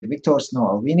Viktors no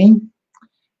Alvini.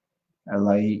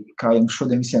 Lai kā jums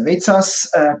šodien visiem veicās,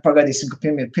 pagaidīsim, ka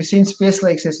pirmie 100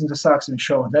 pieslēgsies, un tad sāksim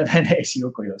šo. Nē, es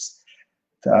jokojos.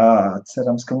 Tā,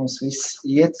 cerams, ka mums viss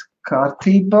iet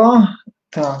kārtībā.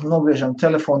 Tā, nogriežam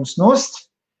telefonus nost,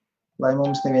 lai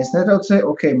mums neviens netraucē.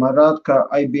 Ok, man rāda, ka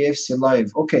IBFs ir live.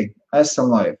 Ok,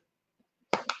 esam live.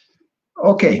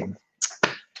 Ok.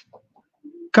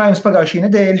 Kā jums pagājušī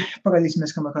nedēļa?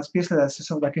 Pagaidīsimies, kamēr kāds pieslēdzās. Es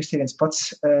savādāk es viens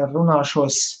pats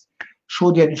runāšos.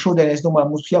 Šodien, es domāju,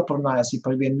 mums jāparunājas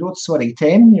par vienu ļoti svarīgu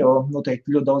tēmu, jo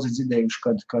noteikti ļoti daudz ir dzirdējuši,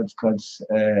 kad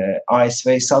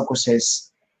ASV sākusies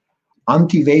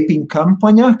anti-vaping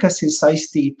kampaņa, kas ir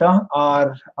saistīta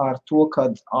ar to,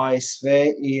 kad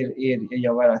ASV ir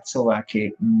jau vairāk cilvēki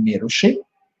miruši,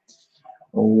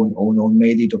 un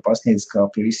mēdī to pasniedz, kā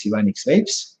pie visi vainīgs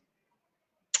vapes.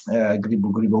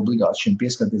 Gribu obligāti šim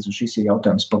pieskarties, un šis ir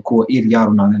jautājums, par ko ir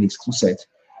jārunā, nedrīkst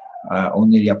klusēt. Un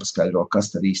ir jāpaskaidro,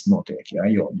 kas tad īsti notiek, ja?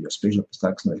 Jo spriežot pēc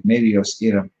tā, kas notiek mēdījos,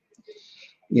 ir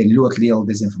ļoti liela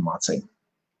dezinformācija.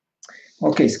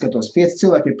 Ok, skatos, 5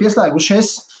 cilvēki ir pieslēgušies.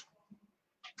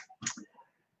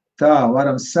 Tā,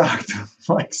 varam sākt.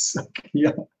 Maiks saka,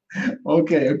 jā. Ok,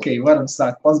 varam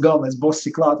sākt. Pats galvenais boss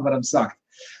ir klāt, varam sākt.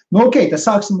 Nu, ok, tad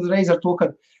sāksim uzreiz ar to,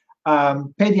 ka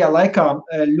pēdējā laikā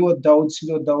ļoti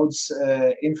daudz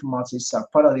informācijas sāk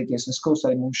parādīties, un skaus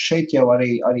arī mums šeit jau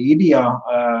arī Idijā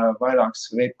vairākas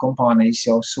vape kompānijas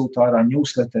jau sūta ārā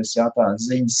newsletters, jā, tādas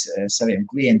ziņas saviem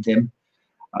klientiem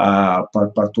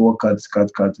par to, kad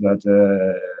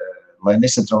lai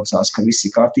nesatraucās, ka viss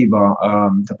ir kārtībā,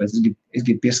 tāpēc es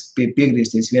gribu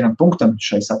piegriezties vienam punktam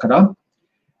šai sakarā.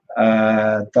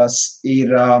 Tas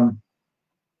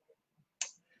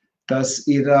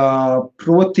ir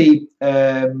proti,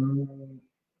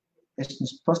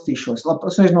 es pastīšos, labi,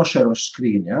 es nošērošu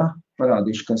skrīni, ja?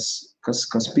 Parādīšu,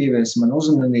 kas pievērs man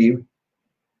uzmanību,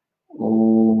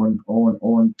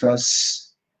 un tas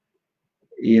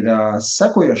ir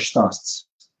sekojošs stāsts.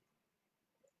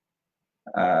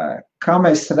 Kā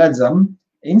mēs redzam,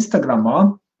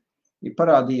 Instagramā ir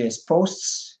parādījies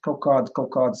posts kaut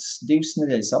kādas 2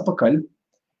 nedēļas apakaļ.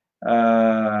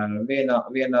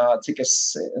 Viena, cik es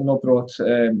noprotu,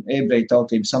 ebreju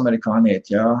tautības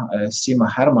amerikānieti, jā, Sima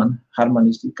Herman,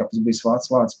 kāpēc bijis vārds,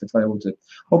 bet varbūt.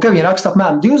 Ok, viņa raksta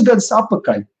apmēram 2 gadus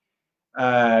apakaļ.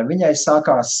 Viņai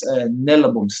sākās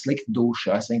nelabums, slikta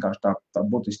duša, es vienkārši tā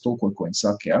būtiski tulkoju, ko viņa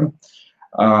saka, jā.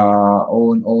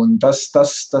 Un tas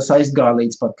aizgāja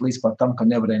līdz pat tam, ka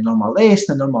nevarēja normāli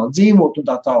ēst, nenormāli dzīvot, un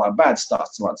tā tālāk bēdas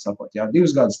stāsts, vārds sakot, jā,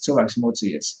 2 gadus cilvēks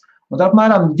mocījies. Un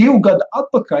apmēram 2 gadu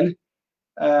atpakaļ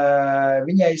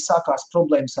viņai sākās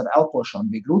problēmas ar elpošanu,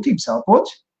 bija grūtības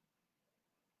elpot,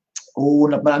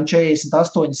 un apmēram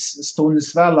 48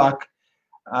 stundas vēlāk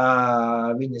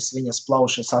viņas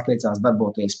plaušas atliecās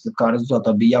darboties, kā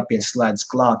rezultātā bija jāpieslēdz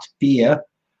klāt pie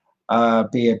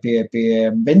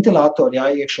ventilātora, jā,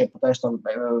 iekšē pataiši to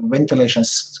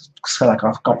ventilēšanas strādā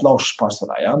kā plaušas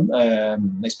pārsvarā, jā.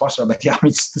 Es pārsvarā, bet jā,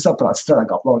 viņas saprāt strādā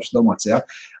kā plaušas domāts, jā,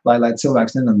 lai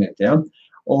cilvēks nenomiet, jā.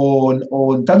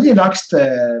 Un tad ir raksta,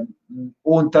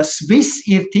 un tas viss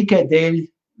ir tikai dēļ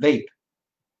vape.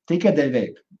 Tikai dēļ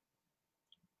vape.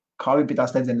 Kā viņi pie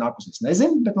tās teidzēm nākus, es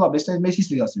nezinu, bet labi, mēs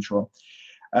izstrādāsim šo.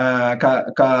 Ka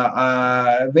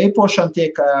vapošana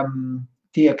tiek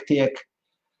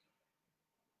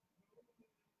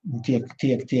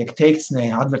teikts,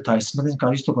 advertise, man nezinu,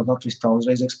 kā iztūkot latvijas tā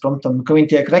uzreiz ekspromptam, ka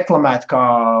viņi tiek reklamēti kā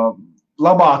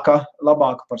labāka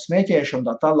par smēķēšanu,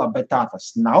 tā tālāk, bet tā tas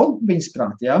nav, viņas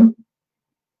prāt, jā.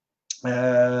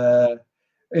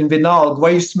 Un vienalga,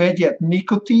 vai jūs smēķējat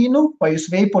nikotīnu, vai jūs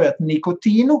vapojat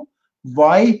nikotīnu,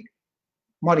 vai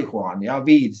marihuānu, jā,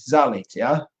 vīdes, zālīts,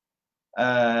 jā.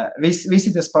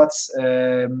 Visi tas pats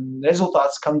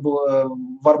rezultāts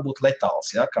var būt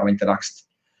letāls, jā, kā viņi te raksta.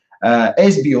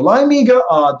 Es biju laimīga,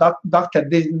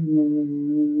 doktori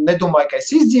nedomāju, ka es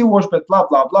izdzīvošu, bet blā,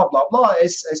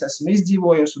 es esmu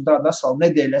izdzīvojusi, un tāda vesela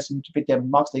nedēļa esmu pie tiem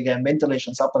mākslīgajiem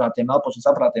ventilēšanas aparātiem, elpošanas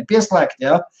aparātiem pieslēgt,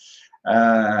 ja?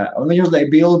 Un viņi uzliek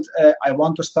bildi, I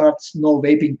want to start no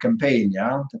vaping campaign,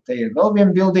 ja? Tad te ir vēl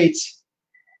viena bildīts,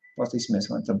 pastīsimies,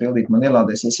 vai tā bildīt man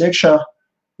ielādēsies iekšā,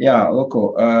 jā, lūko,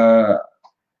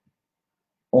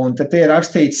 un tad te ir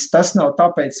rakstīts, tas nav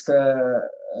tāpēc, ka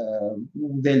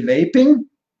dēļ vaping,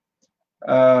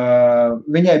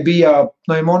 viņai bija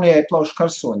pneimonijai plaušu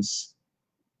karsonis.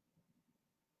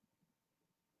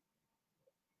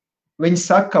 Viņa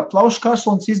saka, ka plaušu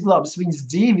karsonis izglābs viņas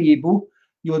dzīvību,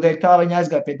 jo dēļ tā viņa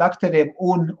aizgāja pie doktoriem,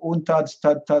 un tad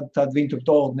viņi tur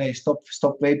toldi, ne,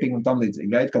 stop vaping un tam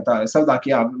līdzīgi. Ja? Ka tā, savādāk,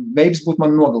 jā, vapes būtu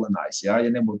man nogalinājis, ja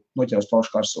nebūtu noķēris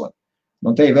plaušu karsoni.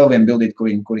 Un te ir vēl viena bildīte, kur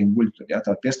viņi guļ tur, ja,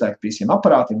 tā pieslēgt pie visiem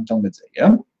aparātiem un tam līdzīgi,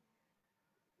 ja.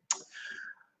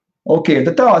 Ok,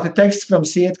 tad tālāk ir teksts,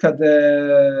 protams, iet, kad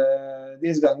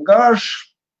diezgan garš,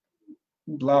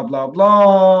 blā, blā, blā,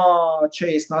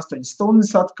 48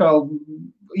 stundas atkal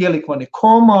ieliku mani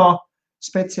komā,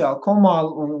 speciāli komā,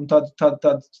 un tad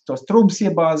tos trubas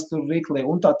iebāzi tur riklī,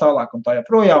 un tā tālāk, un tā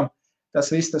joprojām.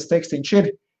 Tas viss, tas tekstiņš ir.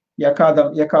 Ja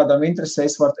kādam interesē,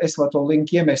 es varu to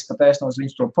linku iemest pat uz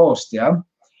viņus to postu, ja.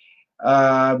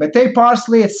 Bet te ir pāris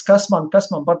lietas, kas man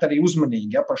pat arī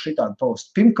uzmanīgi, ja, par šitādu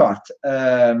postu. Pirmkārt,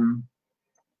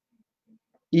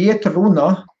 iet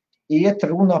runa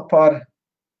par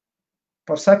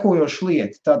sekojošu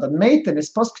lietu. Tātad meitene, es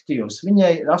paskatījos,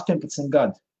 viņai ir 18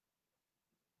 gadi.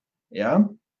 Ja?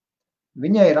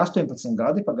 Viņai ir 18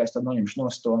 gadi, pagaidzi tad noņemšu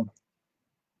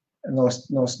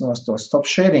nos to stop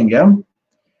sharing, ja?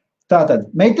 Tātad,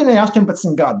 meitenei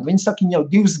 18 gadi, viņa saka, viņa jau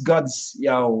 2 gadus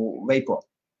jau veipo.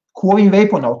 Ko viņa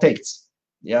veipo nav teikts,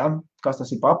 ja? Kas tas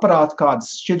ir par aparātu,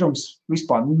 kādas šķidrums,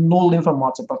 vispār nulle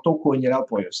informācija par to, ko viņa ir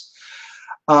elpojusi.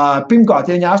 Pirmkārt,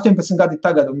 ja viņa 18 gadi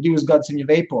tagad un 2 gadus viņa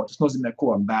veipo, tas nozīmē,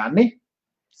 ko bērni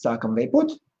sākam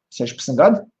veipot, 16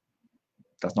 gadi,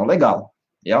 tas nav legāli,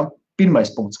 ja?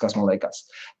 Pirmais punkts, kas man liekas.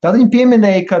 Tad viņi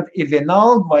pieminēja, ka ir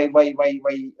vienalga vai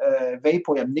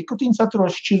veipojam nikotīnu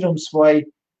saturošs šķidrums vai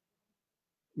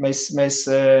mēs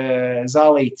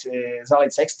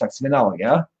zālītes ekstrakts vienalga,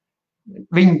 ja?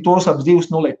 Viņi tos abus divus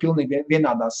noliek pilnīgi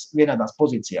vienādās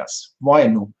pozīcijās. Vai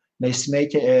nu mēs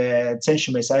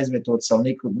cenšamies aizvietot savu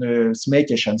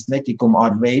smēķēšanas netikumu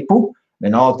ar veipu,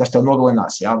 vienalga tas tev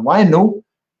nogalinās, ja? Vai nu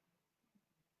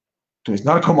tu esi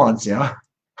narkomāns, ja?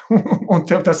 Un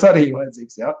tev tas arī ir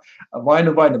vajadzīgs, ja? Vai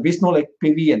nu, viss noliek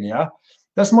pie viena, ja?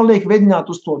 Tas man liek vedināt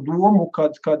uz to domu,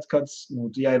 kad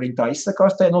ja viņi tā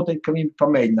izsakās, tā noteikti, ka viņi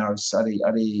pamēģinājusi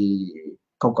arī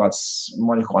kaut kāds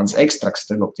marihuānas ekstrakts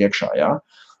tevilkt iekšā, ja?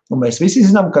 Un mēs visi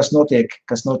zinām, kas notiek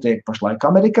pašlaik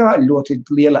Amerikā, ļoti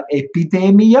liela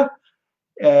epidēmija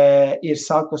ir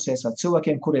sākusies ar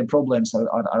cilvēkiem, kuriem problēmas ar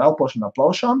elpošanu, ar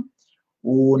plaušām,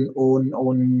 un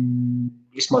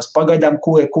vismaz pagaidām,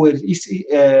 ko ir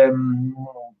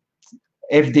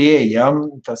FDA, ja,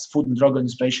 tas Food and Drug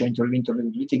Administration, viņi tur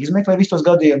izmeklē visus tos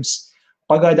gadījumus,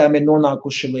 pagaidām ir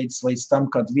nonākuši līdz tam,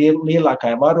 kad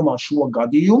lielākajā varumā šo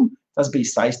gadījumu tas bija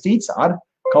saistīts ar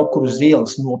kaut kur uz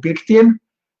ielas nopirktiem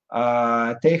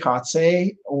THC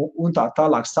un tā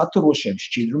tālāk saturošiem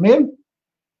šķidrumiem.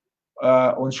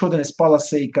 Un šodien es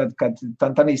palasīju, kad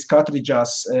tādīs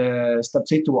kartridžās, starp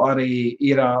citu, arī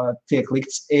tiek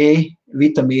likts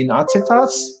vitamīna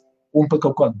acetāts un pat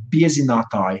kaut kādi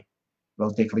biezinātāji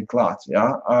vēl tiek likt klāt. Ja?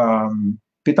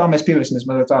 Pie tā mēs pievērsimies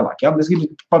mazliet tālāk. Ja? Es gribu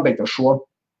pabeigt ar šo.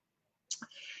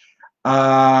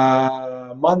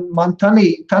 Man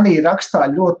tanī rakstā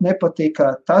ļoti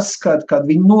nepatika tas, kad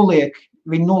viņi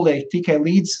noliek tikai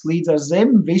līdz ar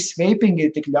zemi, viss vaping ir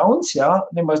tik ļauns, ja?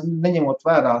 Nemaz neņemot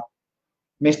vērā.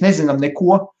 Mēs nezinām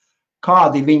neko,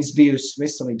 kādi viņas bijusi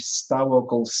veselības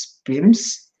stāvoklis pirms.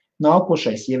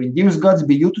 Nākošais, ja viņi 2 gadus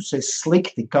bija jutusies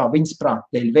slikti, kā viņas prāt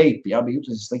dēļ vape, ja, bija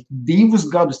jutusies slikti. 2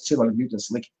 gadus cilvēki bija jutusies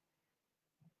slikti.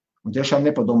 Un tiešām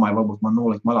nepadomāju, varbūt man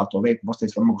nolikt malā to vape,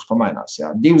 pasties, vai mums pamainās.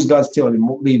 Ja. 2 gadus cilvēki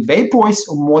bija vapojis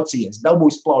un mocījies,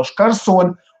 dabūjis plaušu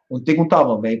karsoni un tik un tā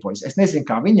vēl vapojis. Es nezinu,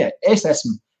 kā viņai, es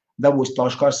esmu dabūjis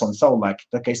plaušu karsoni savulaik,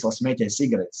 tā kā es vēl smēķēju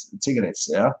cigaretes,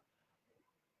 ja.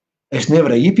 Es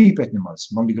nevarēju iepīpēt nemaz,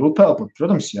 man bija grūti pelpot,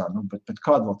 protams, jā, bet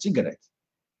kādu vēl cigareti?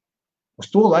 Uz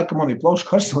to laiku man bija plaušu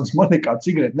karsons, man nekā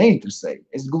cigareti neinteresēja.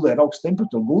 Es gulēju ar augstu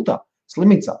temperatūru gultā,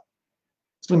 slimnīcā.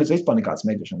 Slimnīcā vispār nekāds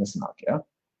mēģināšana nesanāk, ja?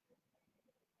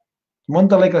 Man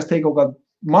tā liekas,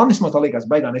 man vismaz tā liekas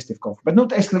baidā nestīv kaut ko. Bet,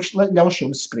 es ļaušu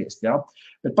jums spriest, ja?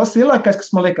 Bet pats lielākais,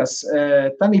 kas man liekas,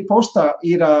 tanī postā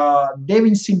ir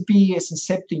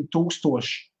 957 000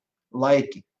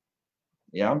 laiki,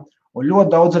 ja? Un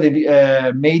ļoti daudz arī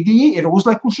mediji ir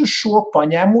uzlikuši šo,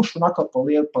 paņēmuši un atkal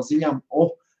pa ziņām,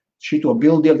 šito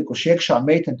bildi ielikuši iekšā,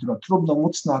 meiteni tur trubu no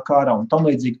mutas nāk ārā un tam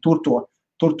līdzīgi tur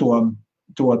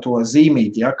to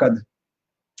zīmīt, ja, kad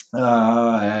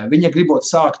viņa gribot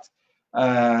sākt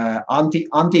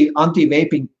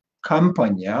anti-vaping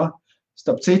kampaņu, ja.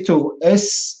 Starp citu,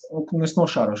 es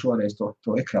nošārošu vēlreiz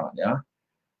to ekrānu, ja.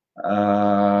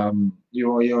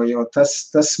 Jo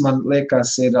tas man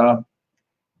liekas ir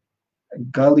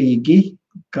galīgi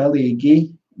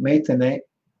meitene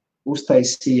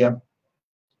uztaisīja,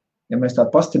 ja mēs tā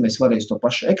pastamies varēs to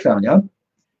pašu ekrānu, ja,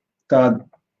 tad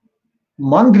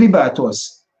man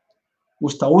gribētos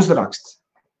uz tā uzrakst,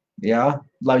 ja,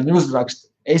 lai viņi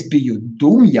uzrakst, es biju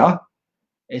dumja,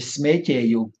 es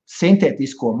smēķēju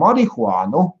sintētisko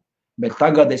marihuānu, bet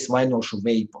tagad es vainošu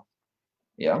veipu,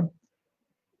 ja.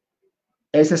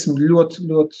 Es esmu ļoti,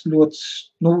 nu,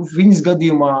 viņas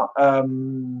gadījumā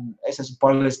es esmu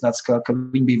pārliecināts, ka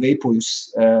viņi bija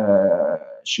veipojusi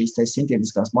šīs te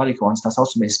sintētiskās marihuānas, tā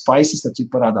saucamie spices, tad cik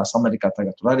parādās Amerikā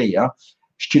tagad tur arī, ja,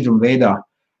 šķidruma veidā,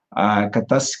 ka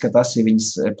tas ir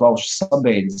viņas plaušas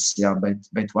sabēdzis, ja,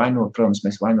 bet vainot, protams,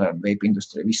 mēs vainojam vape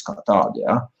industriju visu kā tādu,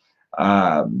 ja.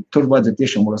 Tur vajadzētu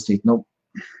tiešām uzstīt, nu,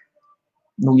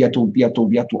 ja tu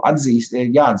atzīst,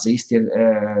 jāatzīst ir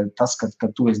tas, ka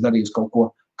tu esi darījusi kaut ko,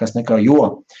 kas nekā,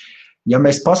 jo, ja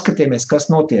mēs paskatāmies, kas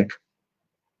notiek,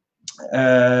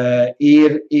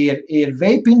 ir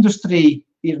vape industrija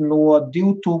ir no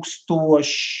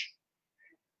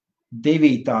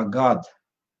 2009. Gada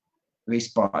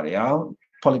vispār, jā,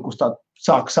 palikusi tā,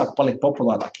 sāk palikt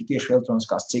populārāki tieši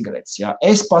elektroniskās cigaretes, jā.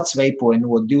 Es pats veipoju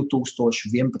no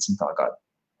 2011. Gada.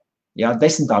 Jā,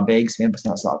 10. beigas,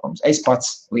 11. sākums. Es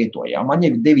pats lietoju, jā. Man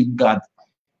jau ir 9 gadi,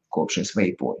 kopš es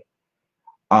veipoju.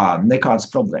 Nekādas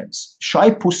problēmas.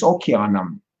 Šai pus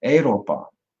okeānam Eiropā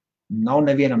nav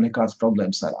nevienam nekādas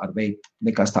problēmas ar vape.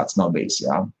 Nekas tāds nav bijis,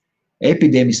 jā.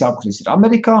 Epidēmija sākusies ir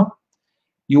Amerikā,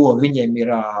 jo viņiem ir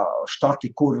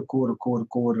štati, kur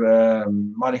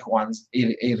marihuānas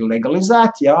ir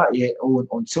legalizēti, jā,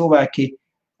 un cilvēki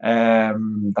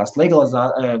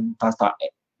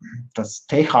tas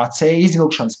THC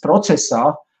izvilkšanas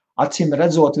procesā, acīm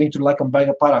redzot, viņi tur laikam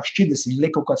baiga pārāk šķidas, viņi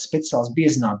liek kaut kāds speciāls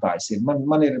biezinātājs ir.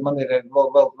 Man ir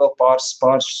vēl pāris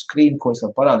skrīni, ko es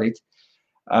vēl parādīt,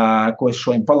 ko es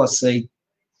šodien palasīju.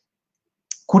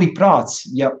 Kur ir prāts?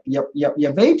 Ja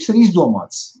vapes ir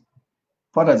izdomāts,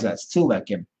 paredzēts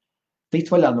cilvēkiem, tikt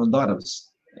vaļā no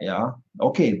darbas, jā,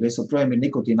 ok, mēs joprojām ir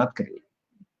nikotīna atkarīgi.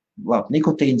 Labi,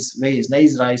 nikotīns vējas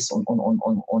neizraisa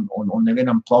un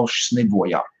nevienam plaušas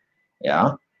nebojā.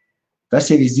 Jā. Tas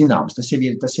jau ir zināms, tas jau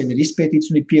ir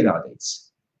izpētīts un ir pierādīts.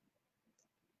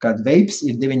 Kad vapes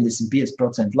ir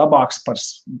 95% labāks par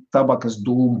tabakas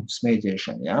dūmu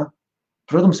smēķēšanu. Jā.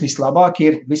 Protams, vislabāk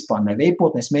ir vispār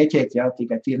neveipot, nesmēķēt, jā,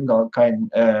 tikai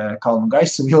kalnu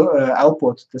gaisu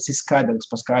elpot, tas ir skaidrs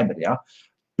pa skaidru. Jā.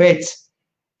 Bet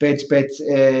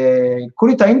kur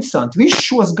ir tā interesanti? Visus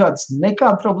šos gadus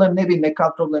nekāda problēma nebija,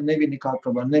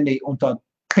 un tā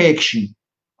pēkšņi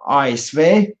ASV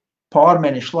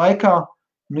pārmēnešu laikā,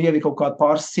 nu jau ir kaut kādi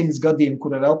pāris 100 gadiem,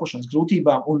 kur ar elpošanas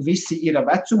grūtībām, un visi ir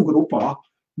vecuma grupā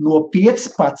no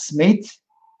 15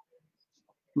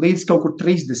 līdz kaut kur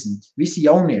 30. Visi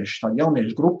jaunieši, tāda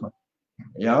jauniešu grupa.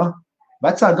 Jā.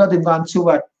 Vecā gadījumā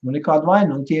cilvēki, nu nekādu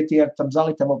vainu, un tie ar tam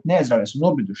zālītēm neaizrāvies un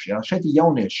nobiduši. Jā. Šeit ir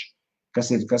jaunieši,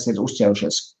 kas ir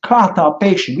uzķērušies. Kā tā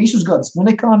pēkšņi visus gadus, nu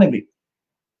nekā nebija.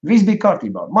 Viss bija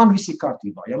kārtībā. Man viss ir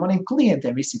kārtībā. Ja? Maniem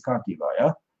klientiem viss ir kārtībā. Ja?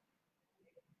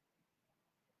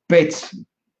 Bet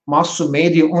masu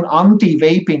mēdīju un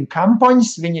anti-vaping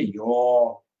kampaņas, viņi,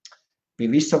 pie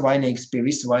visa vainīgs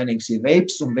ir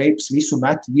vapes, un vapes visu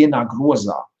met vienā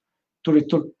grozā. Tur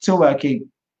cilvēki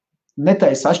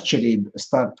netaisa atšķirību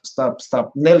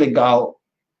starp nelegālu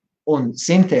un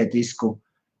sintētisku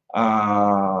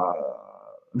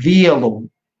vielu,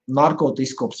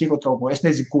 narkotisko, psihotropo, es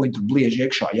nezinu, ko viņi tur bliež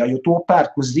iekšā, jā, jo to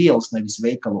pērk uz ielas, nevis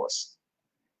veikalos.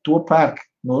 To pērk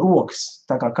no rokas,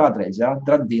 tā kā kādreiz, jā,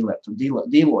 drugdīlē, tur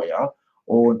dīlo, jā,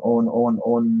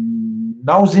 un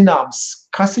nav zināms,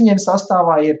 kas viņiem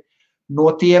sastāvā ir no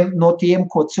tiem,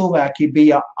 ko cilvēki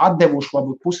bija atdevuši,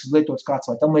 varbūt puses lietots kāds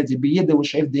vai tam līdzīgi bija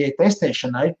iedevuši FDA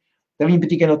testēšanai, tad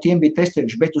viņi tikai no tiem bija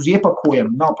testējuši, bet uz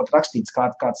iepakojumu nav pat rakstīts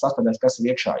kāds sastāvdaļas, kas ir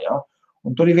iekšā, jā.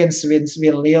 Un tur ir vēl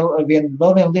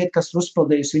viena lieta, kas ir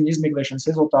uzpildījusi viņa izmeklēšanas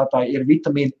rezultātā, ir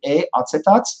vitamīna E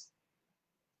acetāts.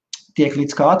 Tiek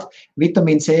līdz kāds.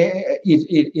 Vitamīns E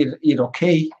ir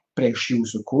ok priekš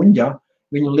jūsu kuņģa.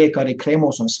 Viņu liek arī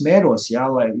krēmos un smēros, jā,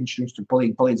 lai viņš tur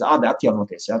palīdz ādai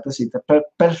atjaunoties. Jā. Tas ir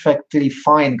perfectly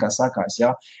fine, kā sakās.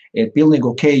 Jā. Ir pilnīgi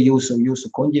ok jūsu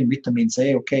kuņģim, vitamīns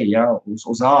E ok, jā,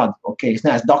 uz ādu. Ok, es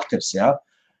neesmu doktors, jā.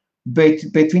 Bet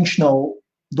viņš nav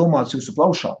domāts jūsu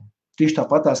plaušām. Tieši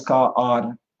tāpatās kā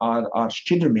ar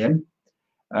šķidrumiem,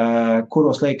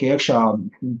 kuros liek iekšā,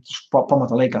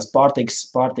 pamatā liekās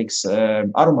pārtiks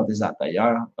aromatizētāji, jā,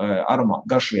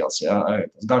 garšvielas, jā,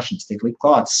 garšības tiek likt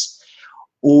klāts.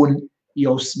 Un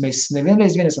mēs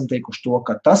nevienreiz esam teikuši to,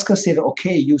 ka tas, kas ir ok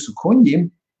jūsu kuņģim,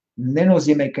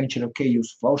 nenozīmē, ka viņš ir ok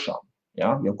jūsu plaušām.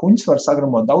 Jā, jo kuņģis var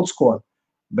sagramot daudz ko,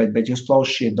 bet jūsu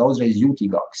plaušas ir daudzreiz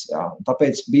jūtīgāks. Jā. Un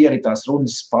tāpēc bija arī tās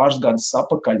runas pāris gadus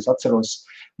apakaļ, es atceros,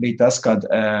 bija tas, kad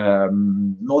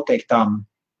noteiktām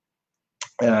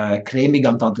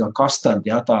krēmīgām tādu kā kastardi,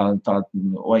 jā,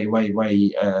 vai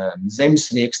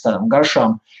zemesrieks tādām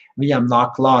garšām, viņām nāk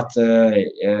klāt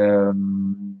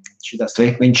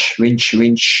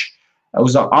viņš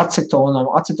uz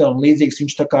acetonam līdzīgs,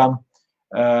 viņš tā kā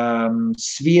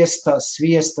sviesta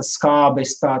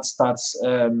skābes, tāds,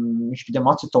 viņš viņam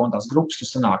acetona tās grupas, tu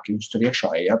sanāk, viņš tur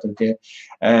iekšā, ja,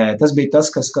 tas bija tas,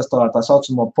 kas tā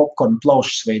saucamo popcorn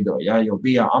plaušas veidoja, ja, jo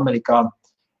bija Amerikā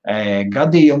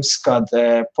gadījums, kad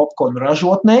popcorn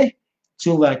ražotnē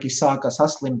cilvēki sāka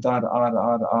saslimt ar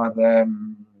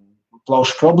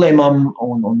plaušu problēmām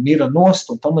un mira nost,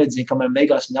 un tam līdzīgi, kamēr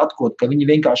beigās viņi atklāja, ka viņi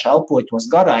vienkārši elpoja tos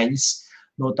garaiņus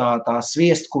no tā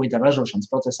sviesta, ko viņi tā ražošanas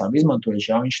procesā izmantojuši,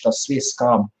 ja, viņš tās sviesta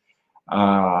skābu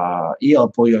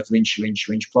ieelpojot,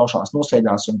 viņš plaušās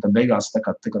nosēdās, un tad beigās tā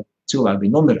kā cilvēki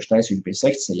bija nomiruši, taisīgi bija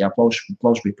sekcija, ja,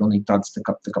 plauši bija pilnīgi tāds tā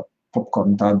kā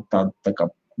popcorn, tā kā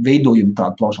veidojumi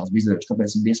tādu plaušās bija izdarījuši, tāpēc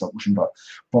viņi bija iesaukuši par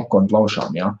popcorn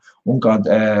plaušām, ja. Un kad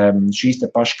šīs te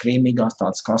paši krīmīgās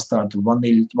tādas kastādi,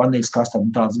 vaniļas kastādi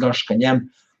un tādas garšas, ka ņem,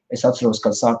 es atceros,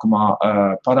 kad sākumā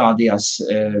parādījās,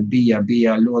 bija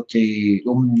ļoti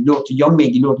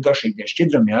jomīgi, ļoti garšīgi tie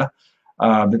šķidrumi, ja,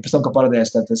 bet pēc tam, kad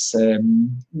parādījās tas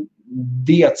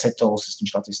diacetols,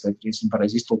 viņš tāds izteikt,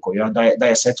 pareizi iztulkoju, ja,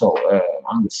 diacetyl,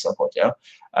 angliski sakot, ja,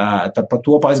 tad par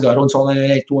to aizgāja runas,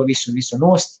 to visu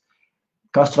nost.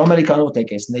 Kas tur Amerikā notiek,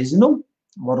 es nezinu.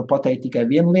 Varu pateikt tikai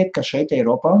vienu lietu, ka šeit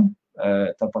Eiropā,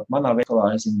 tāpat manā veikalā,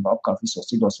 es zinu, apkārt visos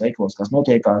citos veikalos, kas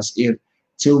notiekās, ir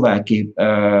cilvēki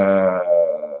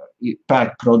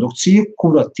pērk produkciju,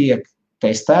 kura tiek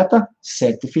testēta,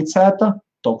 certificēta,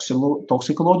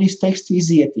 toksikoloģijas teksti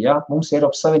izieti, ja, mums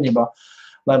Eiropas Savienībā,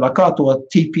 lai kā to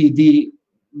TPD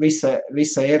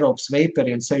visa Eiropas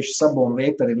vaperi un sevišķi sabonu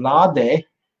vaperi lādē,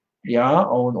 ja,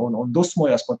 un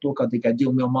dusmojās par to, ka tikai 2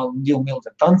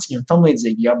 mililitri tanciņu un tam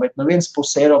līdzīgi, ja, bet no vienas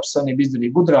puses Eiropas Savienība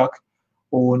izdarīja gudrāk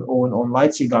un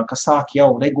laicīgāk, ka sāk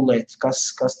jau regulēt,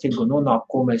 kas tirgo nonāk,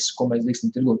 ko mēs drīkstam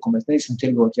tirgot, ko mēs nedrīkstam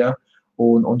tirgot, ja,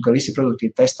 un ka visi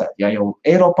produkti ir testēti, ja, jau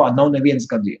Eiropā nav nevienas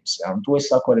gadījums, ja, un to es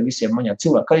saku arī visiem maņā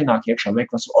cilvēki arī nāk iekšā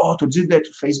veiklas, tur dzirdēt,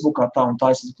 tur Facebookā tā un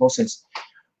tā, es klausies.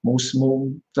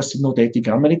 Tas ir noteikti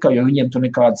tikai Amerikā, jo viņiem tur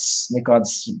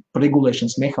nekādas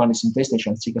regulēšanas mehānismu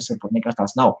testēšanas, cik varbūt nekās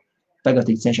tās nav. Tagad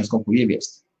viņi cenšas kaut ko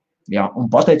ieviest. Ja, un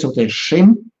pateicoties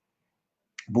šim,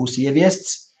 būs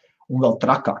ieviests un vēl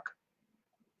trakāk.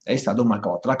 Es tā domāju,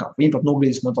 ka vēl trakāk. Viņi pat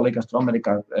nogrīzis, man tā liekas, tur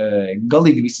Amerikā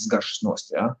galīgi visas garšas nost.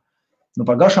 Ja. Nu,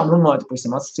 par garšām runājot,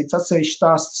 pavisam cits atsevišķs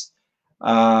stāsts.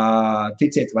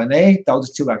 Ticiet vai ne, daudz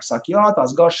cilvēki saka, jā,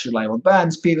 tās garšas ir, lai vēl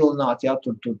bērns pievilināt, jā,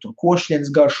 tur košļienas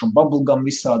garša un bubblegum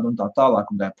visādi un tā tālāk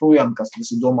un tā projām, kas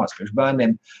tas ir domāts priekš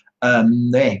bērniem.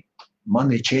 Nē, man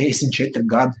ir 44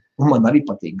 gadi un man arī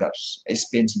patīk garšas. Es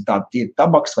piemēram tādu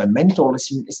tabaks vai mentoli, es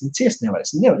viņu ciest nevaru,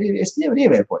 es nevaru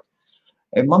ievēpot.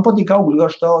 Man patīk augļu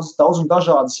garšas daudz un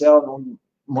dažādas, jā, un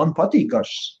man patīk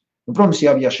garšas. Nu, protams,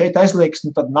 ja šeit aizliekas,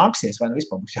 nu tad nāksies vai nu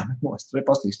vispār būs jāmet nost, tur ir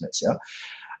pastīsimies, jā.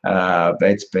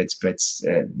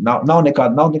 Nav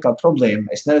nekāda problēma.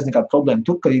 Es neredzu nekādu problēmu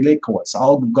tur, ka ir liek kaut kāds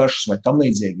algu garšas vai tam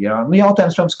līdzīgi. Jā. Nu,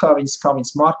 jautājums, protams, kā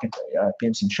viņas marketē. Jā.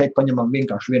 Piemēram, šeit paņemam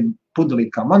vienkārši vienu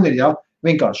pudelīti, kā man ir, jā.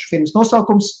 Vienkārši firmas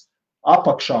nosaukums,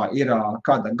 apakšā ir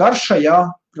kāda garša, jā.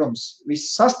 Protams, visas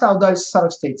sastāvdaļas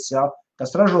sarakstītas, jā.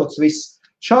 Tas ražots viss.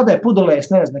 Šādai pudelē es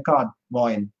neredzu nekādu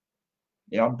vainu.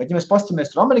 Ja, bet, ja mēs pastamies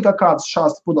tur Amerikā, kādas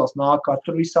šādas pudeles nāk, ar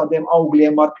tur visādiem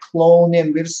augļiem, ar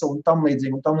kloniem virsū un tam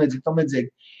līdzīgi.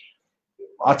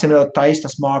 Atcīmredzot,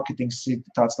 tas mārketings ir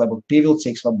tāds, lai būtu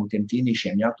pievilcīgs, varbūt tiem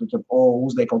tīnīšiem, ja, tur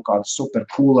uzliek kaut kādu super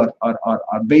cool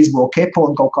ar beisbolu kepu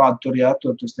un kaut kādu tur, ja,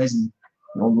 tur nezinu,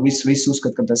 visu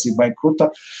uzskat, ka tas ir baigi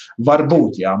kruta.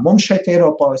 Varbūt, ja. Mums šeit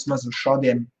Eiropā vismaz uz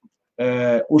šādiem,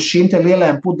 uz šīm te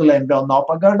lielajām pudelēm vēl nav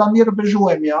pagaidām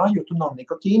ierobežojumi, ja, jo tur nav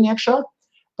nikotīna iekšā.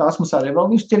 Tās mums arī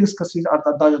vēl ir tirgus, kas ir ar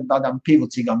tādām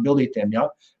pievilcīgām bildītēm, ja?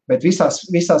 Bet visās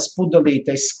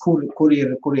pudelītēs, kur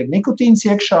ir nikotīns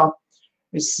iekšā,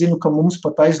 es zinu, ka mums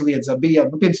pat aizliedza bija,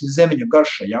 piemēram, zemeņu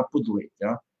garša, ja, pudelīt,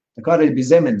 ja? Tā kā arī bija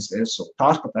zemenes virsū,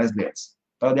 tās pat aizliedz.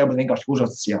 Tāda jābūt vienkārši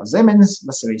užrakstīts, jā, zemenes,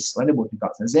 tas viss, lai nebūtu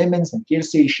nekāds ne zemenes, ne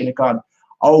ķirsīši, nekāda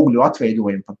augļu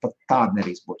atveidojumi, pat tāda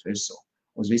nerīs būtu virsū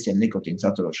uz visiem nikotīnu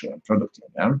saturošajiem produktiem,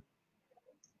 ja?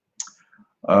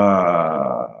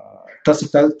 Tas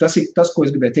ir tas, ko es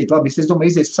gribēju teikt. Labi, es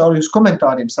domāju, izies cauri jūsu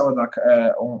komentāriem savādāk,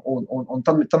 un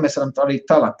tad mēs varam arī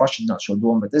tālāk pašķidināt šo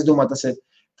domu, bet es domāju,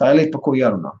 tā ir lieta, par ko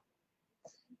jārunā.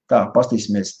 Tā,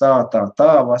 pastīsimies tā,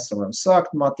 vasaram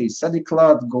sākt, Matīs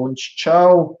sadiklāt, Gunč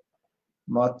čau,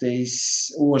 Matīs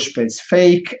oši pēc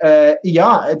fake.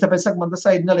 Jā, tāpēc saka, man tas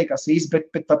arī neliekās īsti,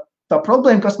 bet tā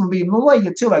problēma, kas man bija, nu, lai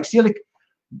ja cilvēks ielika,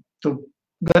 tu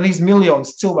gan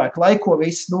miljonus cilvēku laiko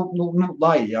viss,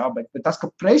 lai, jā, bet tas, ka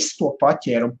presi to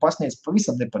paķēra un pasniedz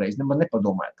pavisam nepareizi, man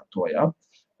nepadomāja par to, jā.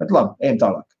 Bet labi, ejam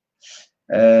tālāk.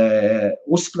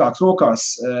 Uzsprāgt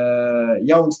rokās,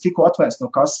 jauns tikko atvērsts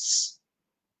no kastes.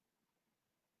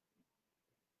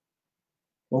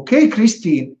 Ok,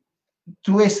 Kristīna,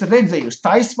 tu esi redzējusi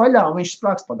taisa vaļā un viņš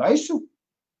sprākst pa gaisu?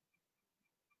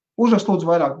 Uzrakst lūdzu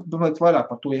vairāk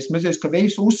par to. Es redzēju, ka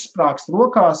veids uzsprākst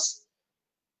rokās,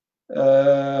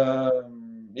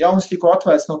 jauns tikko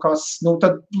atvērts no kāds, nu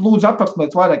tad lūdzu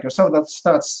atpakaļ vairāk, jo savādāk tas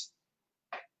tāds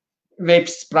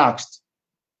veips sprākst.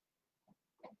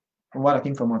 Un vairāk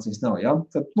informācijas nav, ja?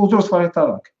 Tad lūdzu vairāk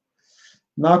tālāk.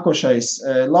 Nākošais.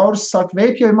 Lauris saka,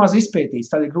 Vape jau ir maz izpētīts,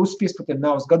 tad ir grūti spiest par tiem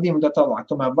naudas gadiem un tā tālāk.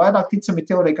 Tomēr vairāk ticami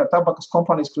teorija, ka tabakas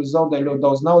kompānijas, kuras zaudē ļoti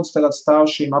daudz naudas, tagad stāv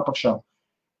šīm apakšā.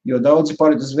 Jo daudzi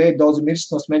pārīt uz Vape, daudzi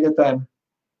mirst no smēģētājiem.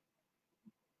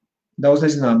 Daudz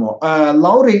nezināmo.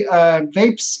 Lauri,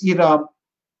 Vapes ir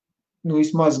nu,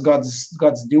 vismaz gads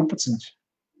 12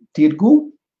 tirgu.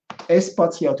 Es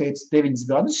pats jau teicu 9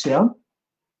 gadus, ja?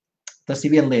 Tas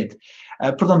ir viena lieta.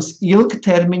 Protams,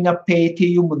 ilgtermiņa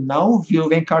pētījumu nav, jo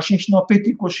vienkārši viņš nav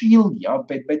pietiekoši ilgi, ja?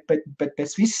 Bet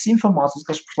pēc visas informācijas,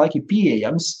 kas pašlaik ir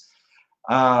pieejams,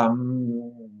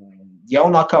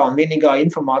 jaunākā un vienīgā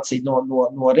informācija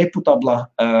no reputabla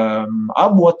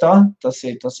avota, tas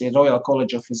ir Royal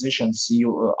College of Physicians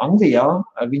Anglijā,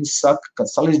 viņi saka, ka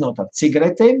salīdzinot ar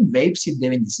cigaretēm, vapes ir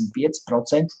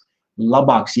 95%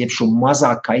 labāks, jeb šo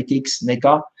mazāk kaitīgs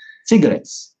nekā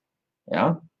cigaretes.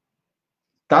 Ja?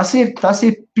 Tas ir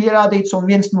pierādīts un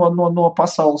viens no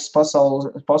pasaules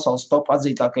top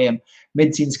atzītākajiem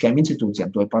medicīniskajiem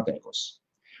institūcijiem to ir pateikusi.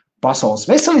 Pasaules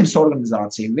veselības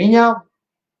organizācija, viņa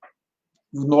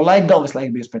no laika galvas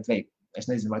laika bijusi pret Vape. Es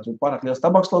nezinu, vai tur pārāk liels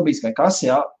tabaks lobijs vai kas,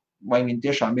 jā, vai viņi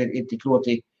tiešām ir tik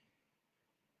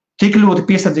ļoti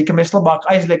piesardzīgi, ka mēs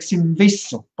labāk aizlieksim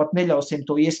visu, pat neļausim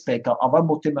to iespēju, ka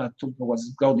varbūt tomēr tur kaut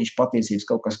kāds gaudīšu patiesības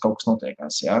kaut kas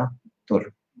notiekās, jā, tur.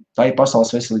 Tā ir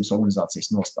Pasaules veselības organizācijas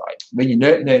nostāja. Viņi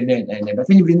bet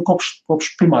viņi kopš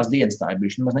pirmās dienas tā ir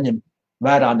bijuši. Nemaz neņem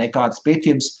vērā nekādas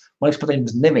pētījumus, man liekas, pat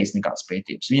viņi neveic nekādas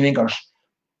pētījumus. Viņi vienkārši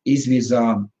izvirza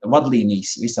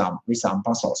vadlīnijas visām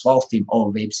pasaules valstīm,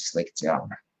 vapes ir slikts, jā.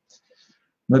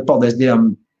 Nu, paldies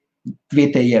Dievam,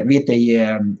 vietējie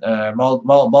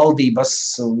valdības,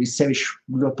 vissevišķi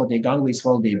ļoti patīk Anglijas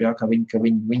valdība, jā, ka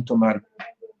viņi tomēr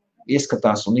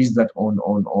ieskatās un izdara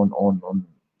un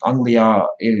Anglijā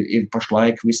ir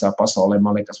pašlaik visā pasaulē,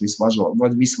 man liekas,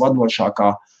 visvadošākā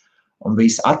un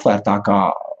visatvērtākā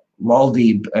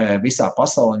valdība visā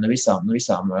pasaulē, no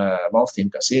visām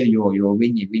valstīm, kas ir, jo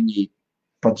viņi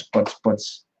pat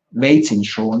veicina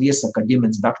šo un iesaka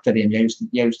ģimenes doktoriem, ja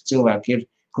jūs cilvēki ir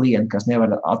klienti, kas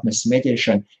nevar atmest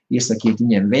smēķēšanu, iesakiet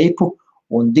viņiem veipu,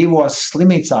 un 2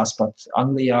 slimnīcās pat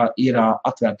Anglijā ir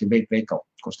atvērti veipu veikali,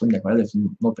 ko slimnieki var aiziet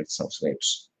un nopirkt savus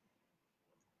veipus.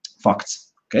 Fakts.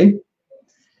 Okay.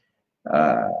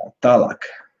 Tālāk.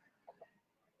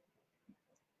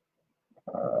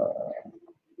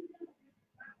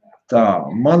 Tā,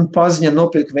 man paziņa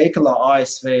nopirkt veikalā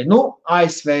ASV. Nu,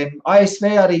 ASV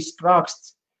arī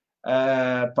sprākst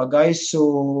pa gaisu,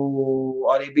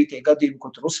 arī bija tie gadījumi, ko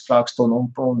tur uzsprākst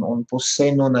un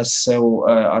pusi nones sev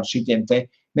ar šitiem te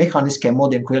mehāniskiem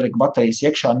modiem, ko ielika baterijas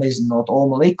iekšā, nezinot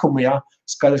Ohma likumu, jā,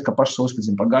 skaidrs, ka pašas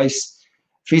uzspēcina pa gaisu.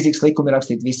 Fizikas likumi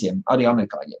rakstīt visiem, arī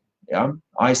amerikāņiem. Ja?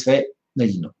 ASV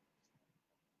nezinu.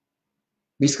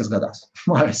 Viss, kas gadās.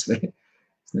 ASV.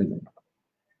 Es nezinu.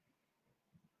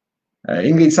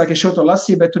 Ingrīda saka, es šo to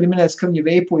lasīju, bet tur ir minēts, ka viņi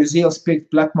veipoja uz ielas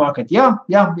pirkt black market. Jā,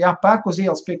 pērk uz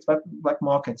ielas pirkt black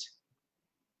market.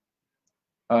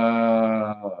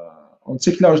 Un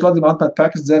cik ļaužu ladījumā atpēt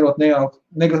pērkas dzerot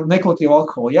nekvalitatīvu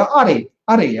alkoholu. Jā, arī,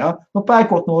 jā. Nu,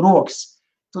 pērkot no rokas.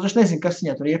 Tu taču nezini, kas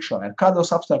viņā tur iekšā ir, kādos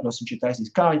apstākļos viņš ir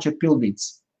taisīts, kā viņš ir pildīts,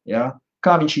 ja?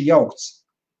 Kā viņš ir jaukts,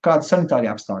 kādi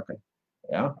sanitāri apstākļi.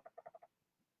 Ja?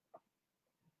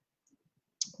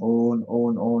 Un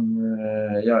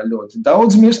jā, ļoti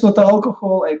daudz mirst no tā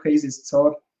alkohola, ka izies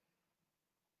cauri.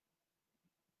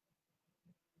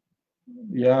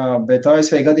 Jā, bet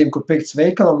ASV gadījumi, kur pirkts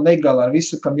veikalam, negala ar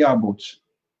visu, kam jābūt.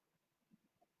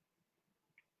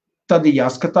 Tad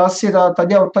jāskatās, tad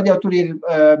jau tur ir,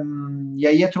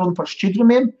 ja iet runa par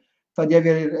šķidrumiem, tad jau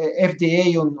ir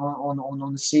FDA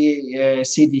un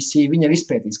CDC, viņi ir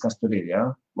izpētīs, kas tur ir, ja?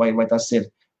 Vai tas ir.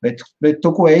 Bet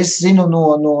to, ko es zinu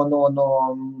no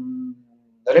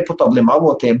reputabliem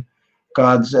avotiem,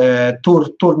 kad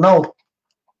tur nav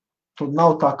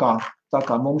tā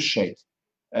kā mums šeit.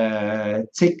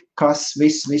 Cik kas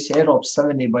visi Eiropas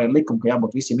Savienībā ir likumi, ka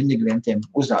jābūt visiem imigrantiem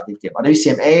uzrādītiem. Ar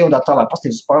visiem un tā tālāk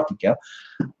pastīdz uz pārtiku, ja.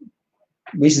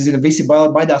 Visi zina, visi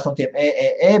baidās no tiem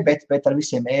bet ar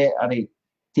visiem arī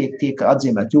tiek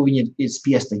atzīmēt, jo viņi ir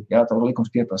spiesti, ja, tā likums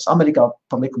pieprasa. Amerikā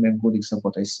par likumiem, godīgi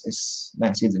sakot, es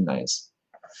neesmu iedziļinājies.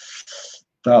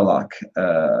 Tālāk.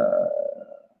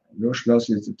 Droši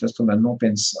klausies, tas tomēr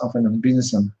nopietns apvienojums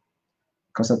biznesam.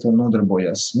 kas ar to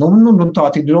nodarbojas. Tā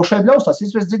tik drošai bļaustās.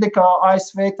 Es dzirdēju, ka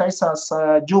ASV taisās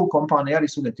Juul kompānija arī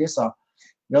sūdē tiesā.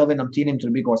 Vēl vienam tīnim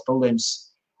tur bija kaut kāds problēmas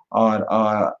ar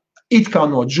it kā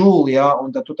no Juul, jā,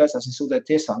 un tad tu taisās viņu sūdēt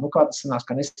tiesā. Nu, kā tas sanāks,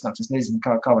 ka nesanāks, es nezinu,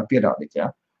 kā var pierādīt, jā.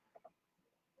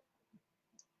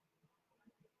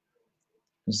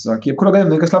 Es saku, jebkurā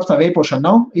gadījumā nekas labs tā veipošana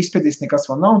nav, izpētīs nekas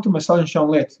vēl nav, un tu mēs salīdzinām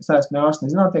šādu lietu. Es neesmu ārsts,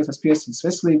 nezināties, es piesīdzu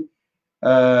veselību.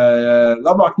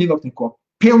 Labāk nevilkt neko.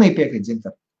 Pilnīgi piekrīt,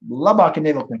 Zinta. Labāk ir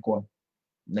nevilkt neko.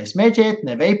 Nesmēķēt,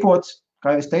 neveipot,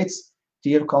 kā jau es teicu,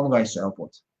 tīru kalnu gaisu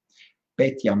elpot.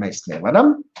 Bet, ja mēs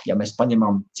nevaram, ja mēs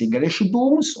paņemam cigarešu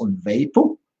dūmus un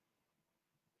veipu,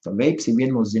 tad veips ir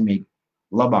viennozīmīgi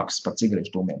labāks par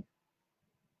cigarešu dūmiem.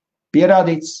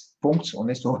 Pierādīts, punkts,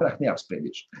 un es to vairāk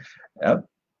neapspriedīšu. Ja?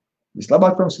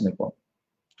 Vislabāk, protams, ir neko.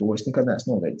 To es nekad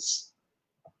neesmu noveicis.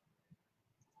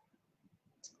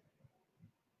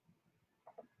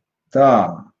 Tā,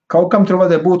 kaut kam tur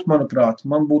vajadzēja būt, manuprāt,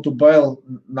 man būtu bail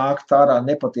nākt ārā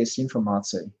nepatiesa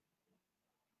informācija.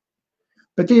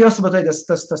 Bet, ja jāsaprot,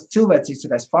 tas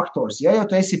cilvēcīgais faktors, ja jau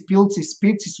tu esi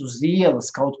pircis uz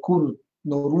ielas kaut kur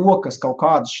no rokas kaut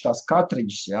kādas šitās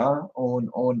katriģis, ja,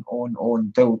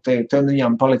 un tev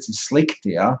viņām palicis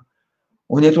slikti, ja,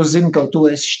 un ja tu zini, ka tu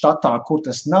esi štatā, kur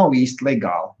tas nav īsti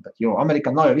legāli, bet, jo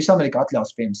Amerikā nav, jo visu Amerikā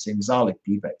atļaus, piemēram, zāli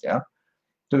pīpēt, ja.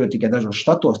 Tur jau tikai dažos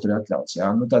štatos tur atļauts, jā.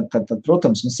 Nu, tad,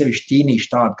 protams, mēs sevišķi tīnīši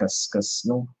tādi, kas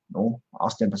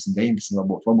 18, 19,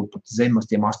 varbūt pat zemos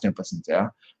tiem 18,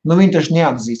 jā. Nu, viņi taču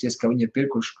neatzīsies, ka viņi ir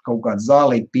pirkuši kaut kādu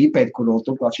zālīti pīpēt, kur vēl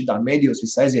turklāt šitā medijos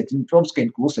viss aiziet. Viņi, protams, ka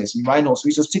viņi klusēs, viņi vainos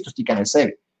visus citus tikai ne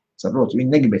sevi. Saprotu,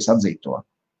 viņi negribēs atzīt to.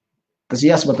 Tas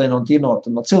jāsaprot no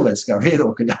cilvēciskā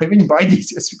viedokļa, ja viņi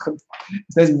baidīsies.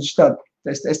 Es nezinu, šitā.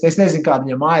 Es nezinu, kāda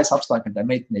viņam mājas apstākļa tā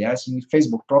meitene, ja es viņu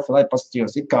Facebook profilē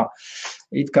paskatījos, it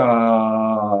kā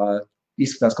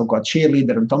izskatās kaut kāda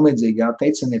cheerleader un tam līdzīgi, jā,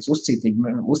 teiciniec uzcītīgi,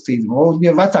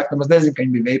 jo vecāki nemaz nezinu, ka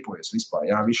viņi bija veipojusi vispār,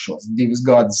 jā, visu šos 2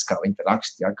 gadus, kā viņi te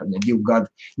raksta, jā, ka viņai 2 gadi,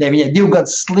 ne, viņai 2 gadi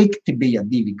slikti bija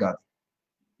 2 gadi,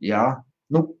 jā,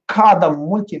 nu, kādam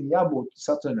muļķim jābūt, es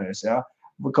atvainojos, jā,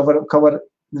 ka var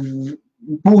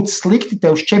būt slikti,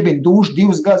 tev šķebina duši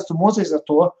 2 gadus, tu mosies ar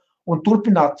to, un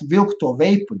turpināt vilkt to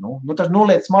veipu, nu tad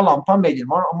noliec malā un pamēģini,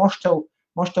 moš tev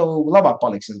labāk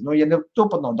paliks. Nu, ja to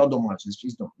pat nav dadomājis, es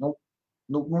izdomāju,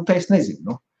 nu, te es nezinu,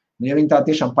 nu. Ja viņi tā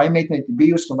tiešām paimētnieki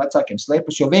bijusi un vecākiem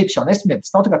slēpus, jo veips jau nesmied,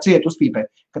 tas nav tā kā ciet uzpīpēt,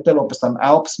 ka tev pēc tam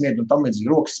elpas smied un tam līdz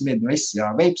rokas smied, un viss,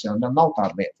 jā, veips jau nav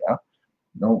tāda lieta, jā.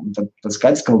 Nu, tad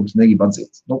skaidrs, ka mums negrib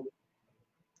atzīt. Nu,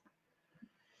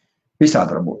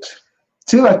 visādi var būt.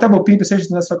 Cilvēki tabū pīpa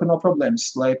 60, es saku, nav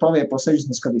problēmas, lai paviepo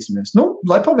 60, skatīsimies. Nu,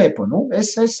 lai paviepo, nu,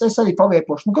 es arī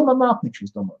paviepošu, nu, ka man nāknikšu,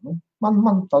 es domāju, nu,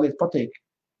 man tā lieta patīk,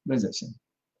 redzēsim.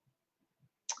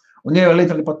 Un ja jau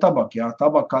lieta arī pat tabaka, jā,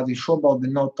 tabaka, kādi šobaldi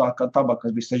nav tā, kā tabaka,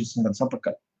 kas bija 60 gadus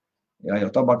apakaļ. Jā,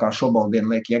 jau tabakā šobaldien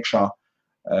liek iekšā,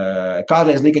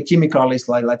 kādreiz lieka ķimikālijas,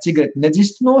 lai cigareti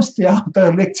nedzistu nost, jā,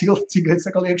 tad liek cigareti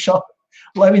saka iekšā,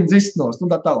 lai viņi dzistu nost, nu,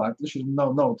 tā tālāk, tas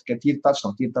nav tikai tīri taču,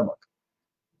 nav tīri tabaka.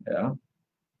 Jā.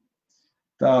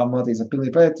 Tā, Matīsa, pilnīgi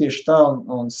pēc, tieši tā,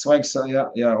 un svaigs,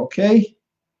 jā, ok.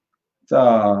 Tā,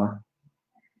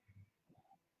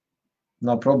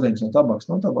 nav problēmas no tabaks,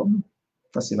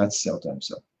 tas ir vecs jautājums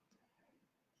jau.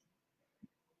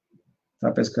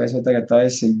 Tāpēc, ka es jau tagad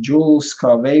taisīju Juuls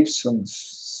kā veips un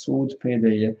sūdu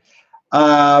pēdējie.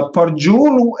 Par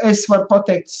Juulu es varu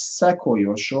pateikt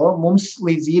sekojošo. Mums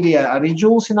līdz īrijai arī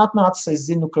Juuls ir atnācis. Es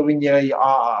zinu, ka viņi ir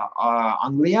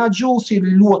Anglijā. Juuls ir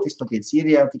ļoti izplatīts.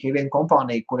 Īrijā tikai viena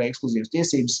kompānija, kurai ekskluzīvas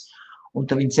tiesības, un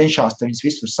tad viņi cenšās, tad viņas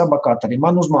visur sabakāt. Arī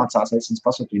man uzmācās, es viņas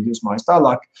pasūtīju 2 mājas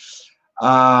tālāk.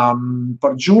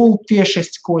 Par Juulu tieši,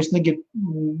 ko es negribu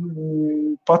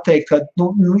pateikt, ka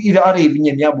ir arī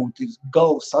viņiem jābūt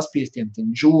galvas saspiestiem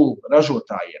tiem Juulu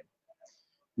ražotājiem.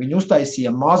 Viņi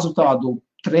uztaisīja mazu tādu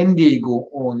trendīgu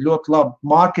un ļoti labu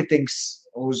marketings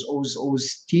uz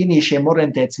tīnīšiem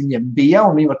orientēts viņiem bija,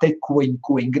 un viņi var teikt, ko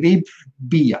viņi grib,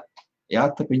 bija. Ja,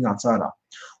 tad viņi nāca ārā.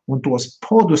 Un tos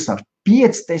podus ar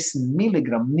 50 mg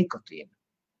nikotīnu.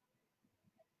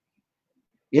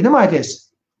 Iedomājieties,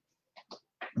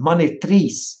 man ir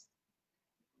 3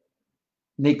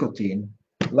 nikotīnu.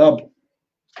 Labi.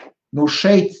 Nu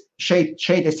šeit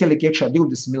es ieliku iekšā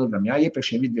 20 mg, jā,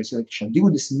 iepriekšējā video es ieliku iekšā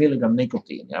 20 mg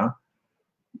nikotīnu, jā.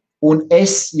 Un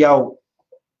es jau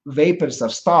vapers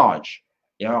ar stāģi,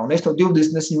 jā, un es to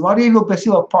 20, es viņu varu ievilkt, es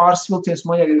ievilku pāris vilcienus,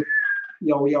 man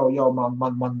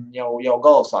jau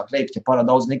galvas sāk reipt, ja pārāk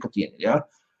daudz nikotīna, jā.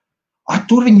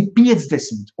 Tur viņi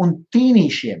 50 un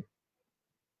tīnīšiem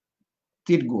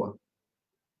tirgo.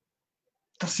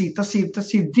 Tas ir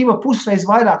 2,5 reizes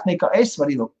vairāk nekā es varu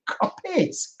ievilkt.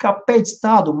 Kāpēc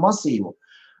tādu masīvu?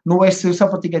 Nu, es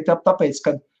sapratu tikai tāpēc,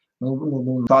 ka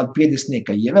tāda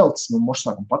piedesnieka ievelc, mums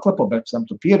sākam paklapo, bet pēc tam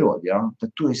tu pierodi, ja? Tad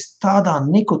tu esi tādā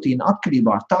nikotīna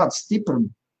atkarībā ar tādu stipru.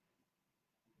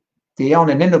 Tie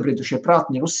jaunie nenobriedušie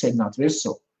prātiņi ir uzsēdināti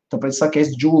virsū. Tāpēc saka,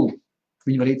 es džūlu,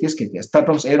 viņi var iet ieskaties. Tā,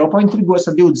 protams, Eiropā viņi tirgojas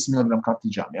ar 20 mg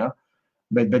kartiģām, ja?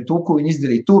 Bet to, ko viņi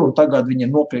izdarīja tur, un tagad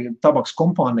viņiem nopirka tabaks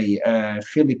kompānija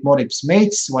Philip Morris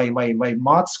Mates vai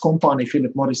mātes kompānija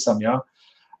Philip Morrisam, ja?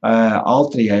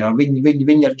 Altrijā, ja?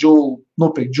 Viņi ar džūlu,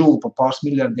 nopirka džūlu par pāris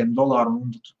miljardiem dolāru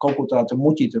un kaut ko tādu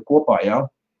muķītu kopā, ja?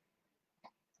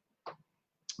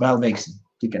 Vēl veiksim,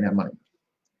 tikai ne mani.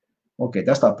 Ok,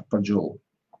 tas tā par džūlu.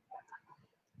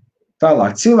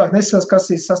 Tālāk, cilvēki nesās, kas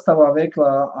ir sastāvā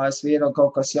veiklā ASV ir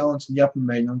kaut kas jauns un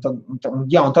jāpamēģina, un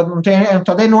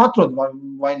tad nu atrod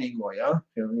vainīgo, ja?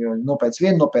 Jo nopēc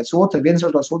vienu, nopēc otru, viens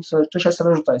ražotājs, otrs, trešais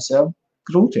ražotājs, ja?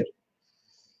 Grūti ir.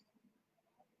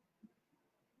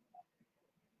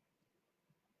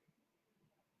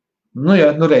 Nu,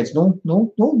 jā, nu redz,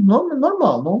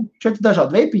 normāli, 4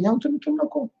 dažādi veipiņi, un tur nav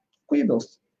ko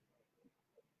iebilst.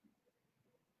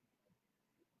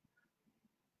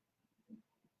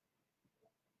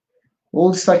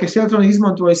 Uldis saka, es elektroni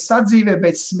izmantoju sadzīvē,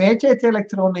 bet smēķēt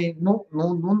elektroni,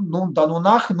 tad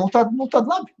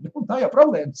labi, nav jau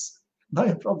problēmas. Nav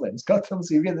jau problēmas. Katram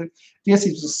ir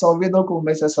tiesības uz savu viedokli, un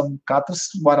mēs katrs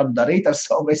varam darīt ar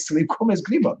savu veselību, ko mēs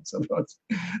gribam. Saprot?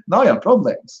 Nav jau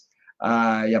problēmas.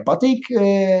 Ja patīk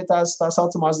tā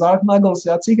saucamās dārknaglas,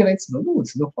 jā, cigaretes,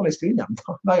 lūdzu, paliec pie viņām.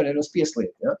 Nav jau neviens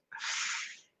piesliet, jā.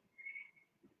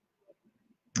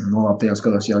 Labi, jau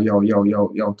skatos,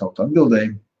 jau tautu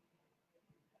atbildēju.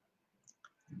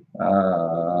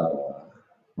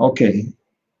 Ok,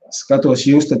 skatos,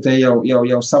 jūs te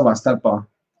jau savā starpā.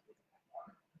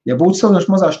 Ja būtu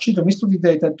salinoši mazā šķidruma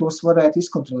izplatītāji, tad tos varētu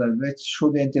izkontrolēt, bet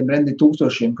šodien tie brendi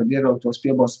tūkstošiem, kad ieraugtos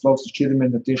piebalstas plaukstas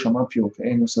šķidrumiem, tad tiešām apjūka.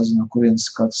 Sazinu, kurienes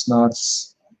kāds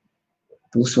nācis.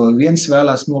 Plus vēl viens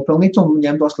vēlās nopelnīt un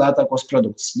ņemt tos lētākos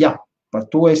produktus. Jā, par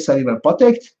to es arī varu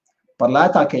pateikt. Par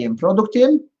lētākajiem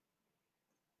produktiem,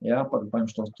 jā,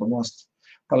 paņemšu to nost.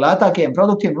 Par lētākajiem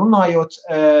produktiem runājot,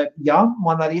 jā,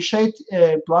 man arī šeit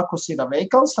plakus ir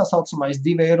veikals, tā saucamais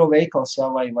 2 eiro veikals, jā,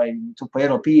 vai tu pa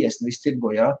eiro 50 visu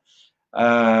tirgo, jā.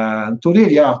 Tur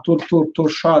ir, jā, tur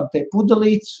šādi te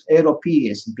pudelīts, eiro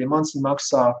 50. Pie manis viņi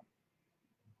maksā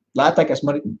lētākais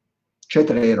man ir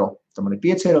 4 eiro, tam man ir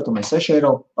 5 eiro, tam ir 6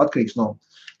 eiro, atkarīgs no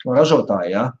ražotāja,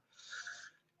 jā.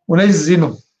 Un es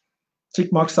zinu,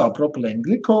 cik maksā propilēna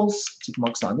glikols, cik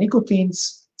maksā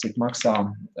nikotīns, cik maksā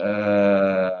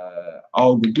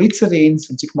augu glicerīns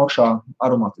un cik maksā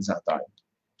aromatizētāji.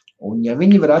 Un ja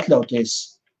viņi var atļauties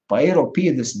pa eiro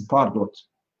 50 pārdot,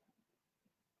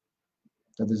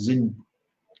 tad es zinu,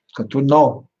 ka tur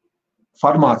nav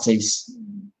farmācijas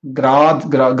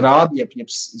grādi, jeb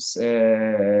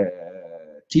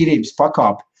tīrības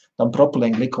pakāpi tam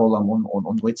propilēna glikolam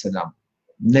un glicerinām.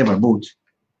 Nevar būt.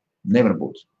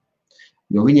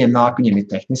 Jo viņiem ir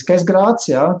tehniskais grāds,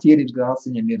 jā, tīrības grāds,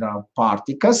 viņiem ir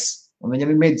pārtikas, un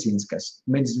viņiem ir medicīniskais.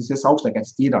 Medicīniskais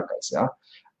augstākais, tīrākais, jā.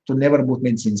 Tur nevar būt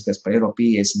medicīniskais par eiro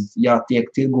 50, ja tiek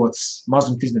tirgots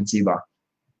mazumtirdzniecībā.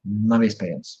 Nav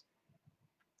iespējams.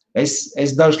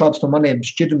 Es dažus labus no maniem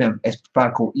šķidrumiem, es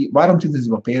pērku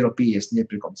vairumtirdzniecībā par eiro 50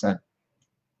 iepirkuma cenu.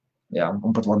 Jā,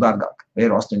 un pat vēl dārgāk,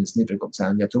 eiro 80 iepirkuma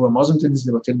cenu. Ja tu var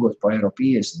mazumtirdzniecībā tirgot par eiro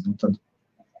 50, tad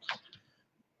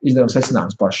izdarām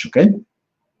secinājums paši, ok?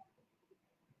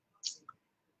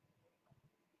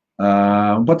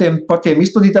 Un par tiem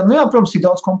izplatītājiem, jā, protams, ir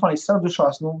daudz kompānijas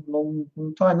saradušās,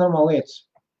 tā ir normāla lieta.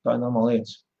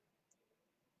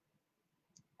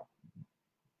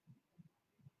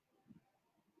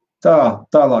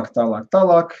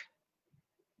 Tālāk.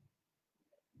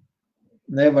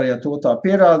 Nevar, ja to tā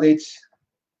pierādīt.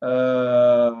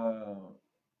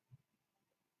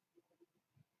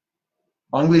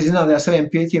 Anglijas zinātnē saviem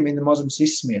pieķiem ir mazums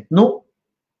izsmiet.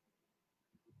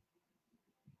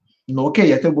 Ok,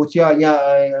 ja tev būtu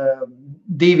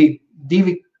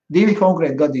divi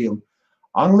konkrēti gadījumi.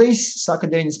 Anglijas saka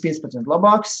 95%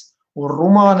 labāks, un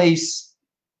Rumānijas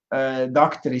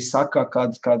daktori saka,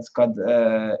 kad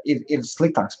ir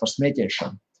sliktāks par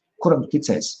smēķēšanu. Kuram tu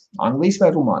ticēsi? Anglijas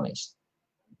vai Rumānijas?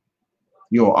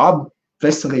 Jo abi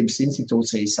veselības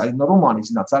institūcijas arī no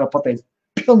Rumānijas zinātnes arī pateica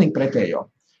pilnīgi pretējo.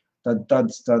 Tad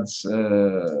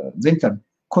ziniet,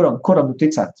 kuram tu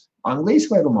ticētu?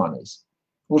 Anglijas vai Rumānijas?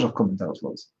 Uzrak komentāros,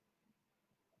 lūdzu.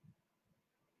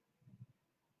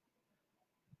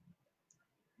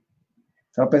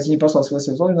 Tāpēc viņi pasaules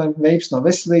veselības organizācija veips nav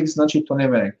veselīgs, значит, to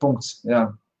nevajag. Punkts. Jā.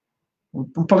 Un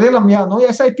par lielam, jā,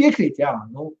 es arī piekrītu, jā.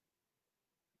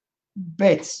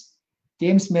 Bet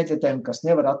tiem smēķētājiem, kas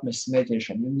nevar atmest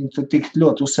smēķēšanu. Viņi tur tik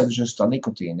ļoti uzsēdž uz tā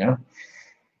nikotīnu, ja?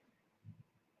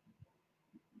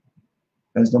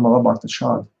 Es domāju, labāk tad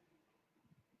šādi.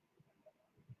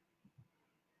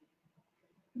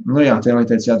 Nu jā, tev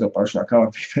teica jādod pašā, kā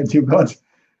var pīpēt 2 gadi.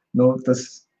 Nu,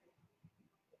 tas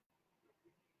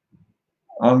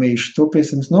amīšu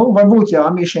tupisms. Nu, varbūt, jā,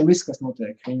 amīšiem viss, kas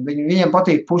notiek. Viņiem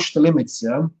patīk push the limits,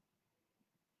 ja?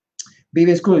 Bija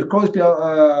viens kruļs pie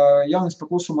jaunis pa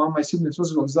klusu mammai silnīts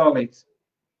uzvilk zālīt.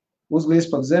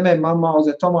 Uzglīs pat zemē, mamma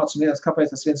auzē tomātus un vienās,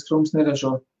 kāpēc tas viens krums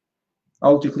neražo.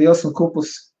 Augu tik liels un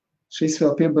kupus. Šis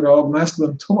vēl piebara augu mēslu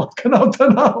un tomātu, ka nav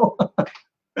tā nav.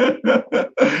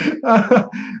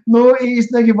 Nu,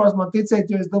 īsti negribās man ticēt,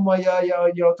 jo es domāju,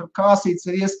 jau tur kāsīts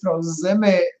ir iesprauzs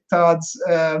zemē, tāds,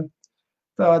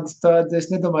 es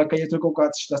nedomāju, ka ja tur kaut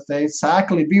kāds tas te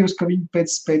sēkli bijus, ka viņi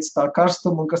pēc tā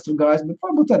karstuma un kas tur gājas, bet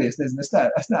varbūt arī, es nezinu,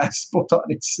 es neesmu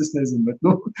botānicis, es nezinu, bet,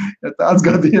 nu, ja tāds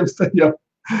gadījums, tad jau,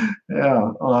 jā,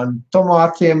 un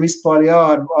tomātiem vispār, jā,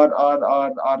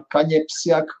 ar kaņeps,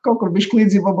 jā, kaut kur bišķi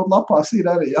līdzība, varbūt lapās ir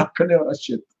arī, jā, ka nevar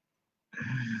atšķirt.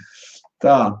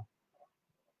 Tā.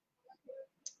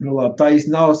 Nu, labi, tā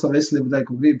īsti nav savu veselību dēļ,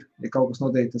 ko grib, ja kaut kas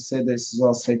noteikti tas sēdēs uz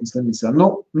valsts sveitnes slimnīcā.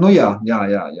 Nu jā.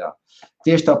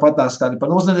 Tieši tāpat tās kādi par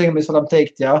nozīmīgiem mēs varam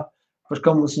teikt, jā, par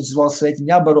kā mums uz valsts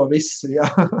sveitni jābaro viss, jā,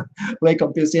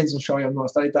 liekam pie sienas un šaujam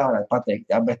nost, arī tā varētu pateikt,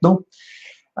 jā, bet, nu,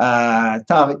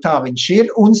 tā viņš ir,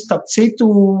 un starp citu,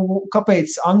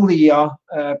 kāpēc Anglijā,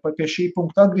 pie šī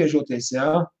punkta atgriežoties, jā,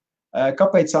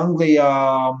 kāpēc Anglijā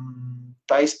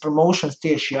tais promotions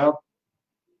tieši, jā,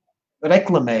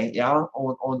 reklamē, jā,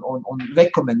 un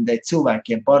rekomendē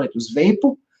cilvēkiem pārēt uz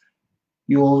Vape,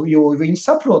 jo viņi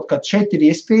saprot, ka šeit ir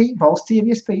iespēja, valstī ir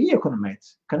iespēja iekonomēt,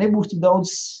 ka nebūs tik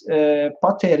daudz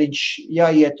patēriņš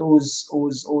jāiet uz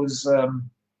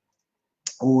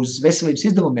veselības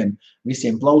izdevumiem,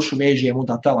 visiem plaušu vēžiem un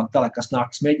tā tālāk, kas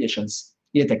nāk smēķēšanas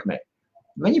ietekmē.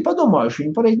 Viņi padomājuši,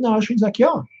 viņi pareģinājuši, viņi saka,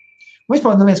 jā.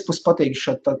 Vispār neviens puses patīk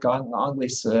šeit, tad kā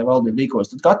Anglijas valdība rīkojas.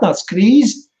 Tad, kad atnāca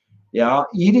krīze, jā,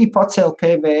 Īrija pacēla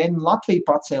PVN, Latvija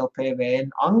pacēla PVN,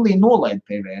 Anglija nolaida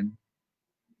PVN.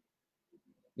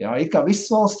 Jā, it kā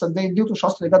visas valsts, tad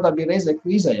 2008. gadā bija reizē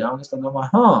krīzē, jā, un es tad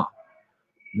domāju,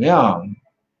 jā,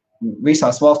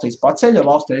 visās valstīs paceļ, jo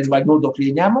valstī reiz vajag nodokļu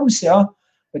ieņēmumus, jā,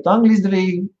 bet Anglija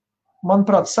izdarīja,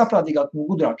 manuprāt, saprātīgāk un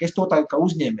gudrāk. Es to tā kā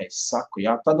uzņēmējs saku,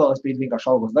 jā, tad vēl es biju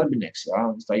vienkārši algos darbinieks, jā,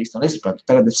 es tā īsti nesapratu,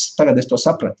 tagad es to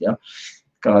sapratu, jā,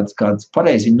 kāds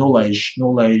pareizi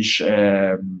nolaiž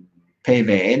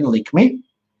PVN likmi,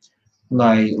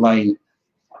 lai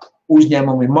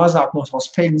uzņēmumi mazāk no savas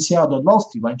peļņas jādod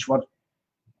valstī, lai viņš var,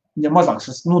 ja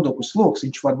mazāks nodokļu sloks,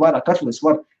 viņš var vairāk atšķirties,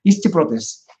 var izciproties,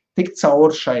 tikt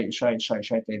cauri šai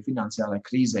finansiālajai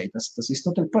krīzei. Tas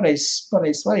ir pareizs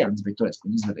variants bija toreiz, ko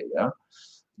izdarīja, jā.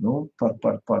 Nu,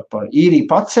 par Īriju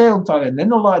pacēlu, un tā vien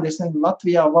nenolaida, es nezinu,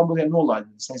 Latvijā varbūt nolaida,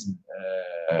 es nezinu,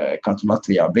 kā tu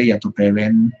Latvijā bija, ja tu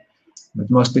PVN, bet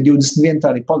mums pie 21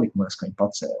 tā arī palika, man ka viņi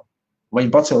pacēla. Vai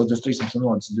viņi pacēla uz 300 un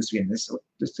nodis 21,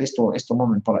 es to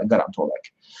momentu palaidu garām to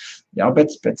laiku. Jā,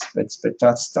 bet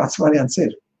tāds variants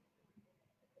ir.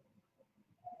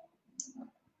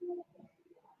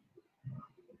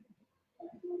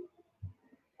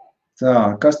 Tā,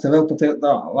 kas te vēl pateikt,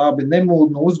 tā, labi,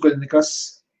 nemūd, no uzguļa nekas,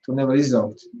 tu nevar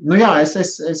izaugt. Nu jā,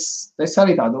 es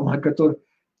arī tā domāju, ka tur,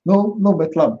 nu,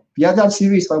 bet labi, ja tāds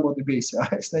ir bijis, varbūt ir bijis, jā,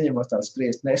 es neņemos tā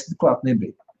spriest, es klāt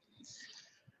nebiju.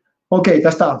 Ok,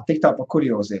 tas tā, tik tā par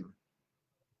kurioziem.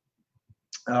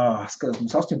 Skatās,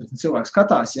 mums 18 cilvēki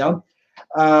skatās, jā.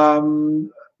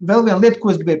 Vēl viena lieta,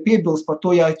 ko es gribēju piebilst par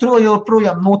to, ja tur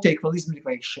joprojām notiek vēl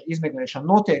izmeklēšana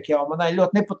notiek, jā, man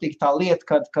ļoti nepatīk tā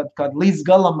lieta, kad līdz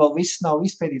galam vēl viss nav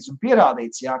izpētīts un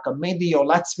pierādīts, jā, ka mediji jau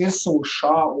lec virsū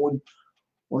šā un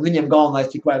viņiem galvenais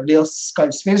tik vajag liels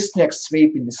skaļs virsnieks,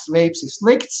 vapes ir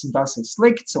slikts, un tas ir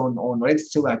slikts, un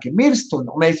redz cilvēki mirst, un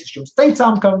mēs jums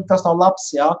teicām, ka tas nav labs,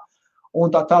 jā, un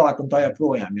tā tālāk un tā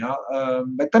joprojām, jā.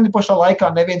 Bet tad pašā laikā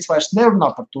neviens vairs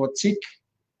nerunā par to, cik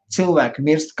cilvēki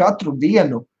mirst katru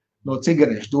dienu no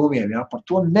cigarešu dūmiem, jā, par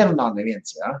to nerunā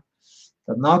neviens, jā.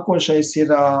 Tad nākošais ir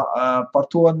par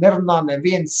to nerunā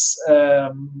neviens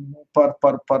par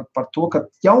to, ka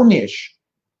jaunieši,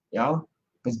 jā,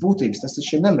 pēc būtības tas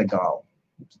taču ir nelegāli.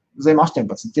 Zem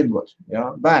 18 tirgot,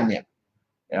 jā, bērniem.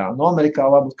 Jā, no Amerikā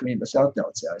varbūt, ka viņiem tas ir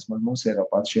atļauts, jā, mums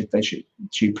Eiropā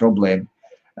šī problēma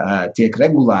tiek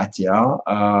regulēta, jā,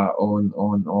 un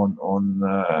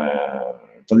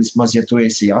tad vismaz, ja tu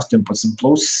esi 18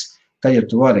 plus, tad ja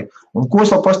tu vari. Un ko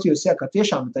es vēl pastījos, jā, ka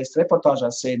tiešām tais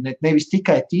reportāžās ir nevis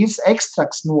tikai tīrs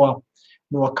ekstrakts no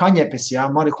kaņepes, jā,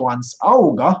 marihuānas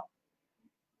auga,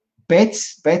 bet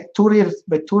tur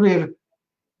ir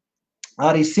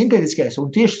arī sintētiskais,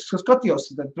 un tieši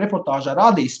skatījos, reportāžā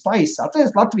rādīja Spice,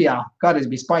 atceries Latvijā, kādreiz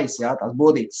bija Spice, jā, tās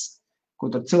bodītes, kur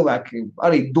tur cilvēki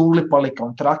arī dulli palika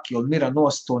un traki un mira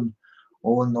nost un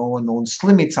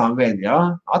slimicām vēl,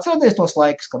 jā. Atcerieties tos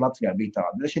laikus, kad Latvijā bija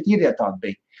tāda, šeit īrijā tāda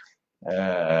bija.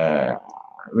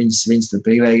 Viņas tur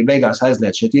beigās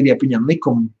aizliet, šeit īrijā pieņem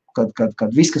likumu, kad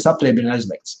viss, kas apriebina,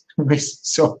 aizliegts.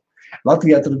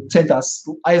 Latvijā tur centās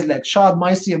aizliegt šādu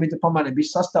maisījumu, viņi tur pamainīja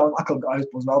visu sastāvu un atkal gājas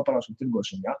uz vēl parāšanu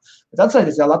tirgošanu, jā. Bet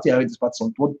atcerieties, jā, Latvijā ir tas pats,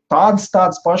 un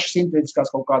tādas pašas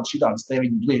sintētiskās kaut kādas šitādas, te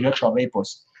viņi blīž iekšā veipos.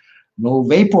 Nu,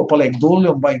 veipo paliek dulli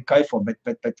un baigi kaifo, bet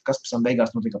kas pēc tam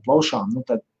beigās notika plaušām, nu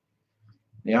tad,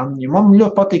 jā, man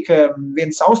ļoti patīk,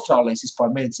 viens Austrālijas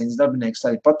vispār medicīnas darbinieks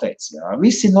arī pateica, jā,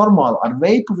 viss ir normāli, ar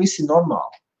veipu viss ir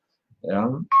normāli, jā,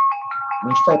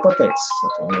 viņš tā ir pateicis,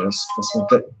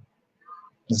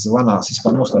 tas zvanās,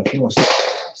 vispār noslēdz,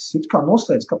 it kā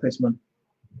noslēdz,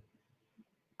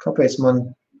 kāpēc man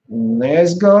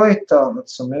neaizgāja, tā,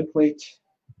 samirklīt,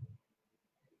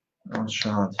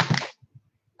 šādi.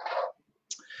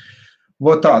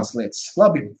 Vot tādas lietas.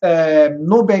 Labi,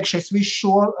 nobeigšies visu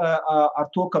šo ar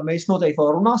to, ka mēs noteikti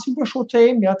vēl runāsim par šo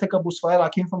tēmu, jā, tā kā būs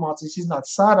vairāk informācijas iznāca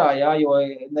sārā, jā, jo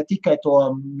ne tikai to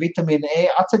vitamīnu E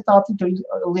acetāti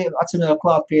atsimēr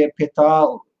klāt pie tā,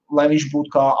 lai viņš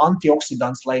būtu kā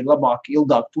antioksidants, lai labāk,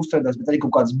 ilgāk uzturēties, bet arī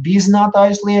kaut kāds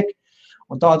biezinātājs liek,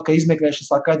 un tāda, ka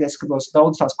izmeklēšanas sāk kaities, ka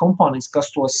daudz tās kompānijas,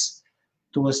 kas tos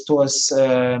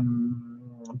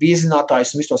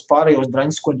biezinātājus un visos pārējos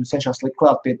draņus, ko viņi cenšas likt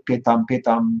klāt pie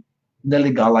tām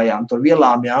nelegālajām tur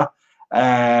vielām, jā,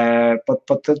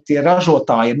 pat tie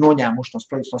ražotāji ir noņēmuši tos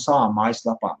produktus no savām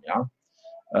mājaslapām, jā.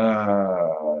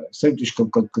 Sevišķi,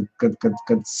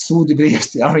 kad sūdi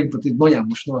griezti, jā, viņi pat ir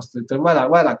noņēmuši nost, tur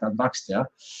vairāk tādu raksti, jā.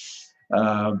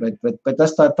 Bet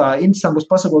tas tā interesanti būs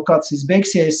pasakot, kā tas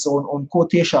izbeigsies un ko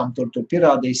tiešām tur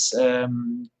pierādīs,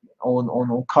 un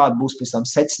kādi būs pēc tam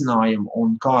secinājumi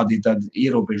un kādi tad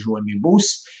ierobežojumi būs.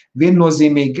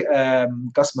 Viennozīmīgi,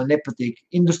 kas man nepatīk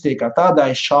industrijā kā tādai,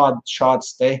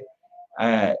 šāds te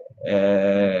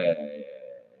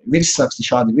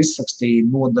virsraksti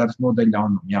nodara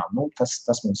ļaunumu. Jā, nu,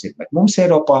 tas mums ir. Bet mums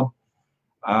Eiropā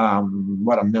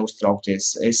varam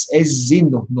neuztraukties. Es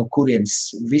zinu, no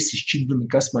kurienes visi šķidrumi,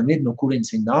 kas man ir, no kurienes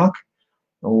viņi nāk,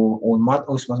 un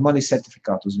man ir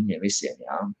certifikāti uz viņiem visiem,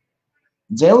 jā.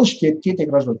 Dzelži tie tiek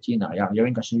ražot Ķīnā, jā, jo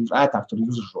vienkārši viņi ētāk tur ir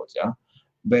uzražots, jā.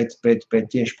 Bet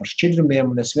tieši par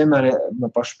šķidrumiem, un es vienmēr no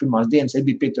pašas pirmās dienas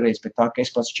biju pieturējies pie tā, ka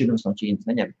es pats šķidrums no Ķīnas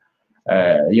neņemu.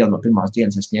 Jau no pirmās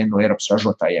dienas es ņēmu no Eiropas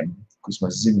ražotājiem, kas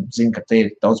mēs zinu, ka te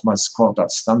ir daudz maz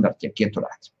kvalitātes standarti tiek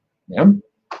ieturēti, jā.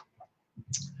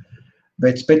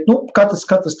 Bet nu, katrs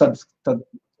tad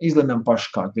izlemjam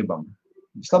paši, kā gribam.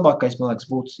 Vislabākais, man liekas,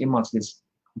 būtu iemācīties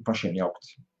pašiem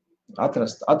jaukt.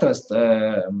 Atrast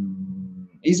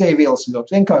izējvielas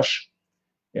ļoti vienkārši,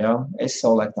 jā, es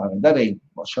savulaik tā darīju,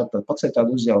 šādi pats ir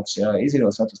tādu uzjauc, jā,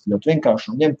 izējvielas atrast ļoti vienkārši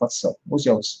un ņem pats savu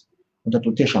uzjauc, un tad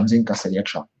tu tiešām zini, kas ir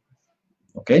iekšā.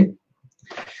 Ok?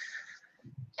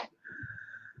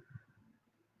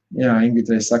 Jā, Ingrid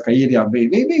saka, īrijā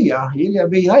bija,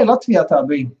 jā, Latvijā tā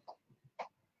bija.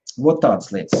 Vot tādas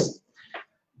lietas.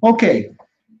 Ok.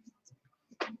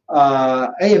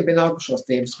 Ejam pie nākušos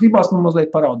tēmas. Gribās man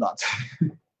mazliet paraudāt.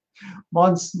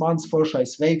 Mans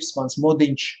foršais vapes, mans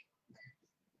modiņš.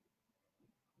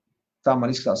 Tā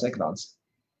man izskatās ekrāns.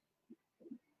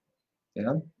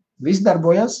 Ja? Viss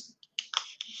darbojas.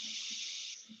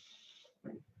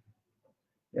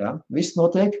 Ja? Viss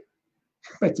notiek.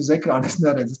 Bet uz ekrāna es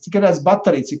neredzu. Es tikai redzu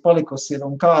bateriju, cik palikusi ir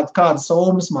un kādas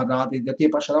ohmas man rādīt, ja tie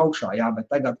paši ir augšā. Jā, bet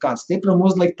tagad kāds stiprumu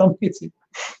uzlikt tam piecīt.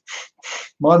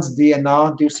 Mans DNA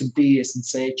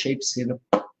 250C čips ir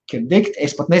dikt.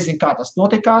 Es pat nezinu, kā tas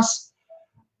notikās.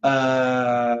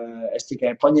 Es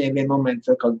tikai paņēmu vienu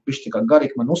momentu, kad bišķi kā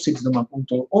garīgi man uzsīts, domāju, un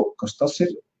to, kas tas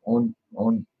ir? Un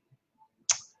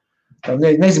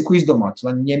nezinu, ko izdomāt.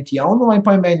 Vai ņemt jaunu, vai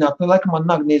pamēģināt. Nu, laikam man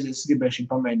nāk nezies, es gribēju šim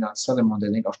pamēģināt saremontēt,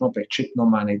 vienkārši nopērkt čipu,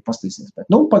 nomainīt, pastīsies. Bet,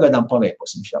 nu, pagaidām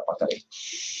paviekosim šajā pat arī.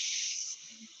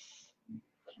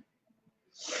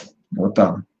 No tā.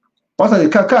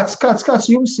 Patādīt, kāds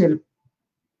jums ir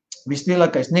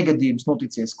vislielākais negadījums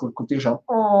noticies, kur tiešām,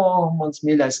 mans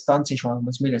mīļais tanciņš,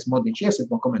 mans mīļais modiņš,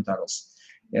 iesiet no komentāros.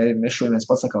 Ja es šodien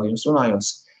pats atkal jums runājos,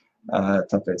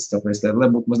 tāpēc lai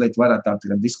būtu mazliet vairāk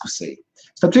tāda diskusija.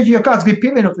 Starp citu, ja kāds grib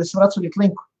pievienoties, var atsūtīt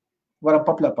linku. Varam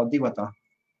papļāpāt 2,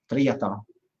 3.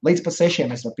 Līdz pat 6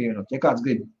 mēs varam pievienot. Ja kāds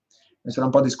grib, mēs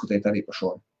varam padiskutēt arī par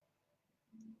šo.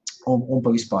 Un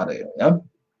pa vispārējo, ja?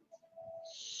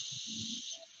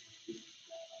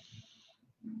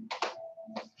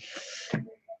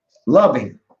 Labi,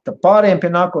 Tad pārējiem pie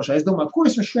nākošā. Es domāju, ko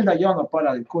es jums šodien jaunu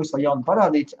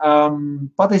parādīt.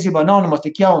 Patiesībā nav nemaz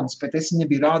tik jauns, bet es viņu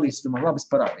biju rādījis. Es domāju, labi, es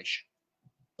parādīšu.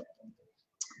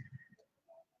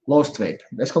 Lost Vape.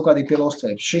 Es kaut kādīgi pie Lost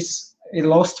Vape. Šis ir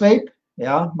Lost Vape,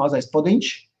 jā, mazais podiņš.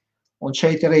 Un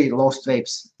šeit arī Lost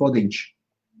Vapes podiņš.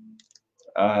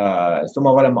 Es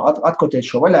domāju, varam atkoties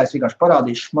šo vaļā. Es vienkārši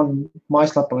parādīšu. Man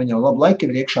mājaslapā viņa labu laiku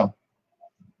ir iekšā.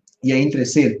 Ja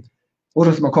interesi ir.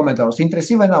 Uzrakst man komentārus,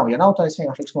 interesi vai nav. Ja nav, tā es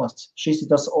vienkārši liks nost. Šis ir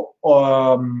tas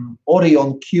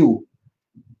Orion Q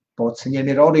pods.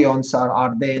 Viņiem ir Orions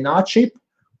ar DNA čip,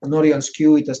 un Orions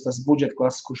Q ir tas budžeta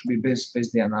klases, kurš bija bez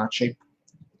DNA čip.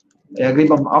 Ja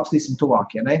gribam, apstīsim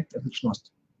tuvāk, ja ne? Tad liks nost.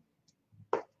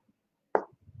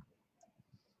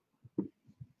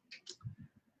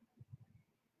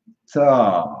 Tā.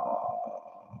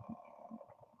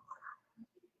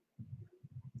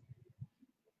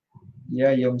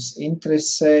 Ja jums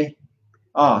interesē,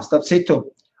 starp citu,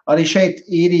 arī šeit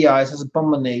īrijā es esmu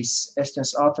pamanījis, es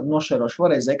jums ātri nošērošu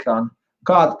vēlreiz ekrānu,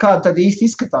 kā tad īsti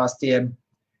izskatās tie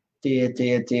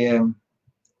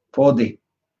podi.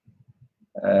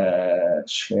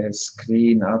 Šeit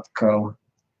skrīn atkal.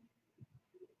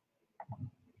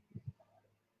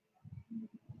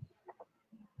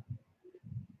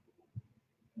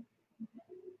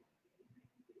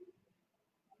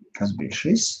 Kas bija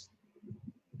šis?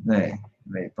 Nē,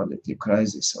 Vape Additive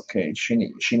Crisis, ok,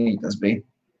 šinī tas bija.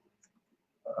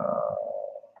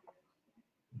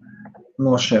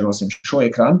 Nošērosim šo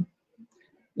ekrānu.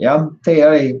 Ja, te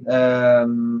arī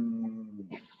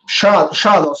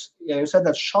šādos, ja jūs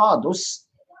redzat šādus,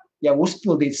 jau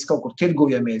uzpildītas kaut kur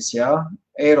tirgojamies, ja,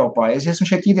 Eiropā. Es esmu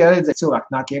šeit īrijā redzēt,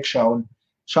 cilvēki nāk iekšā un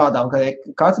šādām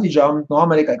kartridžām no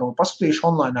Amerikai kaut ko pasūtījuši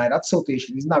online, ir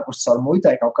atsūtījuši, iznākuši caur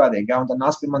muitai kaut kādīgi, ja, un tad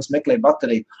nāc pie manis meklē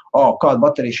bateriju, kādu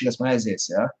bateriju šitas man aizies,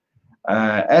 ja.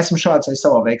 Esmu šāds arī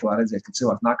savā veikalā redzēt, ka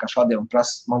cilvēki nāk kā šādiem un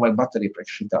prasa, man vajag bateriju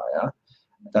priekš šitā, ja.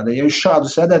 Tad, ja jūs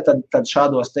šādus redzat, tad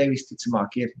šādos te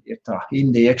visticamāk ir tā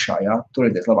Indija iekšā, ja,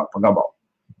 turieties labāk pa gabalu.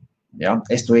 Ja,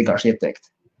 es to vienkārši ieteiktu.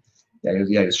 Ja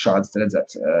jūs šādas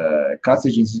redzat,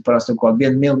 kartridžiņas parasti kaut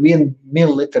 1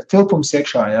 mililitra tilpums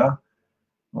iekšā, ja.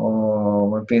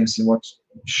 Vai piemēram,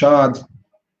 šādi,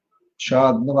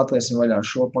 atliesim vaļā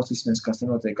šo, paskatīsimies, kas te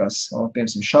notiekās,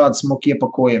 piemēram, šādi smuki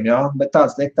iepakojam, jā, bet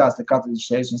tāds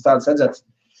kartridžas, jūs tādas redzat,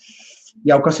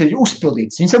 jau kas ir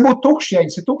uzpildīts. Viņas var būt tukšas, ja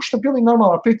viņas ir tukšas, tad pilnīgi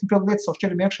normāli var pirkt un pildīt lietas savu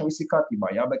šķidrumu iekšā, viss ir kārtībā,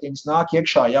 jā, bet ja viņas nāk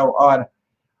iekšā jau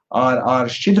ar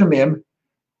šķidrumiem,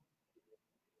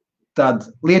 tad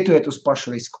lietojiet uz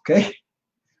pašu risku, ok?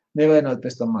 Nevainojot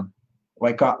pēc tam man,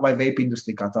 vai vape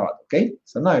industrija kā tāda, ok?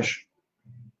 Sanājuši?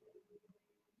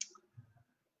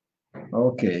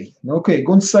 Ok,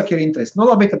 Guns saka, ir interesi.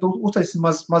 Labi, tad uztaisim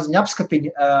maziņu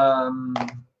apskatiņu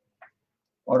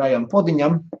orajam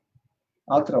podiņam.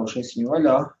 Atraušies viņu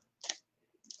vaļā.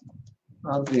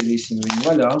 Atgriezīsim viņu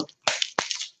vaļā.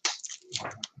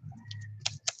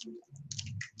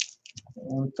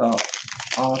 Un tā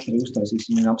ātri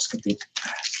uztaisīsim viņu apskatīt.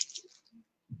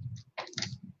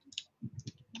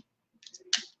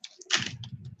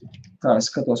 Tā, es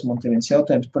skatos, man te viens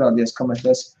jautājums parādījās, kamēr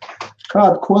es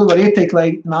kādu kodu var ieteikt,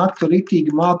 lai nāktu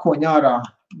ritīgi mākoņi ārā,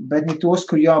 bet ne tos,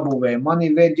 kur jābūvē. Man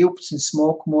ir V12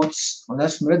 smoke mods, un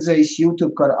esmu redzējis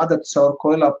YouTube, kā ar adaptoru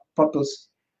koilā papils.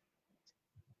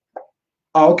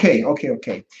 Ok.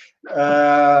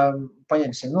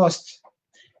 Paņemsim nost.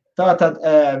 Tātad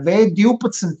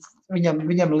V12,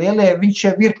 viņam lielie, viņš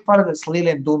jau ir paredzēts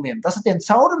lieliem dūmiem. Tas ar tiem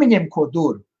caurumiņiem, ko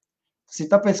dur. Tas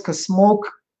ir tāpēc, ka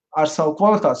smoke ar savu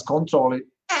kvalitātes kontroli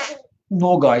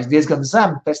nogājis diezgan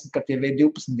zem, pēc, kad tie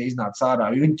V12 iznāca ārā.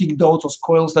 Viņi tik daudz uz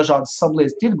koilas dažādas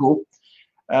sabliedz tirgu,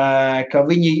 ka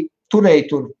viņi turēja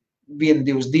tur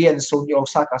 1-2 dienas un jau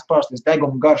sākās parasties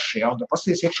deguma garši, ja, un tā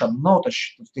pasties iekšā, nav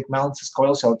taču tik melnas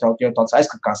koilas jau tāds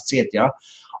aizkakās ciet, ja,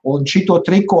 un šito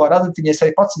triko ar adatiņies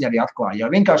arī pats viņi arī atklāja,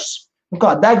 ja, vienkārši,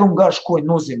 deguma garši, ko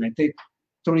viņi nozīmē,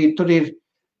 tur ir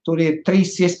 3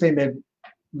 iespējami,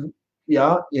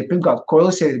 ja, pirmkārt,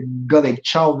 koilas ir galīgi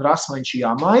čau un rasma, viņš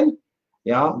jāmaina,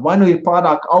 ja, vai nu ir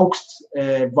pārāk augsts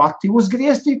vati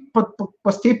uzgriezti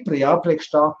pa stipri, ja,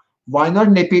 priekš tā, vai nu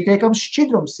arī nepietiekams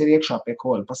šķidrums ir iekšā pie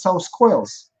koila, pa savus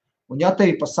koils. Un ja tev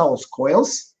ir pa savus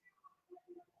koils,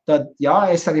 tad, jā,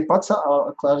 es arī pats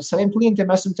ar saviem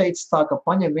klientiem esmu teicis tā, ka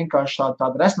paņem vienkārši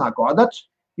tādu resnāko adatu,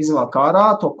 izvēl kārā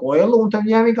to koilu, un tad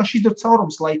viņai vienkārši izdara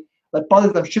caurums, lai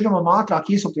palīdz šķidrumam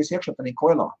ātrāk iesūties iekšā tādā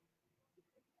koilā.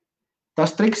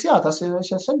 Tas triks, jā, tas ir,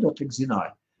 es jau sen to triks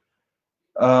zināju.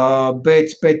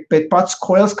 Bet pats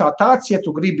koils kā tāds, ja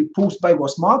tu gribi pūst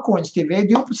baigos mākoņus, tie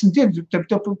V12 ir, tev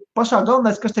pašā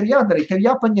galvenais, kas tev jādara, tev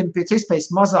jāpaņem pēc iespējas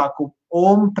mazāku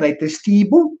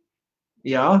pretestību,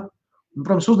 jā, Un,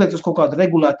 protams, uzliek uz kaut kādu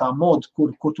regulētā modu,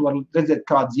 kur tu vari redzēt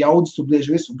kādas jaudas, tu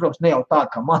blieži visu, un, protams, ne jau tā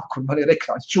kā man, kur man ir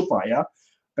ekrāns čupā, ja?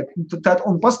 Bet,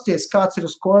 un paskaties, kāds ir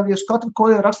uz katru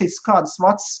koļu rakstīts, kādas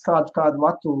vats, kādu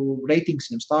vatu reitings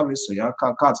viņam stāv visu, ja?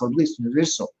 Kāds var blīst viņam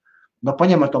visu. Un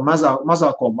paņem ar to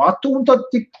mazāko vatu, un tad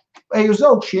tik ej uz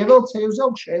augšu, ievelc un ej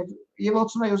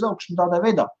uz augšu, un tādā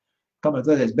veidā. Kamēr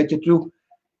redzēs, bet ja tu,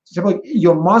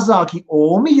 jo mazāki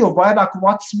ohmi, jo vairāk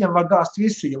vats viņam var gāzt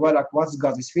visu, jo vairāk vats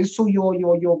gāzīs visu,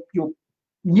 jo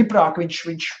ņiprāk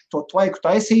viņš to tvaiku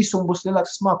taisīs un būs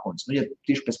lielāks smakonis. Nu, ja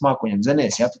tieši pēc smakoņiem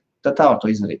dzenēs, ja, tad tā var to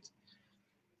izdarīt.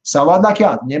 Savādāk,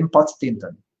 jā, ņem pats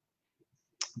tintani.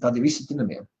 Tādi visi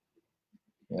tinamiem.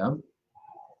 Jā.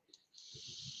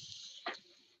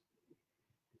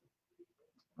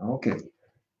 Ok.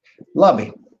 Labi.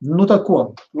 Nu tad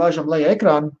ko? Laižam lejā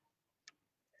ekrānu.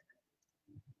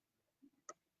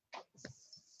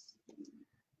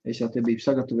 Es jau te biju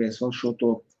sagatavojies vēl šo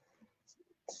to.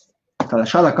 Tādā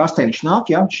šādā kastē viņš nāk,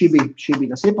 jā. Šī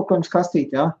bija tas iepakojums kastīt,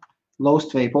 jā.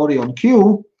 Lost Vape Orion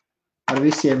Q. Ar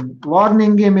visiem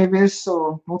warningiem ir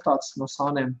visu, nu tāds no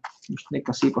sāniem. Viņš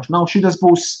nekas īpaši nav. Šitas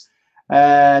būs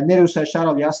nerūsējuši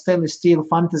ārāvi, jā, Stainless Steel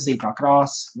Fantasy kā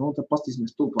krāsa. Nu, tad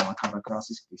pastīsimies tūplānā, kādā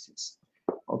krāsa izskatīsies.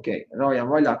 Ok,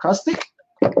 raujam vaļā kasti.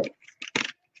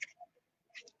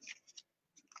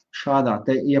 Šādā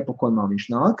te iepakojumā viņš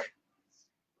nāk.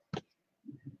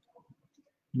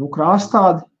 Nu, krāsa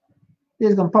tāda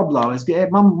diezgan pablāvēs.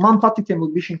 Man patīk tiem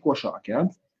būt bišķiņ košāk, ja?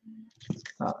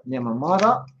 Tā, ņemam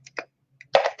ārā.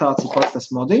 Tāds ir pats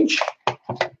tas modiņš.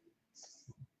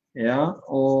 Ja?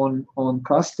 Un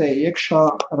kastē iekšā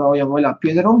raujam vaļā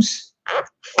piederums.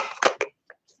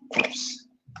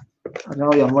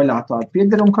 Raujam vaļā tādu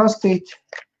piederumu kastīt.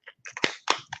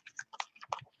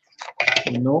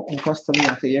 Nu, un kas tad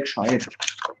viņā te iekšā ir?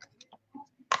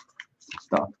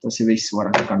 Tā, tas ir viss,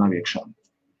 vairāk kā nav iekšā.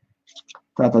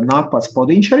 Tātad nāk pats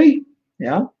podiņš arī,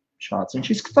 ja? Šāds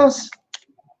viņš izskatās.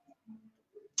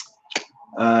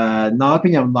 Nāk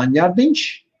viņam laņārdiņš.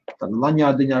 Tad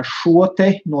laņārdiņā šo te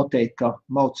noteikti, ka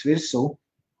mauc virsū.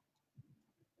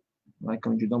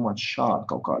 Laikam viņš domāts šādi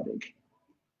kaut kādīgi.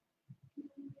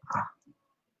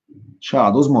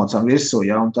 Šādu uzmaucam virsū,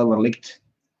 ja, un tad var likt.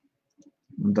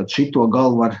 Un tad šito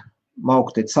galu var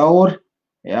maukt te cauri,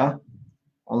 ja,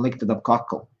 un likt tad ap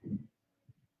kaklu.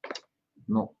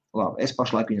 Nu, labi, es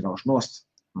pašlaik viņu raušu nost,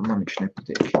 man viņš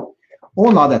nepatīk.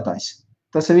 Un lādētājs.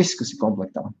 Tas ir viss, kas ir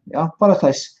komplektā. Ja?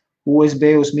 Parastais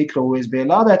USB uz mikro USB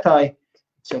lādētāji.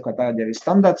 Tas jau kā tagad jau ir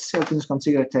standarts elektroniskām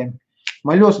cigaretēm.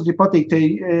 Man ļoti patīk te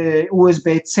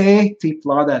USB-C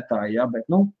tipu lādētāji, ja? Bet,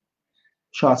 nu,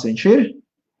 šāds viņš ir.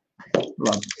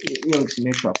 Labi,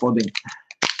 ieliksim iekšā podiņu.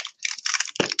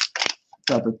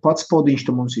 Tātad pats podiņš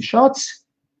tu mums ir šāds.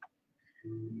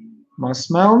 Mazs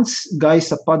melns,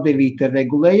 gaisa padevīte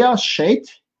regulējās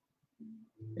šeit.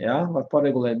 Ja? Var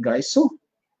paregulēt gaisu.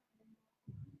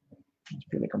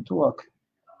 Pieliekam tuvāk.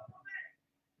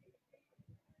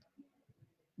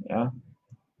 Jā.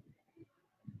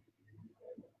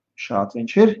 Šāds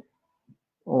viņš ir.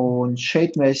 Un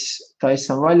šeit mēs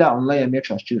taisam vaļā un lejam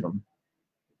iekšā šķidrumu.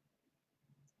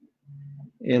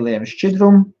 Ielējam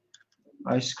šķidrumu,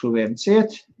 aizskruvējam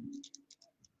ciet.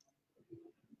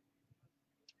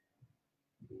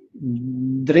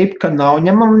 Dripka nav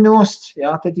ņemama nost.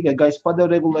 Jā, te tikai gaisa padev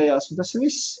regulējās un tas ir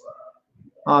viss.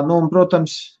 Nu, un,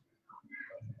 protams,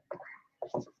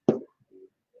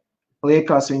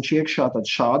 liekās viņš iekšā tad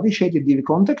šādi. Šeit ir divi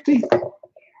kontakti,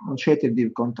 un šeit ir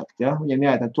divi kontakti. Ja? Viņam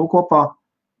jāiet ar to kopā,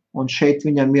 un šeit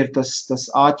viņam ir tas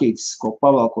āķītis, ko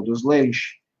pavelkot uz leju, viņš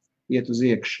iet uz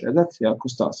iekšu. Redat? Jā,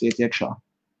 kustās, iet iekšā.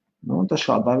 Nu, un tas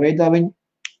šādā veidā viņi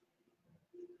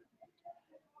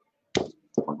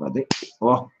pagadi,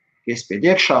 iespied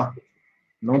iekšā.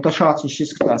 Nu, un tas šāds viņš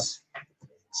izskatās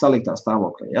saliktā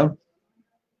stāvoklī. Ja?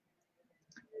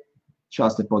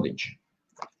 Šāds te podiņš.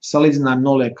 Salīdzinājumi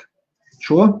noliek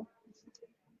šo.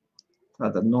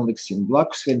 Tātad noliksim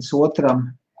blakus viens otram.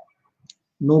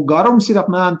 Nu, garums ir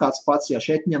apmēram tāds pats, ja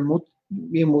šeit viņam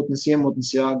iemūtnes,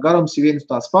 jā, garums ir viens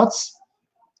tāds pats.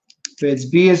 Pēc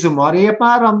biezuma arī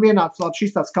apmēram vienāds, labi,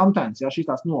 šis tāds kantēns, jā, šis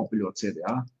tāds nopiļots ir,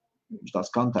 jā. Viņš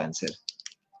tāds kantēns ir.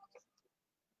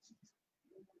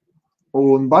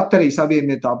 Un baterijas abiem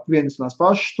ir tā vienas tās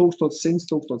pašas,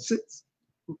 1100.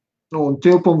 Un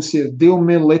tilpums ir 2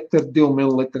 ml,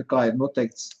 kā ir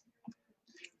noteikts.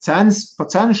 Pa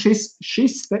cenu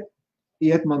šis te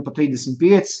iet man pa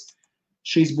 35,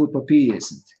 šis būtu pa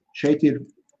 50. Šeit ir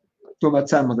tomēr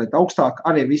cena mazliet augstāk,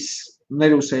 arī viss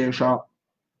nerūsējušā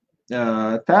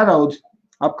tērauda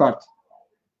apkārt.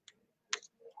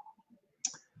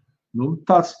 Nu,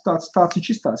 tāds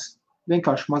viņš izstās.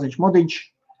 Vienkārši maziņš modiņš.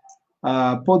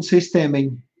 Podu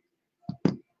sistēmiņu.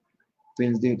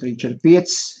 1, 2, 3, 4,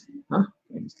 5. 1,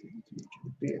 2, 3,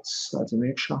 4, 5. Slēdzam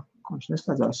iekšā. Ko viņš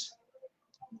neslēdzās?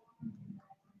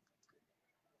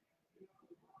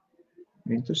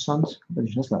 Interesanti. Bet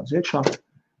viņš neslēdz iekšā.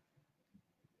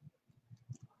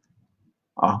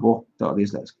 Tāda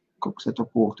ieslēdz. Kaut kas ar to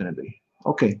poktu nebija.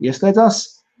 Ok, ieslēdzās.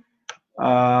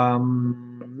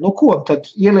 Tad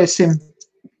ieliesim.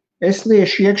 Es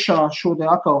liešu iekšā šo te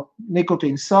atkal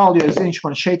nikotīnu sāli, jo es zinu, viņš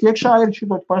man šeit iekšā ir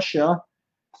šitot paši, jā.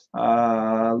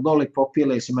 Lollipop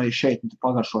ieliesim arī šeit, un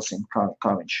pagaršosim,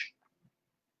 kā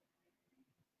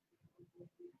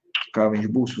viņš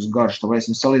būs uz garšu. Tā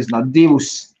varēsim salīdzināt divus.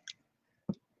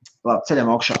 Labi,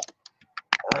 ceļam augšā.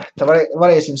 Tā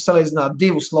varēsim salīdzināt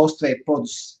divus Lost Vape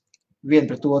podus vien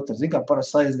pret otru. Zin kā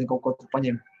parasti salīdzina kaut ko tu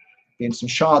paņem.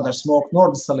 Piemēram, šāda ar Smoke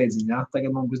Nordas salīdzina, jā.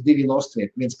 Tagad man būs divi Lost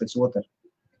Vape, viens pēc otru.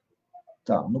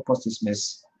 Tā, pastīsimies.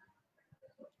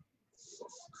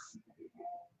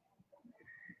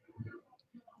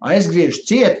 Aizgriežu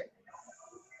ciet.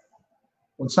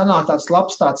 Un sanāk tāds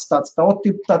labs, tā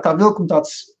vilkuma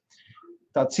tāds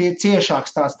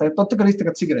ciešāks tāds. Tā tagad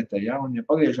iztaka cigaretē, jā. Un ja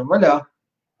pagriežam vaļā.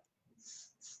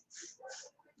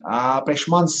 Priekš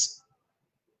mans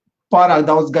pārāk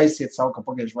daudz gaisa iet savu, ka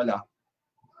pagriežu vaļā.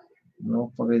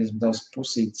 Pagriežam daudz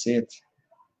pusīt ciet.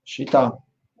 Šitā.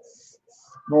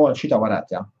 Šitā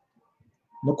varētu, jā.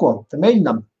 Te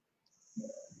mēģinām.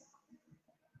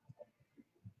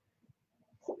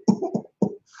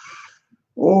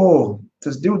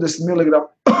 Tas 20 mg.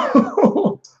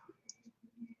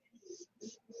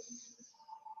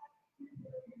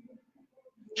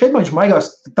 Šeit man viņš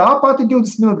maigās. Tā pati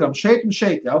 20 mg. Šeit un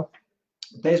šeit, jā.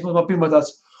 Te es man pirmā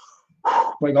tāds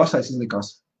vajag asais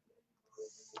izlikās.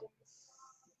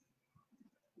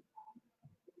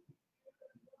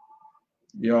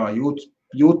 Jā,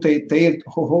 jūt te ir,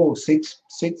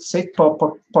 sit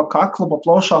pa kaklu, pa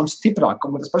plošām stiprāk,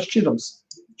 kaut tas pats šķirums.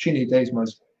 Šinī te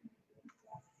izmaz.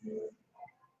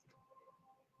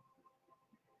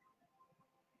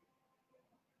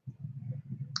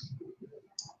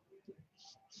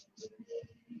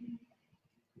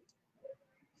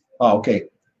 Ok.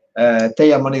 Te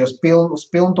jau man ir uz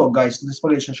pilnu to gaisu, un es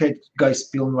pagriešanu šeit gaisu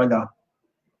pilnu vaļā.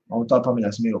 Un tā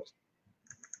pamēģināsim ilgt.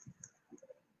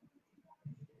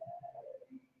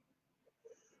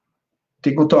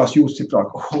 Tik un tās jūtas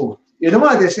ciprāk.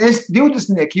 Iedomājieties, es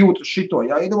 20 jūtu šito,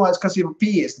 jā. Iedomājieties, kas ir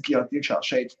 50 jā, iekšā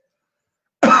šeit.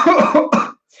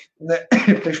 Ne,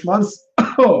 priekš mans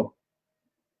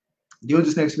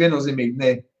 20 viennozīmīgi,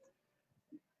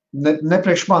 ne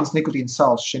priekš mans nikotīna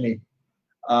sāls šinī.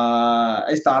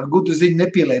 Es tādu gudu ziņu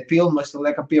nepielēju pilnu, mēs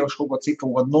liekam pieaušu kaut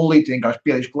ko 0 litri, vienkārši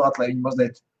pielīšu klāt, lai viņi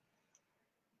mazliet.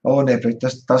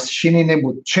 Tas šinī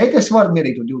nebūtu. Šeit es varu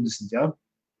mierīt to 20, jā.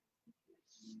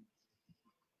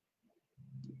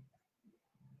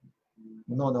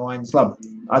 Nav vainas, labi.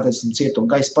 Atvesim cietu un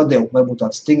gaisa padevu, lai būtu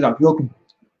tāds stingrāk vilkumi.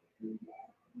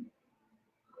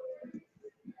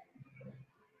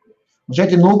 Un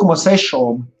šeit ir 0,6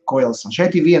 ohm koils, un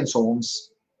šeit ir 1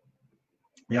 ohms.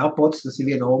 Jā, pods, tas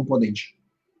ir 1 ohm podiņš.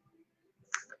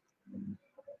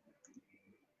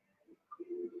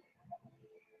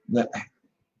 Ne.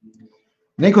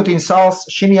 Nikotīna sāls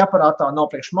šī aparātā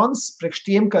nav priekš manis, priekš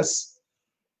tiem, kas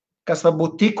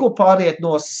varbūt tikko pāriet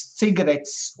no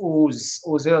cigaretes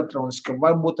uz elektronisku.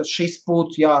 Varbūt šis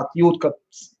būtu jūt, ka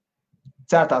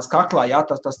cērtās kaklā, jā,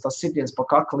 tas sitiens pa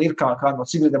kaklu ir kā no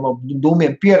cigaretēm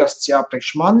dūmiem pierasts, jā,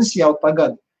 priekš manis jau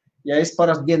tagad, ja es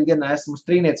parasti dienā esmu uz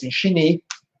trīnieciņu šinī,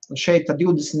 un šeit tad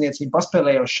 20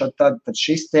 paspēlējoši, tad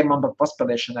šis te man pat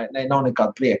paspēlēšanai nav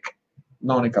nekāda prieka.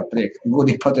 Nav nekāda prieka,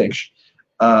 godīgi pateikšu.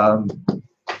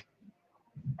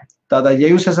 Tātad, ja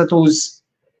jūs esat uz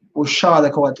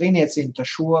šāda kaut kāda trīnieciņa, tad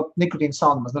šo nikotīnu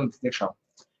sāli maz nelikt iekšā.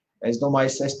 Es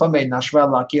domāju, es pamēģināšu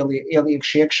vēlāk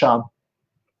ieliekšu iekšā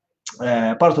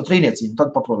parasto trīnieciņu,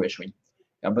 tad paprovēšu viņu.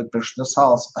 Jā, bet priekš no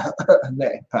sāls, nē,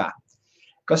 pē.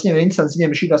 Kas viņam ir interesants,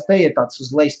 viņam ir šitās te ir tāds uz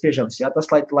leju spiežams, jā, tas,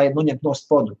 lai noņemt nost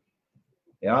podu.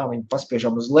 Jā, viņi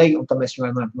paspiežam uz leju, un tad mēs viņu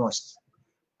noņemt nost.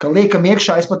 Ka liekam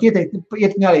iekšā, es pat ieteiktu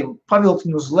arī pavilkt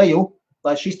viņu uz leju,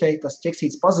 lai šis te, tas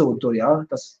ķeksīts pazūd tur, jā,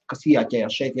 tas, kas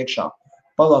jāķējās šeit iekšā.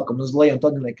 Palaukam uz leju un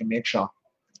tad liekam iekšā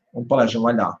un palaižam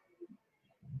vaļā.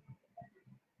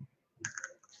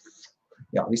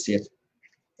 Jā, viss iet.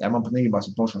 Jā, man pat negribās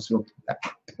un plošās vilkt.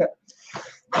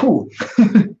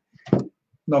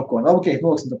 Nav ko. Ok,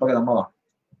 noliksim to pagaidām malā.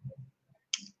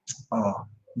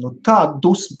 Tā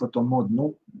dusma par to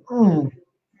modu.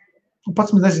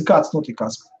 Pats man nezinu, kāds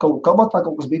notikās. Kalbatā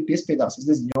kaut kas bija piespiedās. Es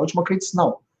nezinu, jo viņš man kritis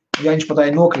nav. Ja viņš pat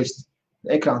arī nokrist,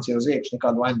 ekrāns jau uz iekšu,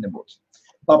 nekādu vainu nebūtu.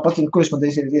 Labi, patīk, ko jūs man te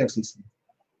ierakstīs.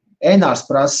 Enārs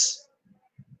prasa,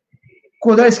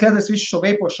 Ko darīs, ka atradīs visu šo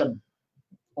veipošanu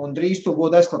un drīz to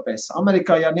būtu aizklapēs.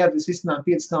 Amerikā, ja neatradīs risinājumu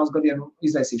 5 gadienu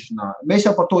izlaisīšanā. Mēs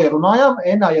jau par to runājām.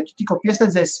 Ja tu tikko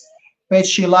pieslēdzies, pēc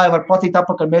šī laiva var platīt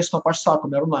apakaļ, mēs no paša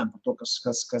sākuma runājam par to,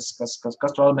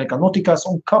 kas tur Amerikā notikās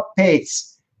un kāpēc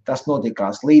tas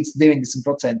notikās līdz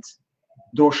 90%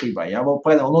 drošībai. Ja?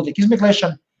 Vēl notiek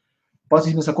izmeklēšana,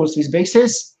 pazīsimies, ar kuras viss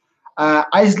beigsies.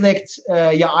 Aizliegt,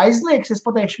 ja aizliegs, es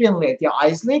pateikšu vienu lietu, ja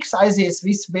aizliegs, aizies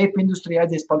viss vape industrija,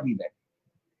 aizies pagrīdē.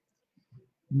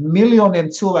 Miljoniem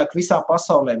cilvēku visā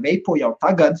pasaulē veipo jau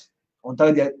tagad, un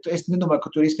tagad, ja es nedomāju,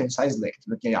 ka tur iespējams aizliegt,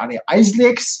 bet ja arī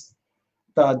aizliegs,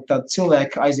 tad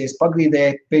cilvēki aizies pagrīdē,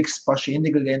 pirks paši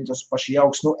ingredientus, paši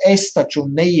jauks, es taču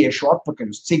neiešu atpakaļ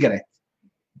uz cigareti.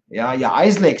 Ja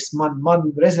aizliegs,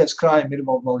 man rezerves krājumi ir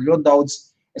vēl ļoti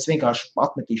daudz, es vienkārši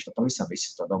atmetīšu to pavisam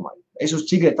visu, to domāju. Es uz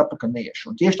cigareti atpakaļ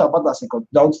neiešu. Un tieši tāpatās, ka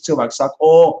daudz cilvēku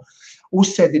saka,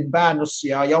 uzsēdina bērnus,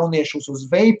 jauniešus uz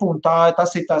veipu, un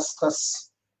tas ir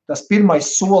tas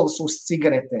pirmais solis uz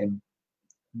cigaretēm.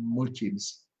 Muļķības.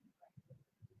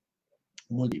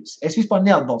 Es vispār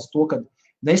neatbalstu to, ka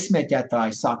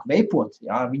nesmēķētāji sāk veipot,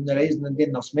 viņi reizi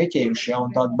dienu nav smēķējuši,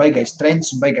 un tāda baigais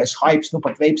trends un baigais hypes,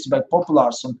 pat veips ir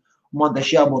populārs, un man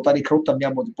taču jābūt arī krutam,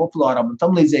 jābūt populāram un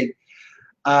tam līdzīgi.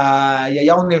 Ja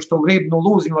jaunieši to grib,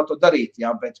 lūdzu, var to darīt,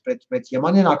 bet ja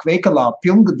man ienāk veikalā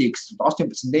pilngadīgs,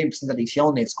 18, 19 gadīgs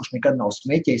jaunietis, kurš nekad nav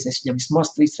smēķējis, es viņam vismaz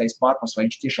 3 reizes pārpas, vai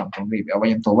viņš tiešām to grib, vai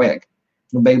viņam to vajag.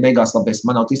 Beigās, labi,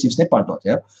 man nav tiesības nepārdot,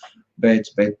 bet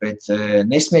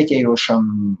nesmēķējošam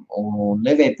un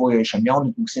neveipojošam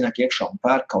jaunietim, kas ienāk iekšā un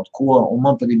pērk kaut ko, un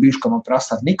man tad ir bijuši, ka man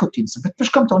prasāt nikotīns, bet pēc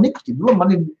kam tev nikotīnu?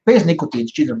 Man ir bez nikotīnas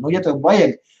šķidram, ja tev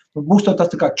vajag, būs to tas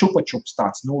tā kā čupa-čups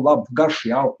tāds, labi, garš,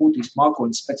 pūtīs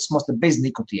mākoņas, pēc tas bez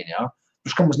nikotīna,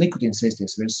 Pēc kam uz nikotīnas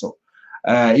vēsties virsū.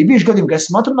 Ir bijuši gadījumi, ka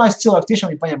esmu atrunājis cilvēku, tiešām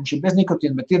viņi paņēmuši bez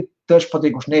nikotīna, bet ir tieši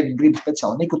patīkuši, viņi grib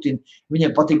speciāli nikotīnu,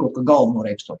 viņiem patīkot, ka galvu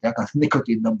noreipstot, kā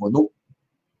nikotīna dabū.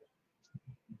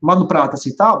 Manuprāt, tas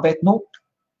ir tā, bet,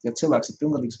 ja cilvēks ir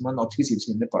pilngadīgs, man nav tiesības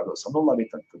viņam nepārdos, labi,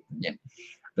 tad ņem.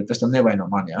 Bet tas tam nevaino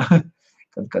man,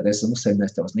 kad esam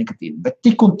uzsēdinājis tev uz nikotīnu. Bet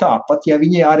tik un tā, pat ja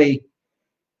viņi arī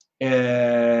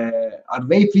ar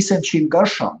vape visiem šīm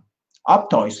garšām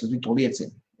aptaujas, tas to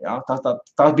liecina.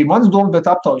 Tā bija mans doma, bet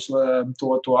aptaujas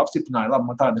to apstiprināja. Labi,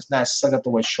 man tā, es neesmu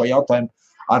sagatavojis šo jautājumu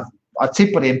ar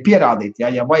cipariem pierādīt.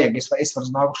 Ja vajag, es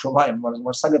varu nākušo laimu,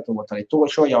 varu sagatavot arī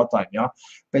šo jautājumu.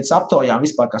 Pēc aptaujām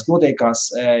vispār, kas notiekās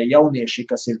jaunieši,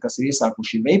 kas ir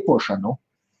iesākuši veipošanu,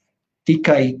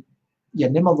 tikai,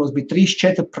 ja nemaldos, bija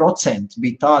 3-4%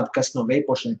 bija tādi, kas no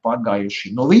veipošana ir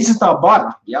pārgājuši. No visa tā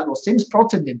bara, no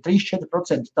 100%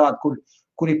 3-4% tādi,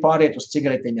 kuri pāriet uz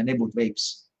cigaretēm, ja nebūtu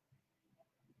veips.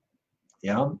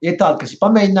 Ir tādi, kas ir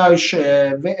pamēģinājuši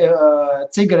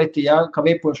cigareti, ka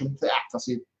veipošana, tas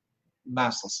ir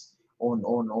mēsls un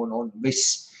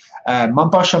viss.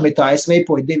 Man pašam ir tā, es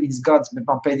veipoju 9 gadus, bet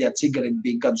man pēdējā cigareti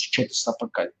bija gadus 4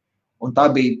 apakaļ. Un tā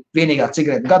bija vienīgā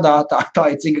cigareta gadā, tā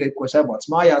ir cigareta, ko es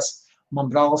iebācu mājās. Man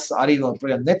brālis arī vēl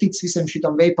projām netic visam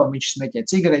šitam veipam, viņš smēķē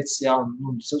cigaretes, un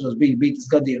bija tas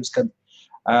gadījums, kad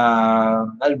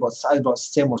aizbrauc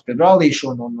ciemos pie brālīšu,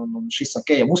 un šis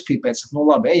saka, ejam uzpīpēt, saka,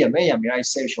 labi, ejam,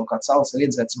 es sevišķi jau kāds saules ir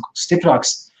iedzēts un kaut kas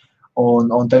stiprāks, un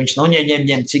tad viņš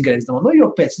ņem cigaretes, domā,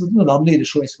 jok pēc, nav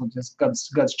nīdušu, es gadus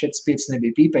 4-5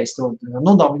 nebija pīpējis,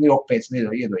 nav jok pēc,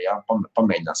 iedo,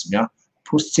 pamēģināsim,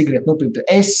 Pust cigareti nopīpēt,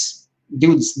 es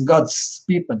 20 gadus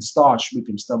pīpeni stāšu bija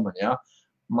pirms tam,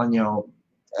 man jau,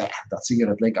 tā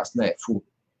cigareta liekas,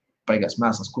 paigās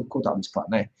mēslas, ko tā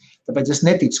vispār, Tāpēc es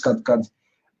neticu, kad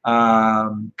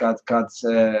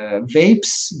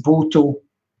vapes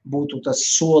būtu tas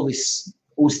solis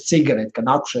uz cigareti, ka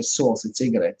nākušais solis ir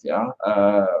cigareti,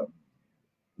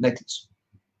 Neticu.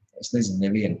 Es nezinu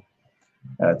nevienu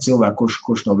cilvēku,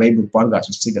 kurš no vape būtu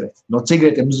pārgājis uz cigareti. No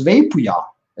cigaretiem uz vape,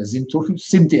 Es zinu, tur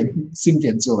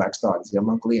simtiem cilvēks tādas,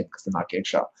 man klienti, kas te nāk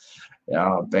iekšā.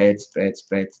 Bet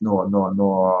no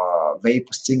vape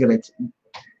uz cigareti,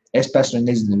 es personīgi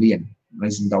nezinu nevienu.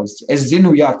 Nezinu daudz. Es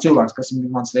zinu, cilvēks, kas ir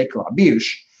mans veikalā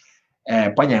bijuši,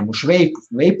 paņēmuši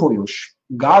veipojuši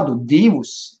gadu, 2,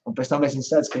 un pēc tam es viņu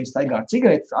sēdzu, ka viņi staigā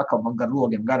cigareti, atkal man gar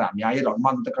logiem garām, ieraug,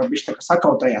 man tā kā bišķi tā kā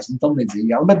sakautējās un tam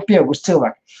līdzīgi, bet pieauguši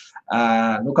cilvēki.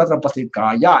 Katram pastīd,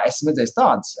 kā, esmu redzējis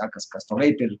tādas, kas to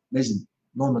vape ir, nezinu,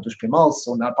 nometuši pie malas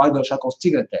un pārgājuši atkal uz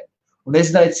cigaretēm. Un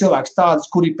es darīju cilvēkus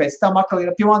tādus, kuri pēc tam atkal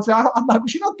ir pie manis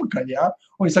atnākuši atpakaļ,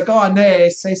 Un viņi saka,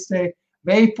 es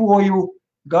veipoju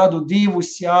gadu, 2,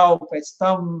 pēc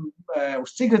tam uz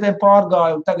cigaretēm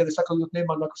pārgāju, un tagad es atkal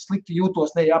slikti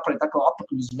jūtos, jāpariet atkal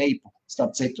atpakaļ uz veipu,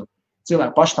 starp citu.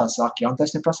 cilvēki paši tā saka, un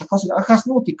tas neprasa, kas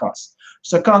notikās.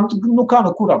 Saka, kā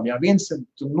no kuram, viens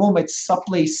nomets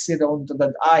saplīs ir, un tad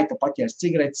aita paķērs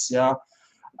cigaretes,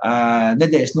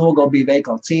 nedēļas nogal bija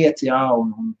veikali ciet, un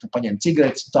tu paņem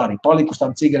cigaretes, tā arī paliku uz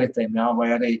tām cigaretēm, vai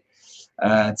arī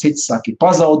cits saka,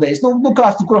 pazaudējis,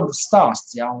 kāds, kuram tas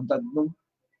stāsts, un tad,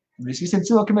 visiem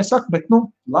cilvēkiem es saku, bet,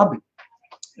 labi,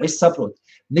 es saprotu,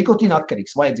 nikotīna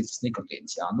atkarīgs, vajadzīgs tas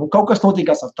nikotīns, kaut kas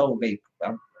notīkās ar tavu veiku,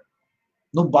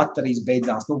 baterijas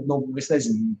beidzās, es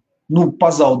nezinu,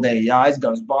 pazaudēja,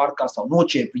 aizgāja uz bāru, kā savu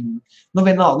nočiep viņu,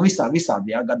 vienalga,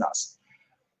 visādi, gadās.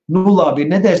 Labi,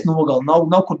 nedēļas nogali,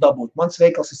 nav kur dabūt, mans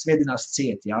veikals ir svētdienās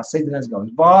ciet, svētdien aizgāja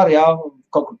uz bāru,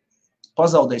 kaut kur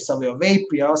pazaudēju savu jau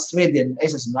veipu, svētdien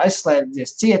es esmu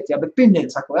aizslēdzies ciet, bet pirmdien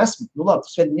saku, esmu, labi,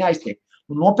 svētdien jāiztiek,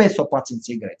 nopēc to pacīt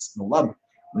cigaretes, labi,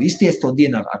 izties to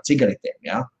dienu ar cigaretēm,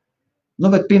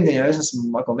 bet pirmdien jau es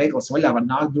esmu veikals vaļā, var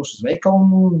nākt droši uz veikalu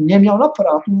un ņem jaunu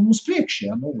aparātu un uz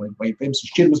priekšu, vai pirms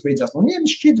šķirmas beidzās, ņem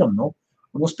šķidram,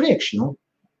 un uz priekšu,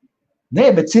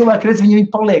 Nē, bet cilvēki redz,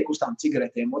 viņi paliek uz tām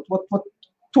cigaretēm,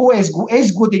 to es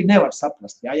godīgi nevaru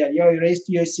saprast, ja reiz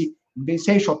tu esi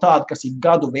sejušo tādu, kas ir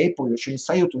gadu veipojuši, viņi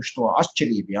sajūtuši to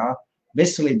atšķirību,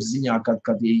 veselības ziņā, kad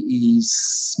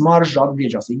smarža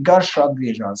atgriežās, garša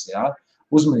atgriežās,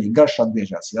 uzmanīgi garša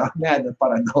atgriežās, neēdat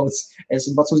pārāk daudz.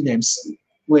 Esmu pats uzņēmis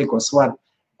lieko svaru,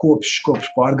 kopš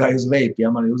pārgāju uz Vape,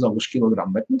 man ir uzauguši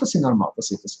kilogramu, bet tas ir normāli,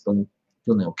 tas ir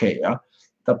pilnīgi ok,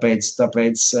 Tāpēc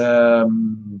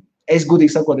es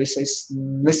godīgi sakot, es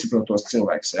nesaprotu tos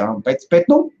cilvēkus, bet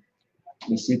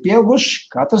visi ir pieauguši,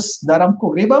 katrs daram, ko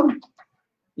gribam,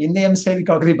 indiem sevi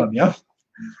kā gribam,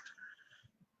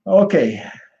 Ok.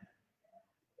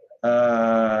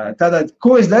 Tātad,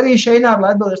 ko es darīšu, Einār,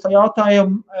 lai atbildēšu tā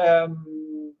jautājumu?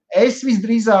 Es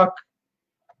visdrīzāk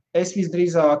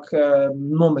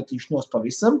nometīšu nos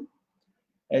pavisam.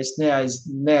 Es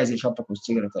neaiziešu apakaļ uz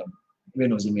cigaretēm.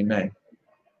 Viennozīmīgi nē.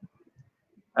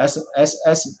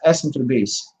 Esmu tur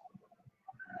bijis.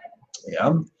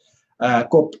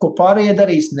 Ko pārējie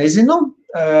darīs, nezinu.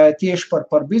 Tieši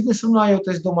par biznesu runājot,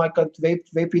 es domāju, ka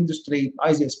vape industrija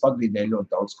aizies pagrīdē ļoti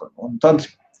daudz. Un tad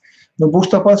būs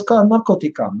tāpēc kā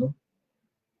narkotikām.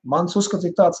 Mans uzskats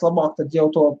ir tāds labāk, tad jau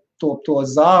to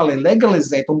zāli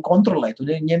legalizēt un kontrolēt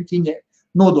un ņemt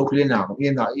nodokļu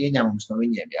ieņēmumus no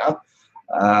viņiem.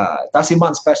 Tas ir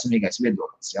mans personīgais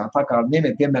viedoklis. Tā kā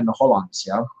ņemiet piemēru no Holandas.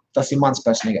 Tas ir mans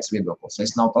personīgais viedoklis.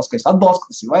 Es nav tas, ka es atbalstu,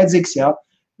 ka tas ir vajadzīgs,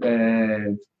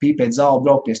 pīpēt zāli,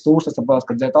 braukt pie stūras, tas tāpēc,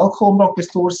 ka dzert alkoholu, braukt pie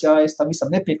stūras, es tam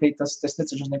visam nepiekrītu, tas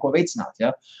necenšos neko veicināt,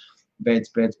 Bet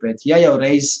ja jau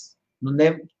reiz,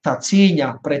 tā cīņa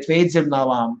pret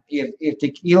veidzirnavām ir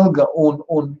tik ilga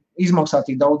un izmaksā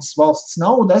tik daudz valsts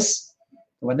naudas,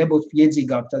 vai nebūtu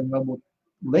iedzīgāk tad varbūt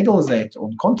legalizēt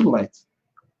un kontrolēt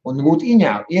un gūt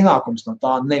ienākums no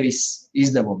tā, nevis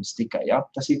izdevums tikai,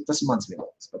 Tas ir mans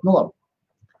viedoklis, bet labi.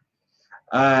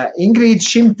 Ingrīds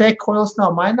šim te koils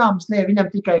nav maināms, viņam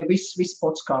tikai viss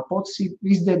pots kā pots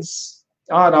izdedz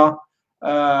ārā.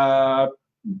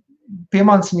 Pie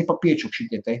manis viņi pa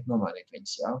piečukši te nomainīt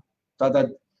viņas, Tātad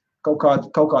kaut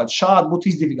kāda šāda būtu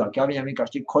izdevīgāk, viņam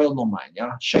vienkārši tik koili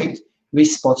nomaina, Šeit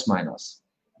viss pots mainās,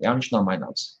 viņš nav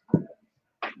maināms.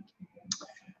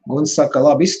 Guns saka,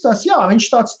 labi izskatās, viņš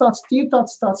tāds tīr,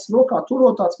 tāds rokā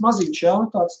turot, tāds maziņš,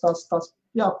 tāds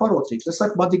parocīgs. Es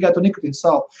saku, man tikai to nikotīnu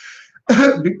sāli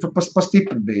pa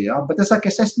stipri bija, bet es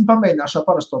saku, es pamēģināšu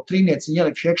parasto trīnieci,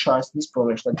 ielikšu iekšā, es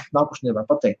izproviešu, tad nākuši nevar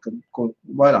pateikt, ko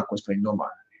vairāk, ko es par viņu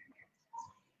domāju.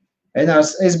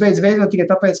 Einārs, es beidzu veidot tikai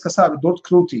tāpēc, ka sāku durt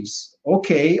krūtīs. Ok,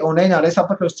 un Einār, es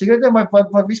apakaļ uz cigaretēm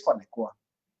vai vispār neko?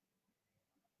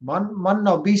 Man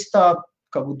nav bijis tā,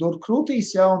 ka dur krūtīs,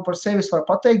 un par sevi es varu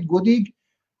pateikt godīgi,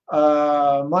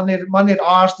 man ir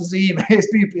ārsta zīme. Es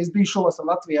biju šovasar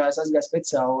Latvijā, es aizgāju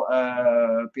speciāli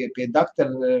pie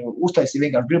doktora, uztaisīju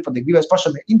vienkārši brīvprātīgi, gribēju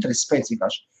pašam interesi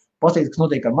spēcīgāši. Pateikt, kas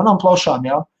notiek ar manām plaušām,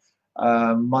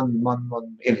 Man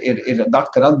ir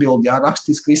doktora atbildi,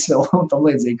 rakstiski viss vēl un tam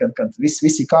līdzīgi, kad viss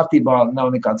ir kārtībā,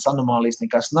 nav nekādas anomālijas,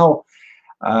 nekas nav.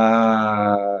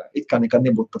 It kā nekad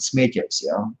nebūtu pat smieķējis,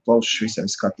 plaušas visiem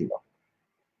kārtībā.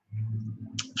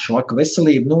 Švaka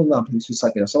veselība, labi, jūs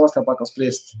sākajā savā starpā kā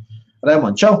spriest.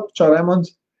 Raimond, čau, Raimond.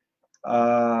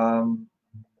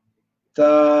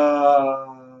 Tā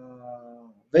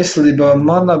veselība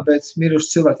mana, bet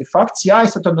miruši cilvēki ir fakts.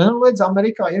 Es to nenoliedzu,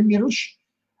 Amerikā ir miruši.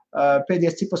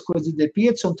 Pēdējais cipars, ko es dzirdēju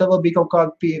 5, un tev bija kaut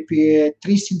kādi pie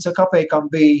 300 kapējām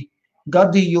bija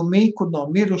gadījumi, kur nav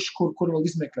miruši, kur vēl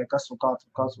izmeklē, kas un kā,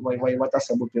 vai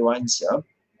tas varbūt pie vainas,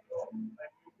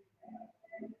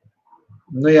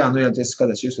 tas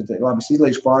skatās, labi, es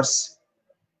izlaišu pāris.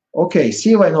 Ok,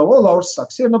 sievai no Lauris saka,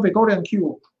 sieva no pie Korean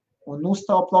Q. un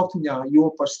uzstāv plauktiņā,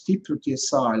 jo par stipru tie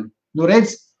sāļi. Nu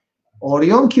redz,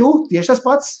 Orion Q, tieši tas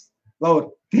pats, Laura,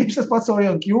 tieši tas pats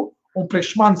Orion Q, un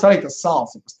priekš manis arī tas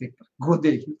sāls ir par stipru.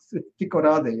 Godīgi, tikko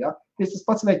rādīja, ja? Tieši tas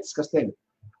pats veķis, kas tevi.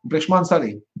 Un priekš manis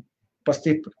arī par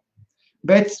stipru.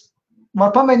 Bet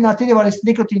var pamēģināt ievarīs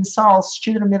nikotīna sāls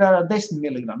šķidram ir ar 10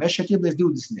 mg. Es šeit ieblies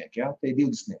 20, ja? Te ir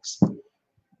 20.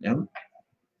 Ja?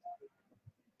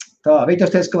 Tā,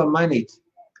 Viktors teica, ka var mainīt.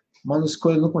 Man uz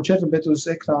koļu 0,4, bet uz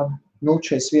ekrāna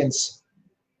 0,41.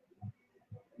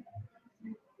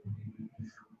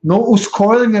 Nu, uz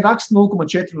koļu ir raksts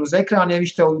 0,4, uz ekrāna, ja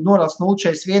viņš tev norāds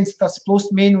 0,41, tas plus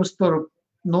mīnus tur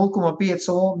 0,5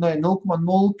 ohm, ne,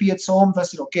 0,05 ohm,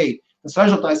 tas ir ok. Tas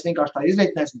ražotājs vienkārši tā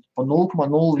izreikinājis pa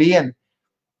 0,01,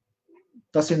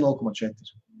 tas ir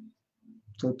 0,4.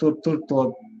 Tur to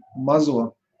mazo.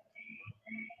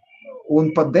 Un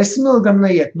pat 10 mg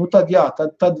neiet, nu tad jā,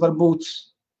 tad varbūt.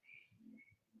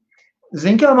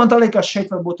 Zin, kā man tā liekas šeit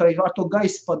varbūt arī ar to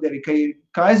gaisa padevi, ka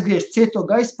kā aizgriež cieto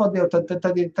gaisa padevi,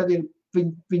 tad ir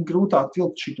viņi grūtāk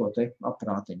vilkt šito te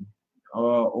aparātiņu.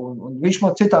 Un viņš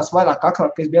man citās vairāk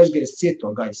aklāk, ka es biju aizgriezt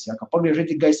cieto gaisa, ja, kā pagriež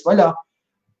rītīgi gaisa vaļā,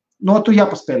 no tu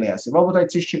jāpaspēlējās. Varbūt arī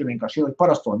cišķiri vienkārši ielikt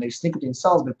parasto, nevis nikotīna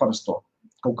sāls, bet parasto.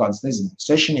 Kaut kādas, nezinu,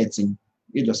 sešinieciņu,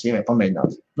 iedos ievai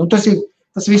pamēģināt. Nu,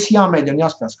 tas viss jāmēģina un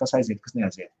jāskatās, kas aiziet, kas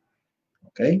neaiziet.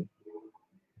 Okay?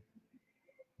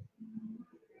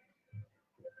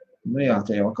 Nu jā,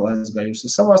 te jau atkal aizgājusi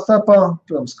savā starpā,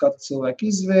 protams, katra cilvēka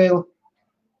izvēle,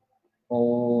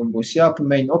 un būs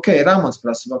jāpamēģina. Ok, Rāmans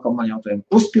prasa vēl man jautājumu.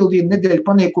 Uzpildīju nedēļu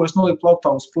paniekojas nolikt plauktā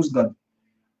uz pusgadu.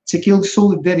 Cik ilgi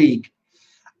sula ir derīga?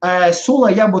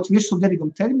 Sulai jābūt visu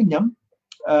derīguma termiņam.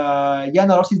 Ja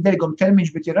nav rakstīts derīguma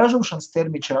termiņš, bet ir ražošanas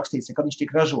termiņš rakstīts, kad viņš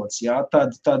tiek ražots, jā,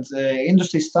 tad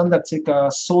industrijas standarts ir, ka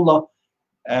sula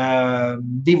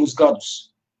 2 gadus.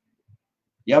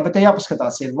 Jā, bet te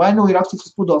jāpaskatās ir, vai nu ir rakstīts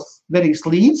uz pudeles derīgs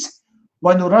līdz,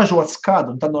 vai nu ražots kad,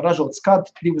 un tad no ražots kad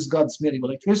 2 gadus mierīgi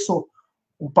likt virsū,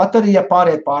 un pat arī, ja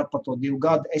pāriet pār par to 2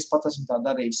 gadu, es pat esmu tā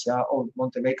darījis, jā, un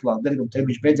man te veikalā derīguma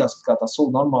termiņš beidzās, kā tā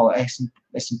sula normāla,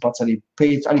 esmu pats arī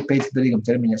pēc derīguma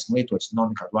termiņa esmu lietots,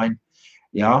 nav nekāda vaina.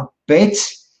 Jā, pēc,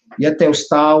 ja tev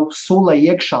stāv sula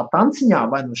iekšā tanciņā,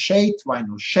 vai nu šeit,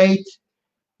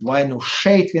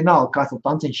 vienalga, kāds ir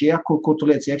tanciņš, ja, kur tu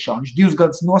liec iekšā. Viņš 2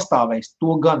 gadus nostāvēs,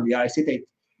 to gan, jā, es ieteiktu,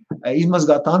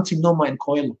 izmazgā tanciņu, nomaina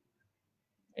koilu.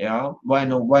 Jā, vai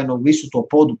nu visu to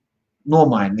podu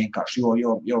nomaina vienkārši,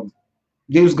 jo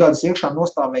 2 gadus iekšā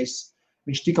nostāvēs,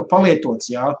 viņš tika palietots,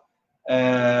 jā,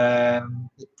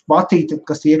 batīte,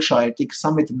 kas iekšā ir tika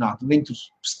samitrināta, viņi tur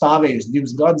stāvējusi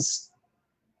 2 gadus,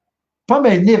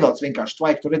 pamēģini ievelc vienkārši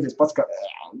tvaik, tu redzēs pats, ka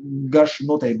garša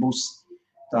noteikti būs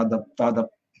tāda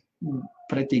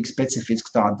pretīgi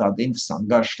specifiski, tāda interesanta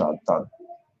garša,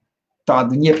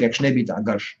 tāda iepriekš nebija tā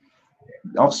garša.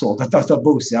 Absolūti, tā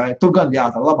būs, jā. Tu gan, jā,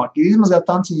 tā labāk ir izmazgāt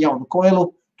tanciņu jaunu koilu,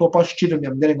 to pašu šķiram,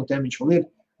 ja derīguma termiņš vēl ir,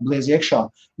 bliez iekšā.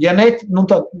 Ja ne, nu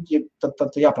tad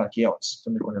jāprāk jauc,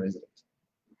 tu neko nevar izdarīt.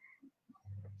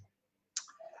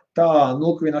 Tā,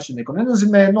 0,1 neko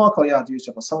nenozīmē, nokal, jā, jūs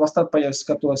jau pa savā starpā jau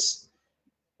skatos,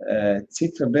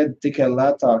 citra beda tikai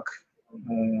lētāk,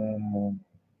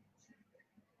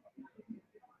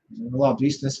 labi,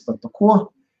 īsti nesapratu par ko.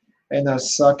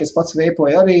 Enārs saka, es pats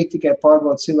veipoju arī, tikai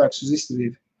pārbaudu cilvēkus uz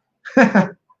izturību.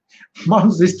 Man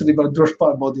uz izturību var droši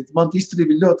pārbaudīt. Man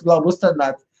izturība ir ļoti labi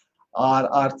uztrenēta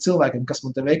ar cilvēkiem, kas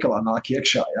man te veikalā nāk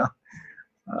iekšā, ja?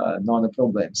 Nav ne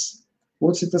problēmas.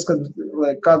 Otrs ir tas, ka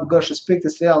kādu garšu es pirkt,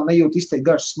 es reāli nejūtu izteikt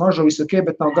garšu smaržu, visu ok,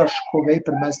 bet nav garšu, ko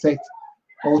veiperi mēs teikt.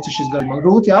 Otrs šis garš man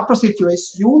grūti jāprasīt, jo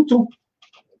es jūtu,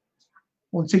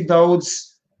 un cik daudz,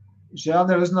 žēl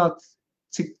nevar uzzināt,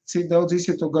 cik daudz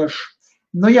izjūtu garšu.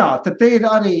 Nu jā, tad te ir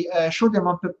arī, šodien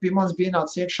man pie manis bija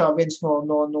ienācis iekšā viens no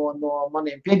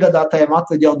maniem piegādātājiem,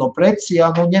 atved jau no preci,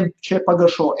 jā, nu ņem šeit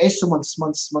pagaršo esu,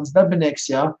 mans darbinieks,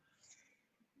 jā,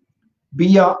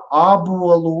 bija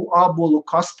ābolu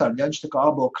kastardi, jā, viņš tā kā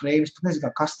ābolu krēvis, pat nezinu,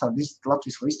 kā kastardi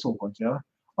Latvijas var iztulkot, jā,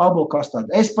 ābolu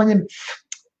kastardi. Es paņem,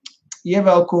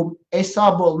 ievelku, es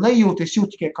ābolu nejūtu, es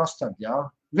jūtu tikai kastardi, jā.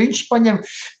 Viņš paņem,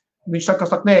 viņš saka,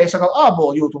 nē, es saka,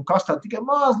 ābolu jūtu un kastardi, tikai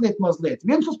mazliet.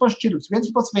 Viens uz pašu čirums, viens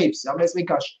uz pats veips, jā, mēs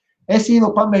vienkārši, es īlu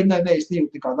pamēģināju, ne, es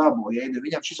nejūtu nekādu ābolu, jā,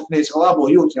 viņam šis saka, ne, es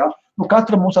ābolu jūtu, jā, nu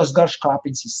katram mums tās garš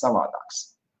kāpiņas ir savādāks,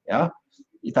 jā,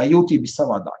 tā jūtība ir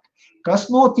savādāka.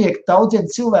 Kas notiek daudziem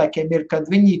cilvēkiem ir, kad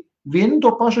viņi vienu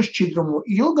to pašu šķidrumu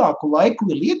ilgāku laiku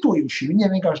ir lietojuši,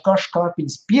 viņiem vienkārši garš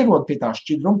kāpiņas pierod pie tā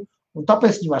šķidrumu, un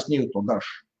tāpēc viņi vairs nejūt to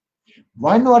garšu.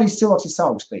 Vai nu arī cilvēks ir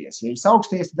saaugstējies. Ja ir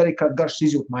saaugstējies, tad arī garšas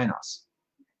izjūta mainās.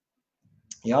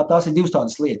 Jā, tās ir divas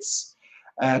tādas lietas.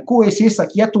 Ko es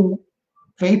iesaku, ja tu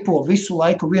veipo visu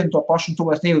laiku vienu to pašu un tu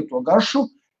vairs nejūt to garšu,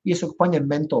 iesaku paņem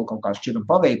mentolu kaut kā šķiru un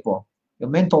paveipo, jo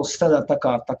mentols strādā tā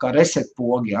kā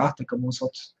resetpogi, jā, tā kā mums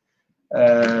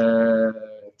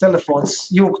telefons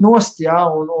jūk nost, jā,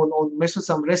 un mēs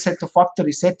uzsam reset to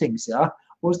factory settings, jā,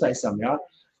 uztaisam, jā.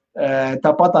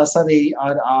 Tāpatās arī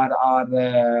ar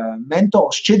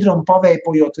mentolu šķidrumu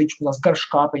paveipojot, viņš tās garš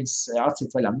kāpiņas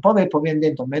atcīt vaļā. Paveipo vienu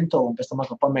dienu to mentolu un pēc tam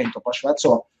atkal pamēģina to pašu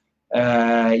veco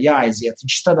jāaiziet.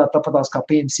 Viņš strādā tāpatās kā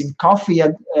pieņemsim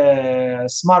kafija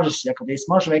smaržas, ja kad ir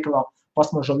smarža veikalā,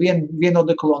 pasmaržo vienu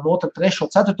odekolo, no otru, trešo,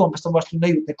 ceturto, un pēc tam vairs tu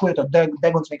nejūt neko, jo to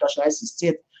deguns vienkārši aizsis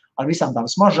ciet ar visām tām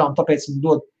smaržām, tāpēc viņi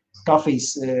dod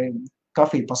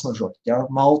kafiju pasmaržot, ja,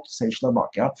 maltu sevišķi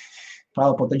labāk, ja.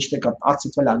 Pēlpot, viņš tiek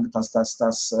atcīt vaļā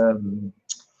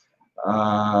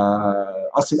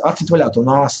atcīt vaļā to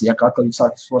nāsi, ja, kā atkal jūs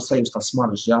sāk sajust tās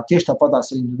smaržas, ja. Tieši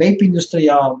tāpatās arī vape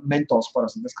industrijā mentols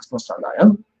parasti, tas, kas nostrādā, ja.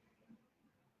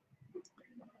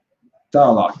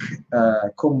 Tālāk,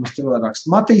 ko mums te vēl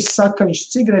raksta. Matīs saka, viņš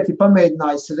cigareti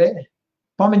pamēģinājis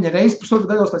pamēģina reizi pusotru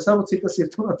gados, lai savu, cik tas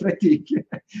ir tomēr pretīgi.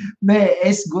 Nē,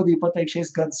 es godīgi pateikšu, es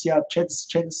gadus, jā,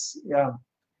 4, jā,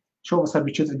 šovasar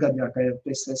bija 4 gadi, jā, ka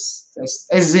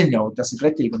es zinu jau, tas ir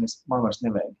pretīgi, un man vairs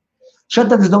nevajag. Šeit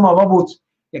tad es domāju, varbūt,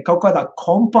 ja kaut kādā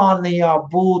kompānijā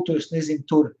būtu, es nezinu,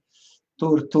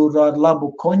 tur ar labu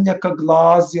konjaka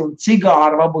glāzi un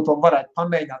cigāru, varbūt vēl varētu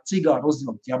pamēģināt cigāru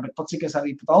uzvilkt, jā, bet pat cik es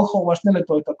arī pat alkoholu vairs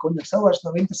nelietoju, tā konjaka savu vairs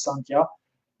nav interesanti, jā.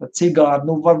 Cigāru,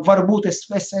 nu, varbūt es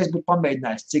būtu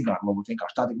pamēģinājis cigāru, varbūt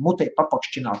vienkārši tādi mutē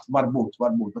papakšķināt, varbūt,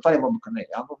 bet arī varbūt, ka ne,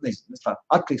 jā, nu, nezinu, es tā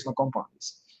atkarīgs no kompānijas,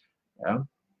 jā.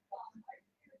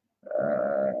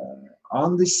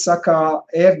 Andis saka,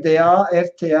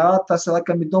 RTA, tas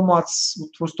laikam ir domāts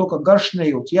uz to, ka garš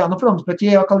nejūt, jā, nu, protams, bet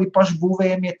ja atkal ir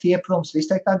pašbūvējumie tie, protams,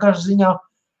 izteiktā garš ziņā,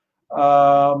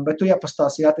 bet tu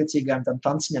jāpastāsi attiecīgajām tam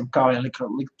tanciņam, kā viņam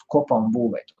likt kopā un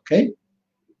būvēt, ok?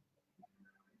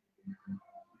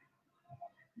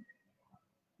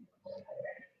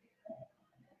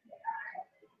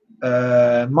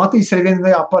 Matīs arī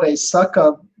vienā pareizi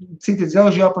saka, citi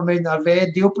dzelži jāpamēģina ar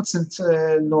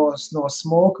V12 no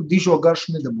smoku, dižo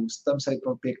garšu nedabūs. Tam arī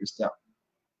piekrist, jā.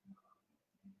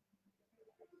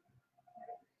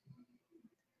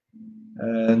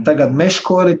 Tagad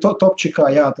meškori topčikā,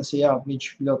 jā, tas ir, jā, viņš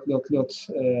ļoti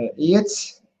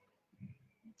iets.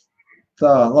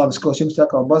 Tā, labi, skos jums tā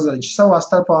kā bazariņš savā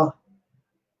starpā.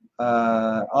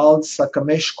 Aldis saka,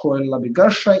 meškori labi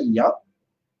garšai, jā.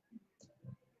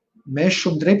 Mešs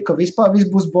un dripka vispār viss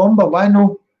būs bomba, vai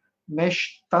nu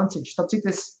mešs tanciņš. Tāpēc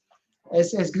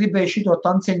es gribēju šito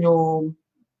tanciņu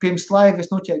pirms laiva, es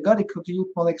noķēru gari, ka tu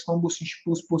jūt, man liekas, man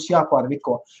būs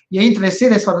jāpārviko. Ja interesi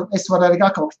ir, es varu arī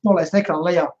atkal nolaist ekrānu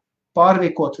lejā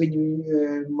pārvikot, viņi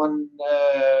man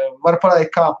var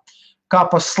parādīt, kā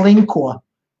pa slinko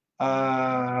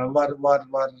var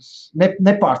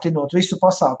nepārtinot visu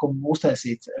pasākumu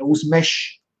uztaisīt uz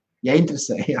mešs, ja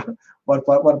interesē, jā, var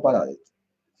parādīt.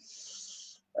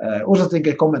 Uzrat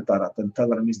tikai komentārā, tad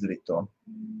varam izdarīt to.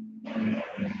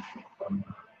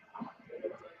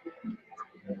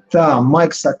 Tā,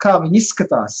 Maiks saka, kā viņi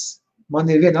izskatās? Man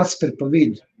ir viena atspēr pa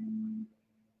vidu.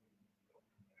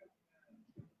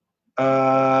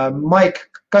 Maik,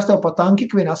 kas tev pa tanki,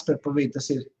 viena atspēr pa vidu tas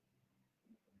ir?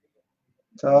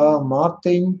 Tā,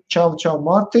 Mārtiņ, čau,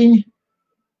 Mārtiņ.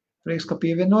 Prieks, ka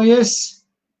pievienojies.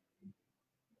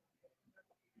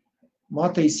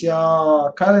 Matīs, jā,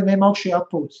 KLNM augšī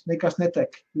atpūt, nekas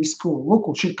netek, viss cool.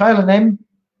 Luku, šī KLNM,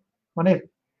 man ir,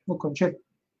 luku, viņš ir.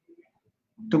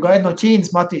 Tu gaidi no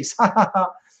Ķīnas, Matīs.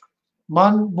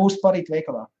 Man būs parīt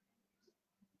veikalā.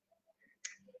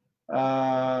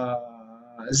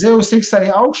 Zeus X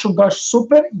arī augšu, garš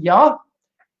super, jā.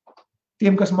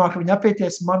 Tiem, kas māka viņu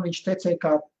apieties, man viņš tecēja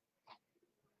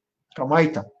kā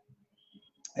maita.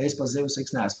 Es pa Zeus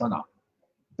X neesmu fanā.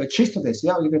 Bet šis toties,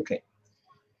 jā, ir ok.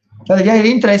 Tad, ja ir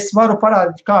interesi, varu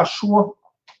parādīt, kā šo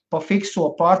pa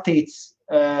fikso pārtīts,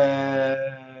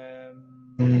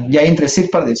 ja interesi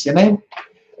ir parādīts, ja ne,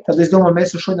 tad es domāju,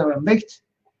 mēs šodien varam beigt.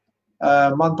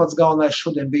 Man pats galvenais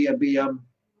šodien bija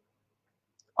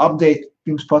update,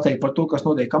 jums pateikt par to, kas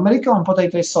notiek Amerikā, un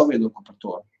pateikt savu viedokli par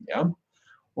to, ja.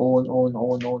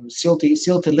 Un silti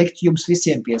likt jums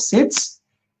visiem pie sirds,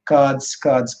 kāds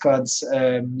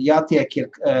jātiek ir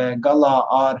galā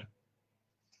ar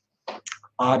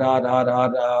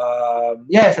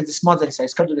jāiesaistīt smadzenes,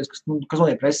 skatoties, kas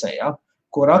notiek presē, ja,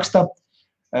 ko raksta,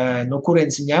 no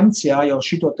kurienes ņemts, ja, jau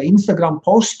šito te Instagram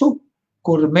postu,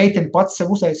 kur meitene pats sev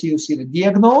uztaisījusi ir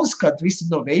diagnoze, kad visi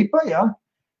no veipa, ja,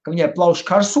 ka viņai plauš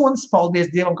karsonis,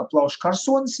 paldies Dievam, ka plauš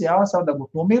karsonis, ja, savādāk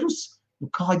būtu nomirus, nu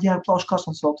kādi jā, plauš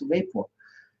karsonis vēl tu veipo?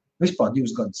 Vispār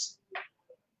 2 gadus.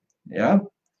 Ja.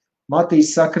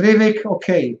 Matīs saka, Rivik, ok,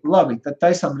 labi, tad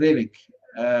taisām Rivik.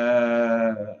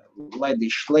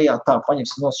 Laidīšu lejā, tā,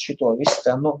 paņemsim nos šito visu,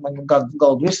 tā, nu, man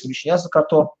galdu visu, viņš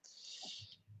jāsakārto.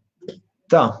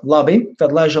 Tā, labi,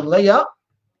 tad laižam lejā.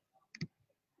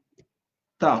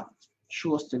 Tā,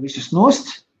 šos te visus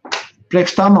nost.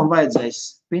 Priekš tā man vajadzēs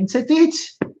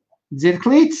pincetīts,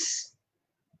 dzirklīts,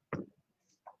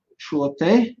 šo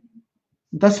te.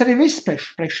 Tas arī viss,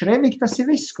 priekš Revik, tas ir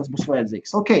viss, kas būs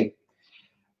vajadzīgs. Ok,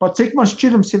 par cik man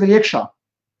šķirums jau ir iekšā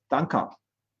tankā.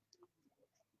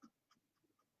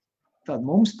 Tad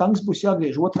mums tanks būs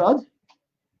jāgriež otrādi,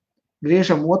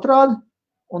 griežam otrādi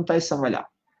un taisam vaļā.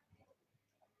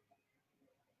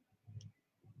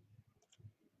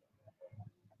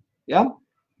 Ja?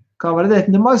 Kā var redzēt,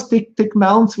 nemaz tik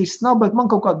melns viss nav, bet man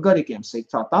kaut kādu garīgiem sīk.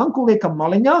 Tā tanku liekam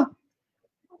maliņā,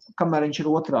 kamēr viņš ir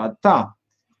otrādi. Tā,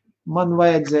 man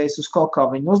vajadzēs uz kaut kā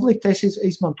viņu uzlikt, es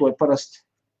izmantoju parasti.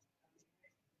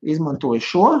 Izmantoju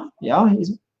šo, jā,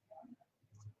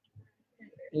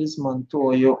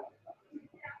 izmantoju.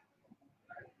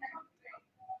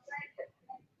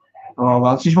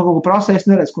 Viņš man kaut ko prasa, es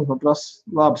neredzu, ko man prasa.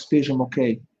 Labi, spiežam, ok.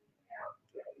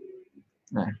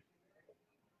 Nē.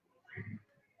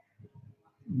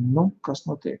 Nu, kas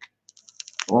notiek?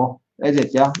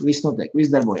 Redziet, jā, viss notiek,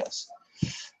 viss darbojās.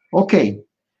 Ok,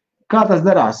 kā tas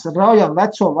darās? Raujam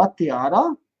veco vati ārā,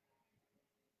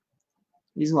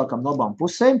 izvelkam no abām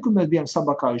pusēm, kur mēs bijām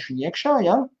sabakājuši viņu iekšā,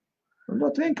 jā, un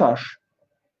ļoti vienkārši.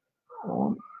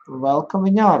 Un velkam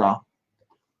viņu ārā.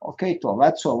 Ok, to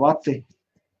veco vati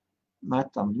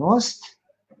metam nost.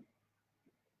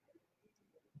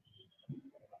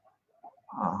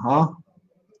 Aha.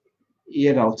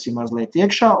 Ieraucim mazliet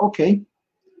iekšā, ok.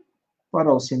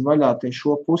 Parausim vaļā te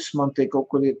šo pusi, man te kaut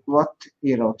kur ir vati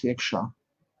ieraut iekšā.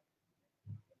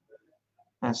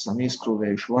 Esam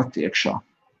ieskrūvējuši vati iekšā.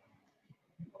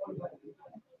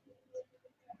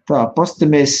 Tā,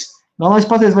 pastamies. Galvenais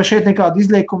pateic, vai šeit nekāda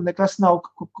izliekuma, nekas nav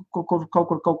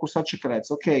kaut kur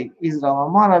sačakarēts. Ok,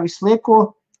 izrāvām ārā visu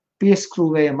lieko,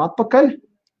 pieskrūvējam atpakaļ.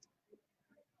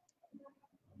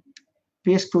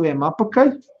 Pieskrūvējam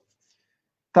atpakaļ.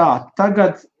 Tā,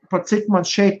 tagad, par cik man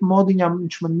šeit modiņām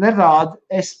viņš man nerāda,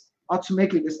 es acu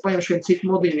meklīgi, es paņemšu vienu citu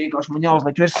modiņu, vienkārši man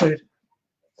jāuzliek virsū ir.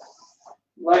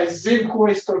 Lai es zinu, ko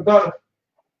es tur daru.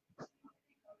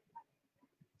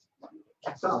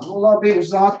 Tā, nu labi,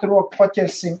 uz ātru roku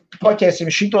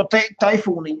paķersim šito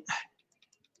taifūniņu.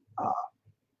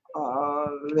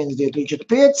 1, 2, 3, 4,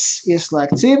 5,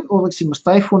 ieslēgts ir, uzliksim uz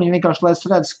taifūniņu, vienkārši, lai es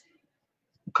redzu,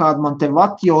 kāda man te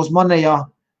vati, jo uz manējā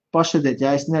pašrediet,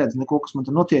 ja es neredzu neko, kas man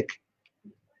te notiek.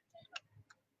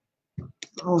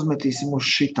 Uzmetīsim uz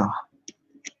šitā.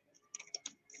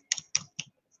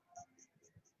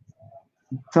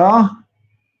 Tā.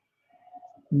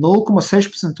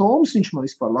 0,16 ohms viņš man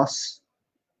vispār lasa.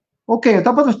 Ok,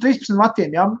 tāpat uz 13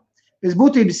 vatiem, jā. Pēc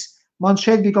būtības man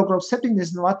šeit bija kaut kā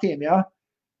 70 vatiem, jā.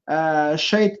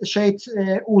 Šeit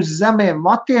uz zemiem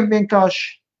vatiem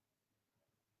vienkārši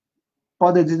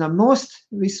padedzinām nost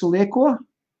visu lieko.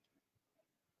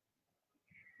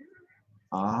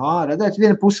 Aha, redzēt,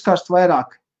 viena puse karst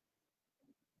vairāk.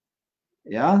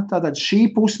 Jā, tātad šī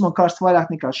puse man karst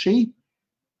vairāk nekā šī,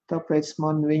 tāpēc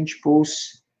man viņš būs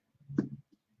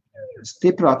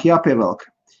stiprāk jāpievelk.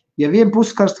 Ja viena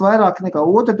puse karst vairāk nekā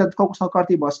otra, tad kaut kas nav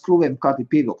kārtībā skrūvēm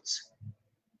kārtīgi pievilkts.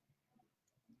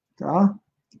 Tā.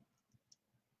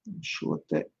 Šo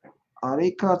te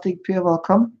arī kārtīgi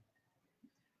pievelkam.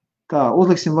 Tā,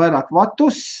 uzliksim vairāk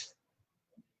vatus.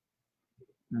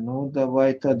 Nu, vai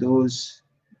tad uz,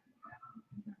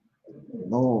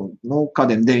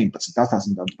 kādiem 19,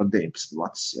 18 par 19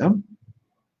 vatus, ja?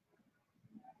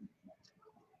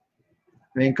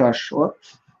 Vienkārši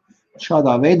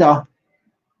šādā veidā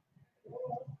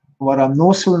varam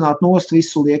nosvilināt nost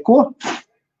visu lieko.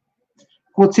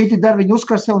 Ko citi dara, viņi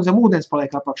uzkars sev un zem ūdens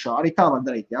paliek apakšā, arī tā var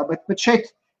darīt, ja? Bet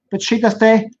šeit, šitas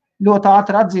te ļoti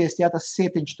ātri atdziest, ja tas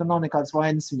sietiņš, tur nav nekādas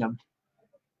vainas viņam.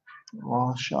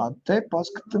 Šādi te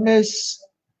paskatāmies.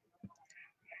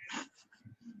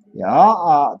 Jā,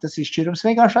 tas izšķirums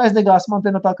vienkārši aizdegās man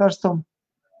te no tā karstuma.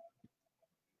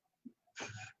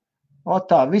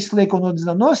 Tā, visu lieku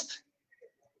nodzinām nost.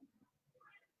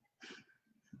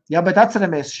 Jā, bet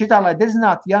atceramies, šitā, lai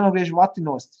dedzinātu, jānogriež vati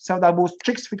nost. Savdā būs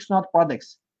čiks fiksnātu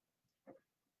padegs.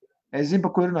 Es zinu,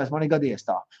 pa ko runājas, man ir gadījies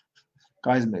tā,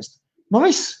 kā aizmirst. Nu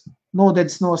viss,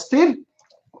 nodedzis nost ir.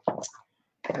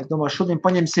 Es domāju, šodien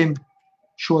paņemsim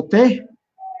šo te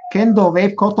Kendo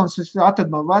Vape kotons,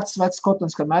 atradu no vecs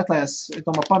kotons, kad mētlējās, es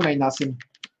domāju, pamēģināsim,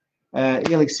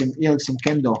 ieliksim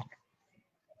Kendo.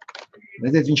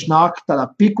 Redziet, viņš nāk tādā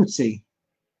pikucī.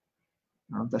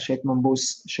 Tā šeit man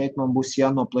būs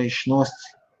jānoplēš nost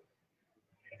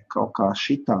kaut kā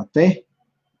šitā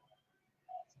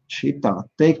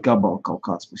te gabala kaut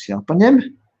kāds būs jāpaņem.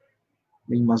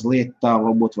 Viņu mazliet tā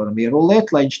varbūt varam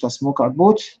ierulēt, lai viņš tā smukāk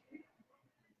būtu.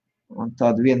 Un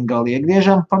tad vienu galu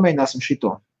iegriežam, pamēģināsim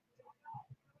šito.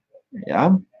 Jā.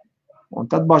 Un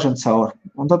tad bažam cauri.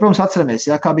 Un tad, protams, atceramies,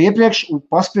 jā, kā bija iepriekš,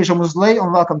 paspriežam uz leju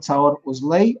un velkam cauri, uz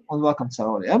leju un velkam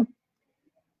cauri, jā.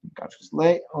 Vienkārši uz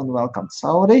leju un velkam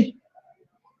cauri.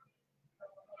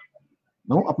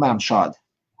 Nu, apmēram šādi.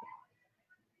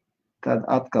 Tad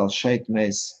atkal šeit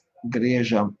mēs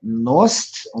griežam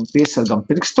nost un piesargam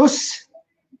pirkstus.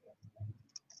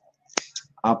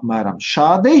 Apmēram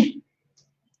šādi.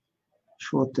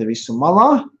 Šo te visu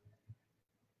malā.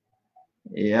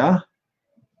 Jā.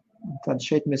 Un tad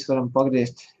šeit mēs varam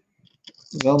pagriezt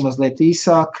vēl mazliet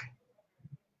īsāk.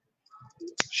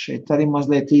 Šeit arī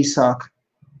mazliet īsāk.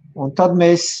 Un tad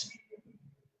mēs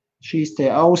šīs te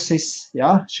ausis,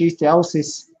 jā, šīs te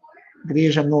ausis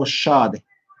griežam no šādi.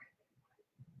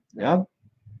 Jā.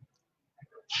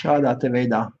 Šādā te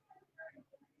veidā.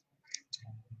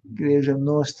 Griežam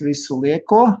nost visu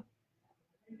lieko.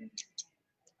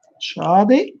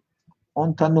 Šādi.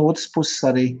 Un tad no otras puses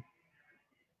arī.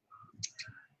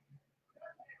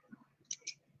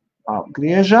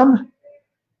 Apgriežam.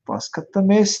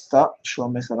 Paskatāmies. Tā, šo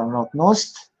mēs varam raut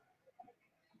nost.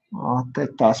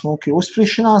 Te tā smuki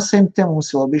uzfrišināsim. Te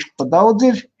mums vēl bišķi pa daudz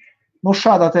ir. Nu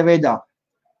šādā te veidā.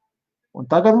 Un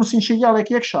tagad mums viņš ir jāliek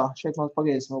iekšā. Šeit mums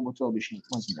pagriezsim varbūt vēl bišķi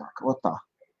mazināk. O tā.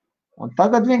 Un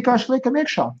tagad vienkārši liekam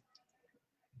iekšā.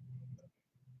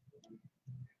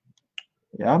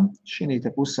 Jā, šī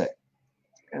te pusē.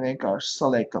 Vienkārši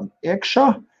saliekam iekšā.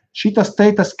 Šitas te,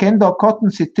 tas kendo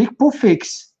kotons ir tik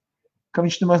pufīgs, ka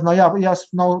viņš nemaz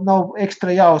nav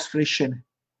ekstra jāuzfrišina.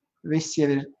 Viss jau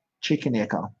ir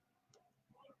čikiniekā.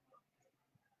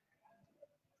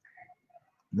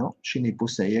 Nu, šī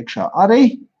pusē iekšā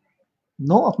arī.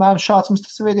 Nu, apmēram šāds mums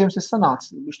tas veidījums ir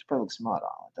sanācis. Bišķi pavilksim ārā,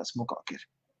 tā smukāk ir.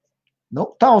 Nu,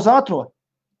 tā uz ātro.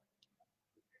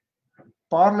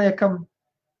 Pārliekam.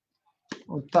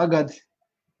 Un tagad,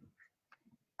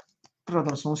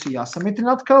 protams, mums ir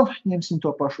jāsamitrina atkal. Ņemsim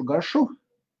to pašu garšu.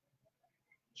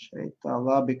 Šeit tā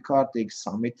labi kārtīgi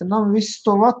samitrinam visu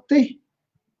to vati.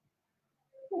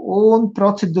 Un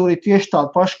procedūra ir tieši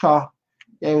tāda paša, kā,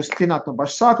 ja jūs tināt no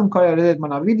paša sākuma, kā jau redzēt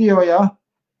manā video, jā.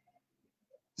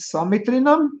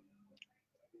 Samitrinam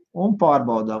un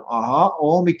pārbaudām. Aha,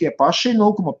 ohmi tie paši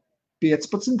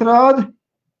 0,15 rādi.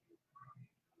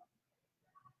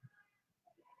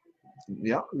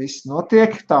 Jā, viss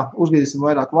notiek. Tā, uzgriezīsim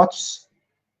vairāk vatus.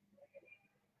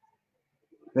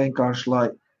 Vienkārši, lai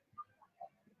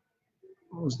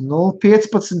uz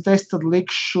 0,15 es tad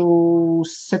likšu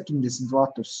 70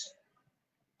 vatus.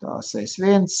 Tā,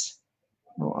 61.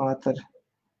 Nu, ātri.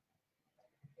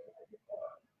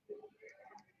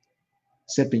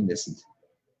 70.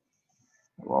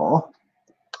 O,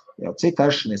 jau cita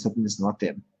aršana ir 70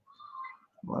 vatiem.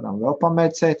 Varam vēl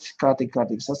pamērcēt,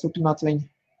 kārtīgi sastiprināt viņu.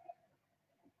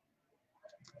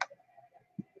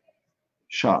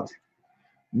 Šādi.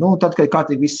 Nu, tad, kad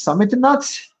kārtīgi viss samitrināts,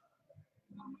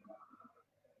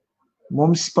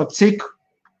 mums pat cik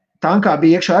tankā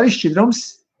bija iekšā arī šķidrums,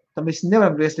 tad mēs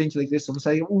nevaram griezt riņķi likt visu.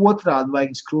 Mums arī otrādi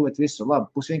vajag skrūvēt visu.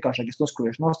 Labi, būs vienkāršāk, es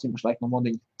noskrūvēšu nostīmuši laik no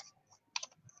modiņa.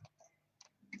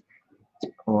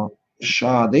 O,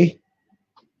 šādi.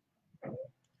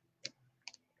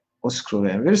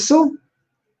 Uzskrūvējam virsū.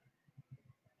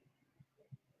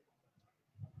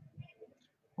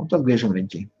 Un tad griežam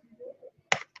riņķī.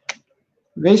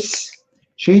 Viss.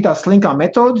 Šī tā slinkā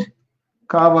metode,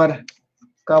 kā var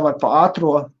pa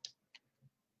ātro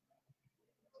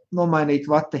nomainīt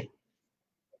vati.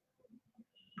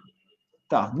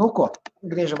 Tā, nu ko,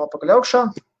 griežam apakaļ augšā.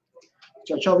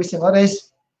 Čau visiem vēlreiz.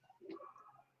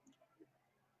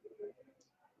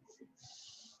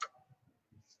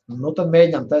 Nu tad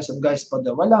mēģinām taisam gaisa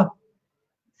padevu vaļā.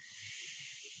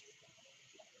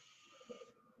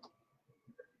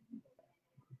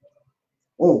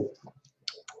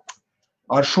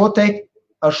 Ar šo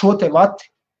te vati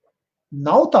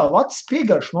nav tā vatas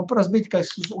piegarša. Man parasti bija, ka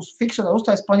es uz fiksotā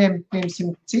uztais paņēmu,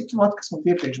 piemēram, citu vati, kas man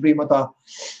iepriekš bija tā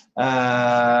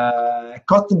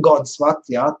cotton gods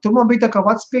vati, jā. Tur man bija tā kā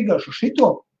vatas piegarša. Šito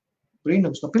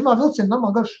brīnums. No pirmā vilciena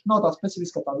normāla garša nav tā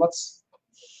specifiska tā vatas.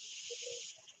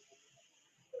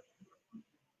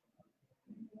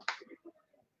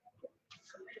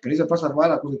 Grīzā pasāk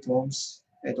vairāk uzlikt mums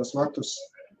ētos vatus.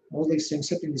 Uzliksim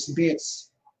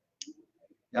 75.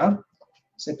 Jā,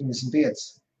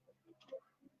 75.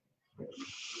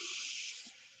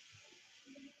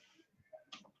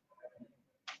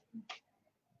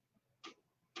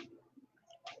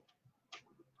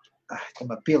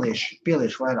 Tomēr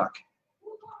pieliešu vairāk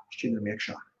šķidrumu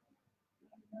iekšā.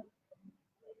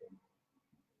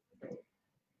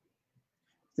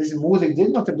 Tas ir mūzika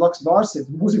dziļi, no te blakus bārs ir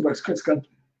mūzika blakus, kāds kā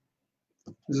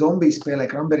zombijas spēlē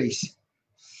kramberīs.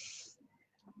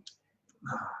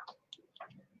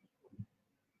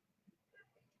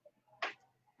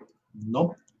 Nu.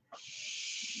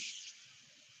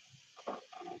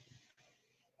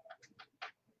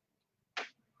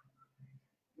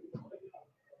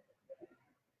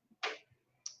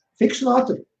 Fiksu un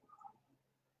ātri.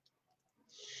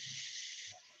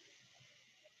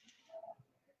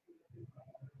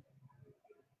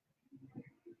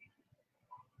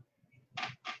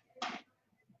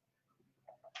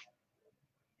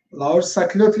 Lauris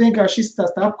saka, ļoti vienkārši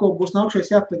izstāst apkopu, būs nākšais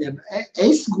jāpaņem.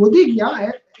 Es godīgi, jā,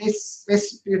 es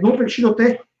nopirku šito te,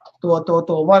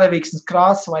 to varavīksnes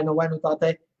krāsu, vai nu tā te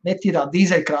netīrā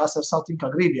dīzeļkrāsa ar saltīm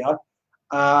kā grib, jā.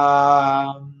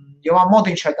 Jo man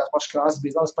modiņš šeit tās pašas krāsas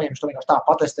bija, es paņemšu to vienkārši tā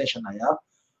patestēšanai, jā.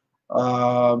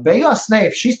 Beigās,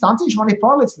 šis tanciņš man ir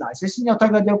pārliecinājis. Es viņu jau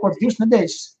tagad jau kaut 2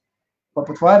 nedēļas,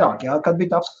 pat vairāk, jā, kad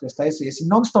bija apskaties taisījies.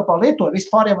 Viņu non-stopā lietoju,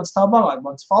 vispār jau man stāv balāk,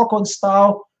 mans Falcons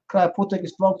stāv, krāja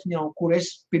putekļus plauktiņā, kur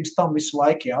es pirms tam visu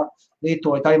laiku, jā,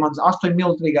 lietoju. Tā ir mans 8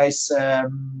 mililīgais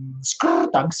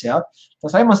tanks, jā.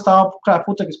 Tas arī man stāv krāja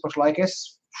putekļus pašlaik.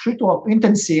 Es šito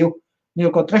intensīvu,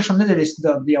 jau kaut 3. nedēļas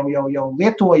jau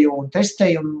lietoju un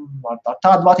testēju, un ar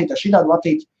tādu vatīti, ar šitādu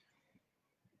vatīti.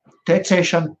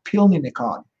 Tecēšana pilni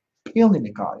nekāda,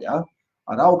 jā.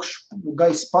 Ar augšu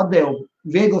gaisa padevu,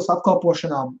 vieglas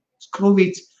apkalpošanām,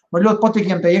 skruvīts. Man ļoti patīk,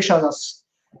 viņam te iekšā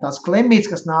tās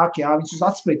klemītes, kas nāk, jā, viņas uz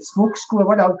atsprit smuks, ko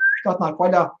vaļā, atnāk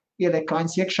vaļā, ieliek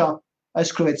kājas iekšā,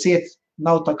 aizskruvēt ciet,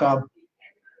 nav tā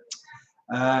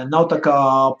kā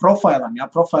profilam, jā,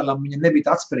 profilam viņa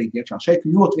nebija atspirīt iekšā. Šeit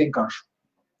ļoti vienkārši.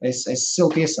 Es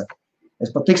silti iesaku.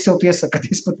 Es pat tik silti iesaku, ka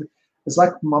es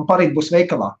laiku, man parīt būs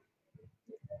veikalā.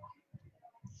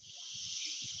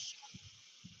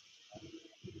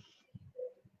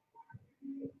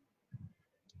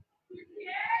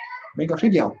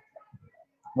 Vienkārši ideāli.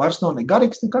 Vairs nav ne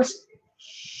garīgs nekas.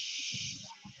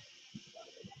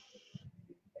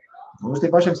 Uz tie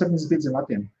pašiem 75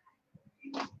 vatiem.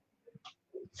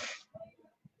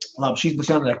 Labi, šīs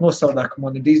būs jānoliek nosaldāk, ka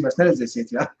man ir drīz vairs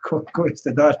neredzēsiet, jā, ko es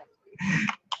te daru.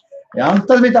 Jā,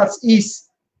 tas bija tāds īs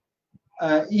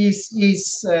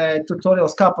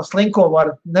tutorials, kā pa slinko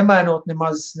var nemainot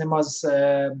nemaz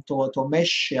to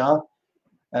mešu, jā.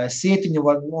 Sietiņu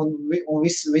var un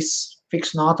viss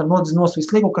fiksu un ātri nodzinās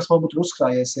visu liku, kas varbūt ir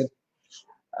uzkrājies.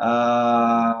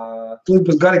 Tur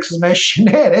būs garīgs uz mešu.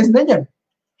 Nē, es neņemu.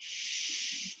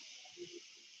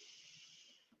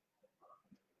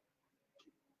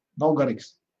 Nav garīgs.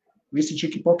 Visi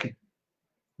čiki-poki.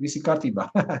 Visi kārtībā.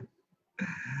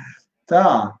 Tā.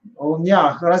 Un jā,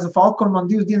 Raizna Falcon man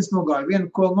 2 dienas nogāja. Vienu,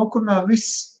 ko nokurināja viss,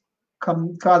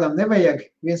 kādam nevajag.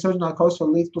 Viens oriģināli kaus vēl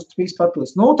līdz plus 3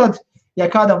 papildus. Nu, tad, ja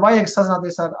kādam vajag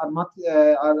sazināties ar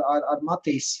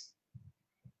Matīs,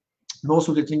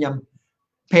 nosūtīt viņam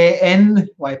PN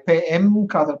vai PM,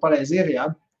 kā tā pareizi ir, jā,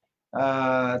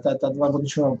 tad varbūt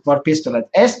viņš var piespēlēt.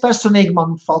 Es personīgi, man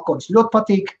Falcons ļoti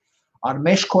patīk, ar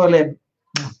meškoiliem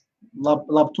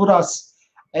labi turās.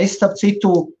 Es, starp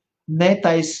citu,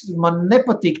 man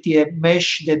nepatīk tie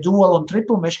meši, tie dual un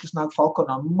triple meši, kas nāk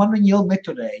Falconā. Man viņi ilgi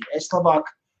neturēja.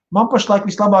 Man pašlaik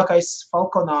vislabākais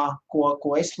Falconā, ko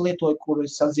es lietoju, kur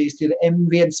es atzīstu, ir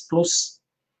M1+.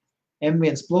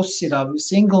 M1+ ir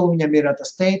single, viņam ir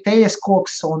tas tejas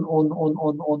koks un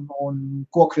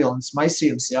kokvilnas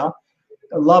maisījums, jā.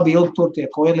 Labi ilgi tur tie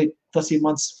koili, tas ir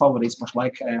mans favorīts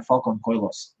pašlaik Falcon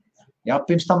koilos. Jā,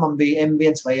 pirms tam man bija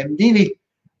M1 vai M2,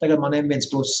 tagad man M1+,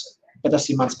 bet tas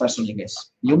ir mans personīgais.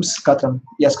 Jums katram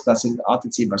jāskatās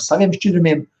attiecībā ar saviem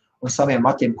šķidrumiem un saviem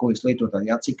matiem, ko jūs lietotāt,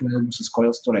 jā, cik mums tas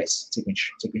koils turēs, cik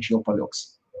viņš ilgi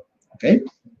pavilks. Okay?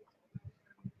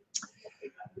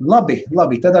 Labi,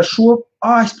 tad ar šo,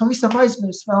 es pavisam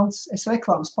aizmirsu vēl, es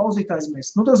reklāmas pauzīt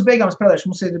aizmirsu. Nu, tas beigām spēlēšu,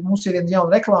 mums ir viena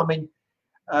jauna reklāmiņa,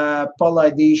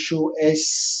 palaidīšu es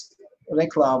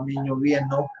reklāmiņu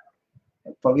vienu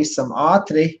pavisam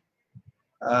ātri.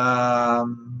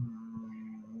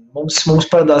 Mums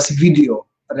parādās video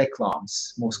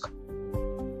reklāmas mūsu.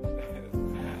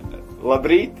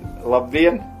 Labrīt,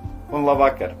 labdien un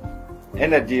labvakar.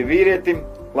 Enerģija vīrietim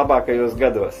labākajos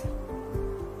gados.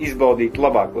 Izbaudīt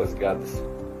labākos gadus.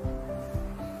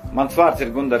 Mans vārds ir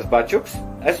Gundars Bačuks,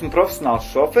 esmu profesionāls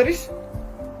šoferis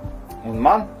un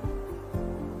man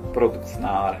produkts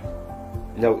nāra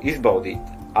ļauj izbaudīt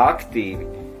aktīvi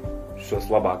šos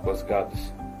labākos gadus.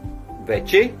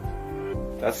 Veči,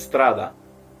 tas strādā.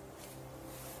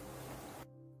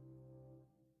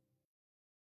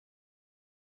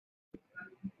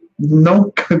 Nu,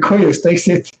 ko jūs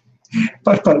teiksiet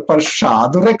par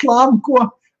šādu reklāmu, ko?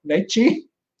 Veči?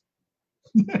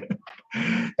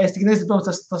 Es tik nezinu,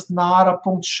 tas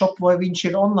nāra.shop, vai viņš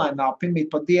ir online, pirmīt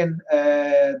pa dienu,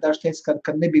 daži teica,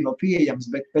 ka nebija vēl pieejams,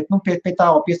 bet nu, pie tā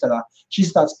vēl piestrādā.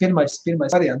 Šis tāds pirmais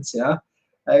variants, jā.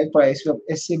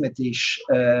 Es iemetīšu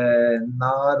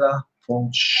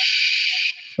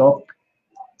nāra.shop,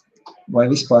 vai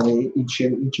vispār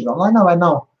viņš ir online vai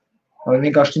nav. Vai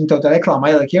vienkārši viņi tev tā reklāmā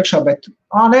ieliek iekšā, bet,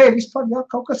 nē, vispār, jā,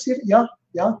 kaut kas ir, jā,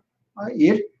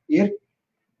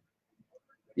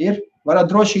 ir, varat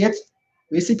droši iet,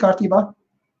 visi kārtībā.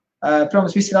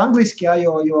 Protams, viss ir angliski, jā,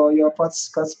 jo pats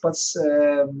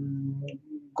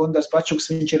Gundars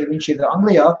Bačuks, viņš ir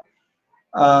Anglijā.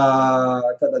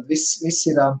 Tātad viss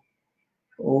ir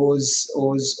uz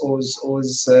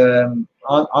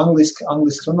angliski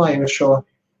runājošo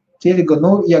tirgu.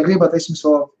 Nu, ja gribat, es jums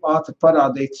vēl ātri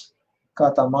parādīt, kā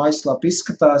tā mājaslapa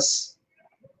izskatās.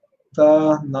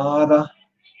 Tā nāra,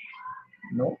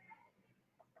 nu,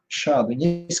 šādi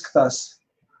viņi izskatās.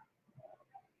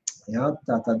 Jā,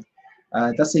 tātad,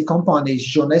 tas ir kompānijas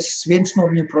Jones, viens no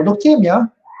viņu produktiem, jā.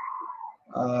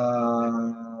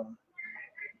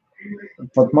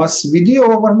 Pat mazs video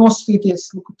var nosūtīties,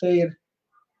 luku te ir,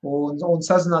 un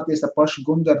sazināties ar pašu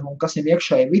Gundaru, un kas viņam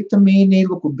iekšā ir vitamīni,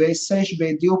 luku B6,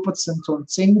 B12 un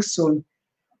cinks, un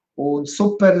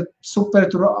super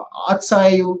tur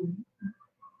acāju,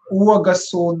 ogas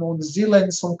un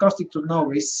zilens, un kas tik tur nav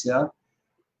viss, jā.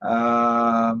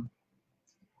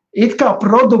 It kā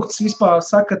produkts vispār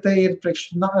saka, te ir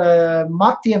priekš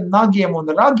matiem, nagiem un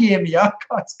ragiem, jā,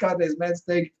 kāds kādreiz mēdz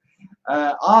teikt,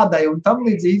 ādai un tam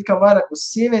līdzīgi, it kā vairāk uz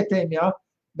sievietēm, jā,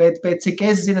 bet pēc cik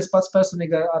es zinu, es pats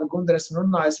personīgi ar Gundaru esmu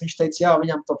runājis, viņš teica, jā,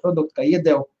 viņam to produktu kā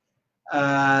iedev,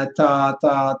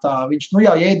 tā viņš, nu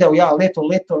jā, iedev, jā, lieto,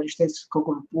 viņš teica, kaut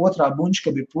kur otrā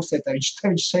buņška bija pusē, tā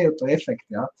viņš šeit to efektu,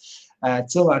 jā.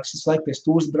 Cilvēks visu laiku pie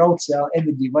stūras brauc, jā,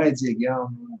 enerģija vajadzīga, jā,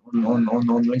 un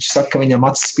viņš saka, ka viņam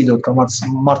acis spīdot, kā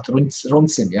Marta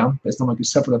Runcim, jā. Es domāju, ka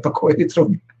jūs saprotat, pa ko ir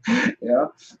runa, jā.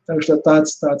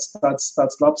 Tāds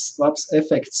labs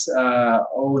efekts,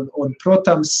 un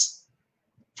protams,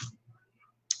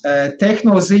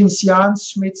 tehnoziņas Jānis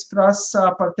Šmits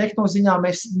prasa, par tehnoziņām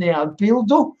es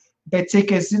neatbildu, bet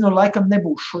cik es zinu, laikam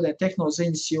nebūs šodien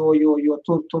tehnoziņas, jo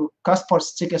tur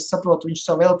Kaspars, cik es saprotu, viņš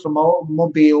savu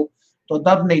elektromobīlu, to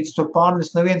darbnīcu tur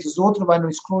pārnes neviens uz otru, vai nu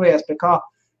viņš kluvējās pie kā,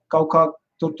 kaut kā,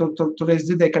 tur es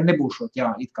dzirdēju, ka nebūšot, jā,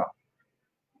 it kā.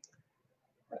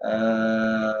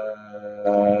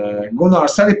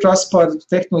 Gunārs arī prasa par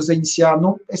tehnoziņas, jā,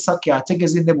 nu, es saku, jā, cik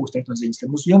es zinu, nebūs tehnoziņas,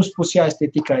 jums būs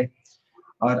jāiztiek tikai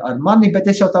ar mani, bet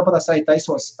es jau tāpat arī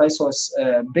taisos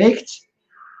beigt,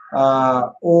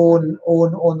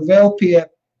 un vēl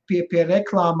pie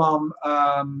reklāmām,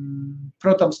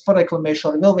 protams, pareklamēšu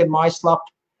ar vēl vienu mājaslapu,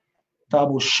 tā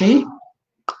būs šī.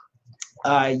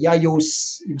 Ja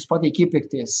jums patīk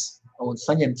iepirkties un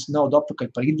saņemt naudu atpakaļ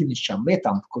par ikdienišķām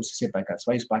lietām, kuras jūs iepērkat,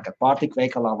 vai jūs pērkat pārtika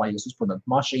veikalā, vai jūs uzprodat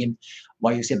mašīnu,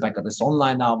 vai jūs iepērkaties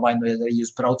online, vai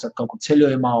jūs braucat kaut kur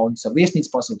ceļojumā un savu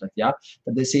viesnīcu pasūtat, ja?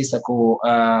 Tad es iesaku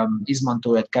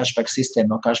izmantojot cashback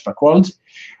sistēmu no Cashback World.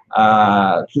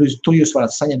 Tur jūs varat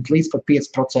saņemt līdz par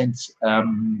 5%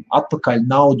 atpakaļ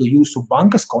naudu jūsu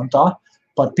bankas kontā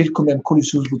par pirkumiem, kurus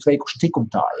jūs būtu veikuši tik un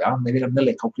tā, ja? Nevienam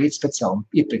neliek kaut kur iet speciāli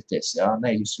iepirkties, ja?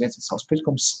 Nē, jūs veicat savus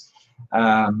pirkums.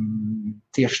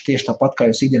 Tieši tāpat, kā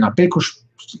jūs ikdienā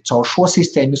pirkuši caur šo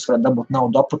sistēmu, jūs varat dabūt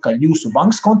naudu atpakaļ jūsu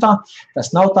bankas kontā. Tas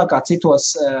nav tā kā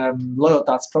citos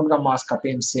lojaltātes programmās, kā,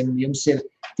 piemēram, jums ir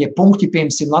tie punkti,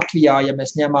 piemēram, Latvijā, ja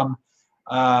mēs ņemam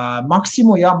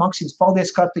Maksimu, jā, Maksims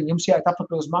paldies kartiņu, jums jāiet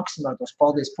atpakaļ uz Maksimu, tos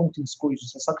paldies punktiņus, ko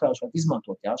jūs sakrājuši varat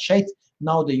izmantot, jā. Šeit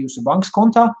nauda ir jūsu bankas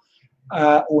kontā,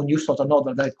 un jūs to naudu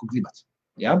varat darīt, ko gribat,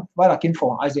 jā. Vairāk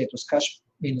info aiziet uz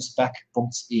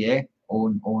cash-back.ie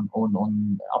un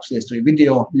apskaties tur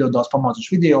video, ļoti daudz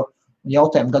pamācošu video, un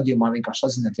jautājumu gadījumā vienkārši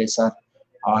sazinieties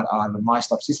ar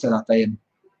mājaslapas izstrādātājiem.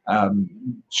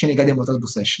 Šī gadījumā tas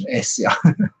būs es, jā,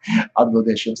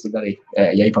 atbildēšu jums tad arī,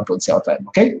 ja ir papildus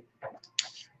jautājumu, ok?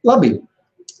 Labi,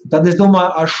 tad es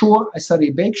domāju, ar šo es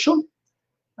arī beigšu.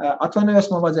 Atvainojos,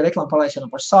 man vajadzēja reklāmu palaist jau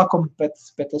no paša sākuma, bet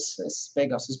es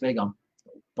beigām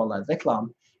palaidu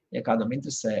reklāmu. Ja kādam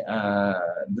interesē,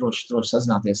 droši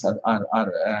sazināties ar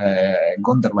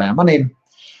Gundaru vai manīm.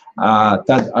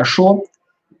 Tad ar šo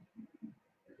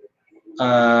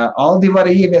Aldi var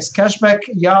ievies cashback.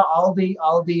 Jā, Aldi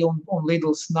un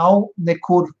Lidls nav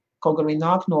nekur, kaut gan viņi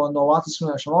nāk no Vācijas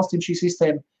runājušām valstīm šī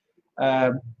sistēma.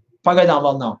 Pagaidām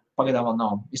vēl nav.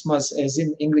 Vismaz es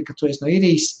zinu, Ingrid, ka tu esi no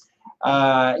Īrijas.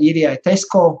 Īrijā ir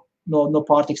Tesco no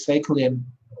pārtiks veikaliem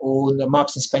un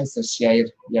Marks & Spencers, ja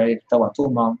ir tavā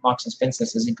tūmā Marks &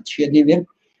 Spencers, es zinu, ka šie divi ir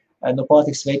no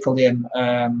pārtikas veikaliem,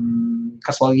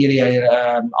 kas vēl ir, ja ir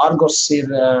Argos, ir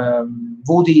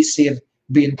Woodies, ir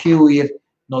B&Q, ir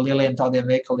no lieliem tādiem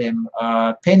veikaliem.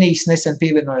 Pennies nesen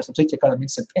pievienojas, un cik, ja kādam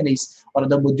interesē Pennies, var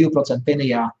dabūt 2%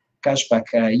 penijā cashback,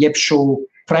 jebšu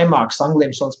Primarks,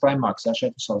 Anglijam sauc Primarks, jā,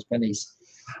 šeit sauc Pennies.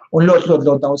 Un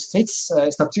ļoti daudz cits.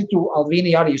 Starp citu,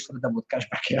 Alvini arī jūs varat dabūt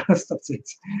cashback, jā, starp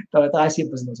citu. Tā es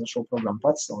iepazinos ar šo programmu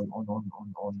pats,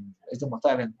 un es domāju,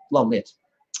 tā ir viena laba lieta.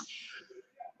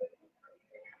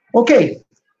 Ok,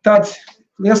 tad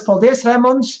liels paldies,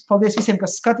 Raimonds. Paldies visiem,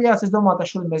 kas skatījās. Es domāju, ka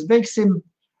šodien mēs beigsim.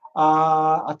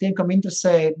 Ar tiem, kam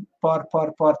interesē par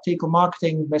tīklu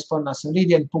mārketingu, mēs parunāsim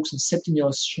rītdien,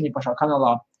 7:00 šī pašā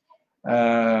kanālā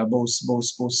būs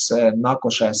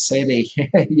nākošā sērija,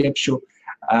 jebšu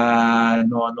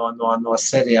no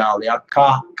seriāla, ja,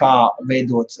 kā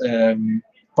veidot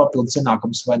papildus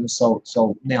ienākumus vai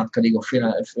savu neatkarīgo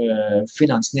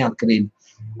finansu neatkarību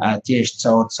tieši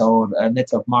caur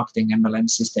network marketing MLM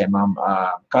sistēmām,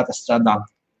 kā tas strādā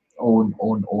un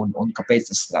kāpēc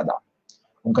tas strādā.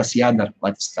 Un kas jādara,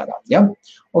 lai tas strādātu. Ja?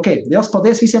 Ok, liels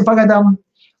paldies visiem pagaidām,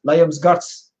 lai jums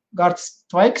gards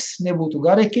tvaiks, nebūtu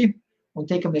garīgi, un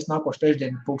tiekamies nākošu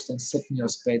trešdienu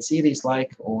 7:00 pēc īrijas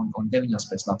laika un 9:00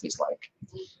 pēc Latvijas laika.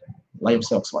 Lai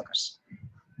jums jauks vakars.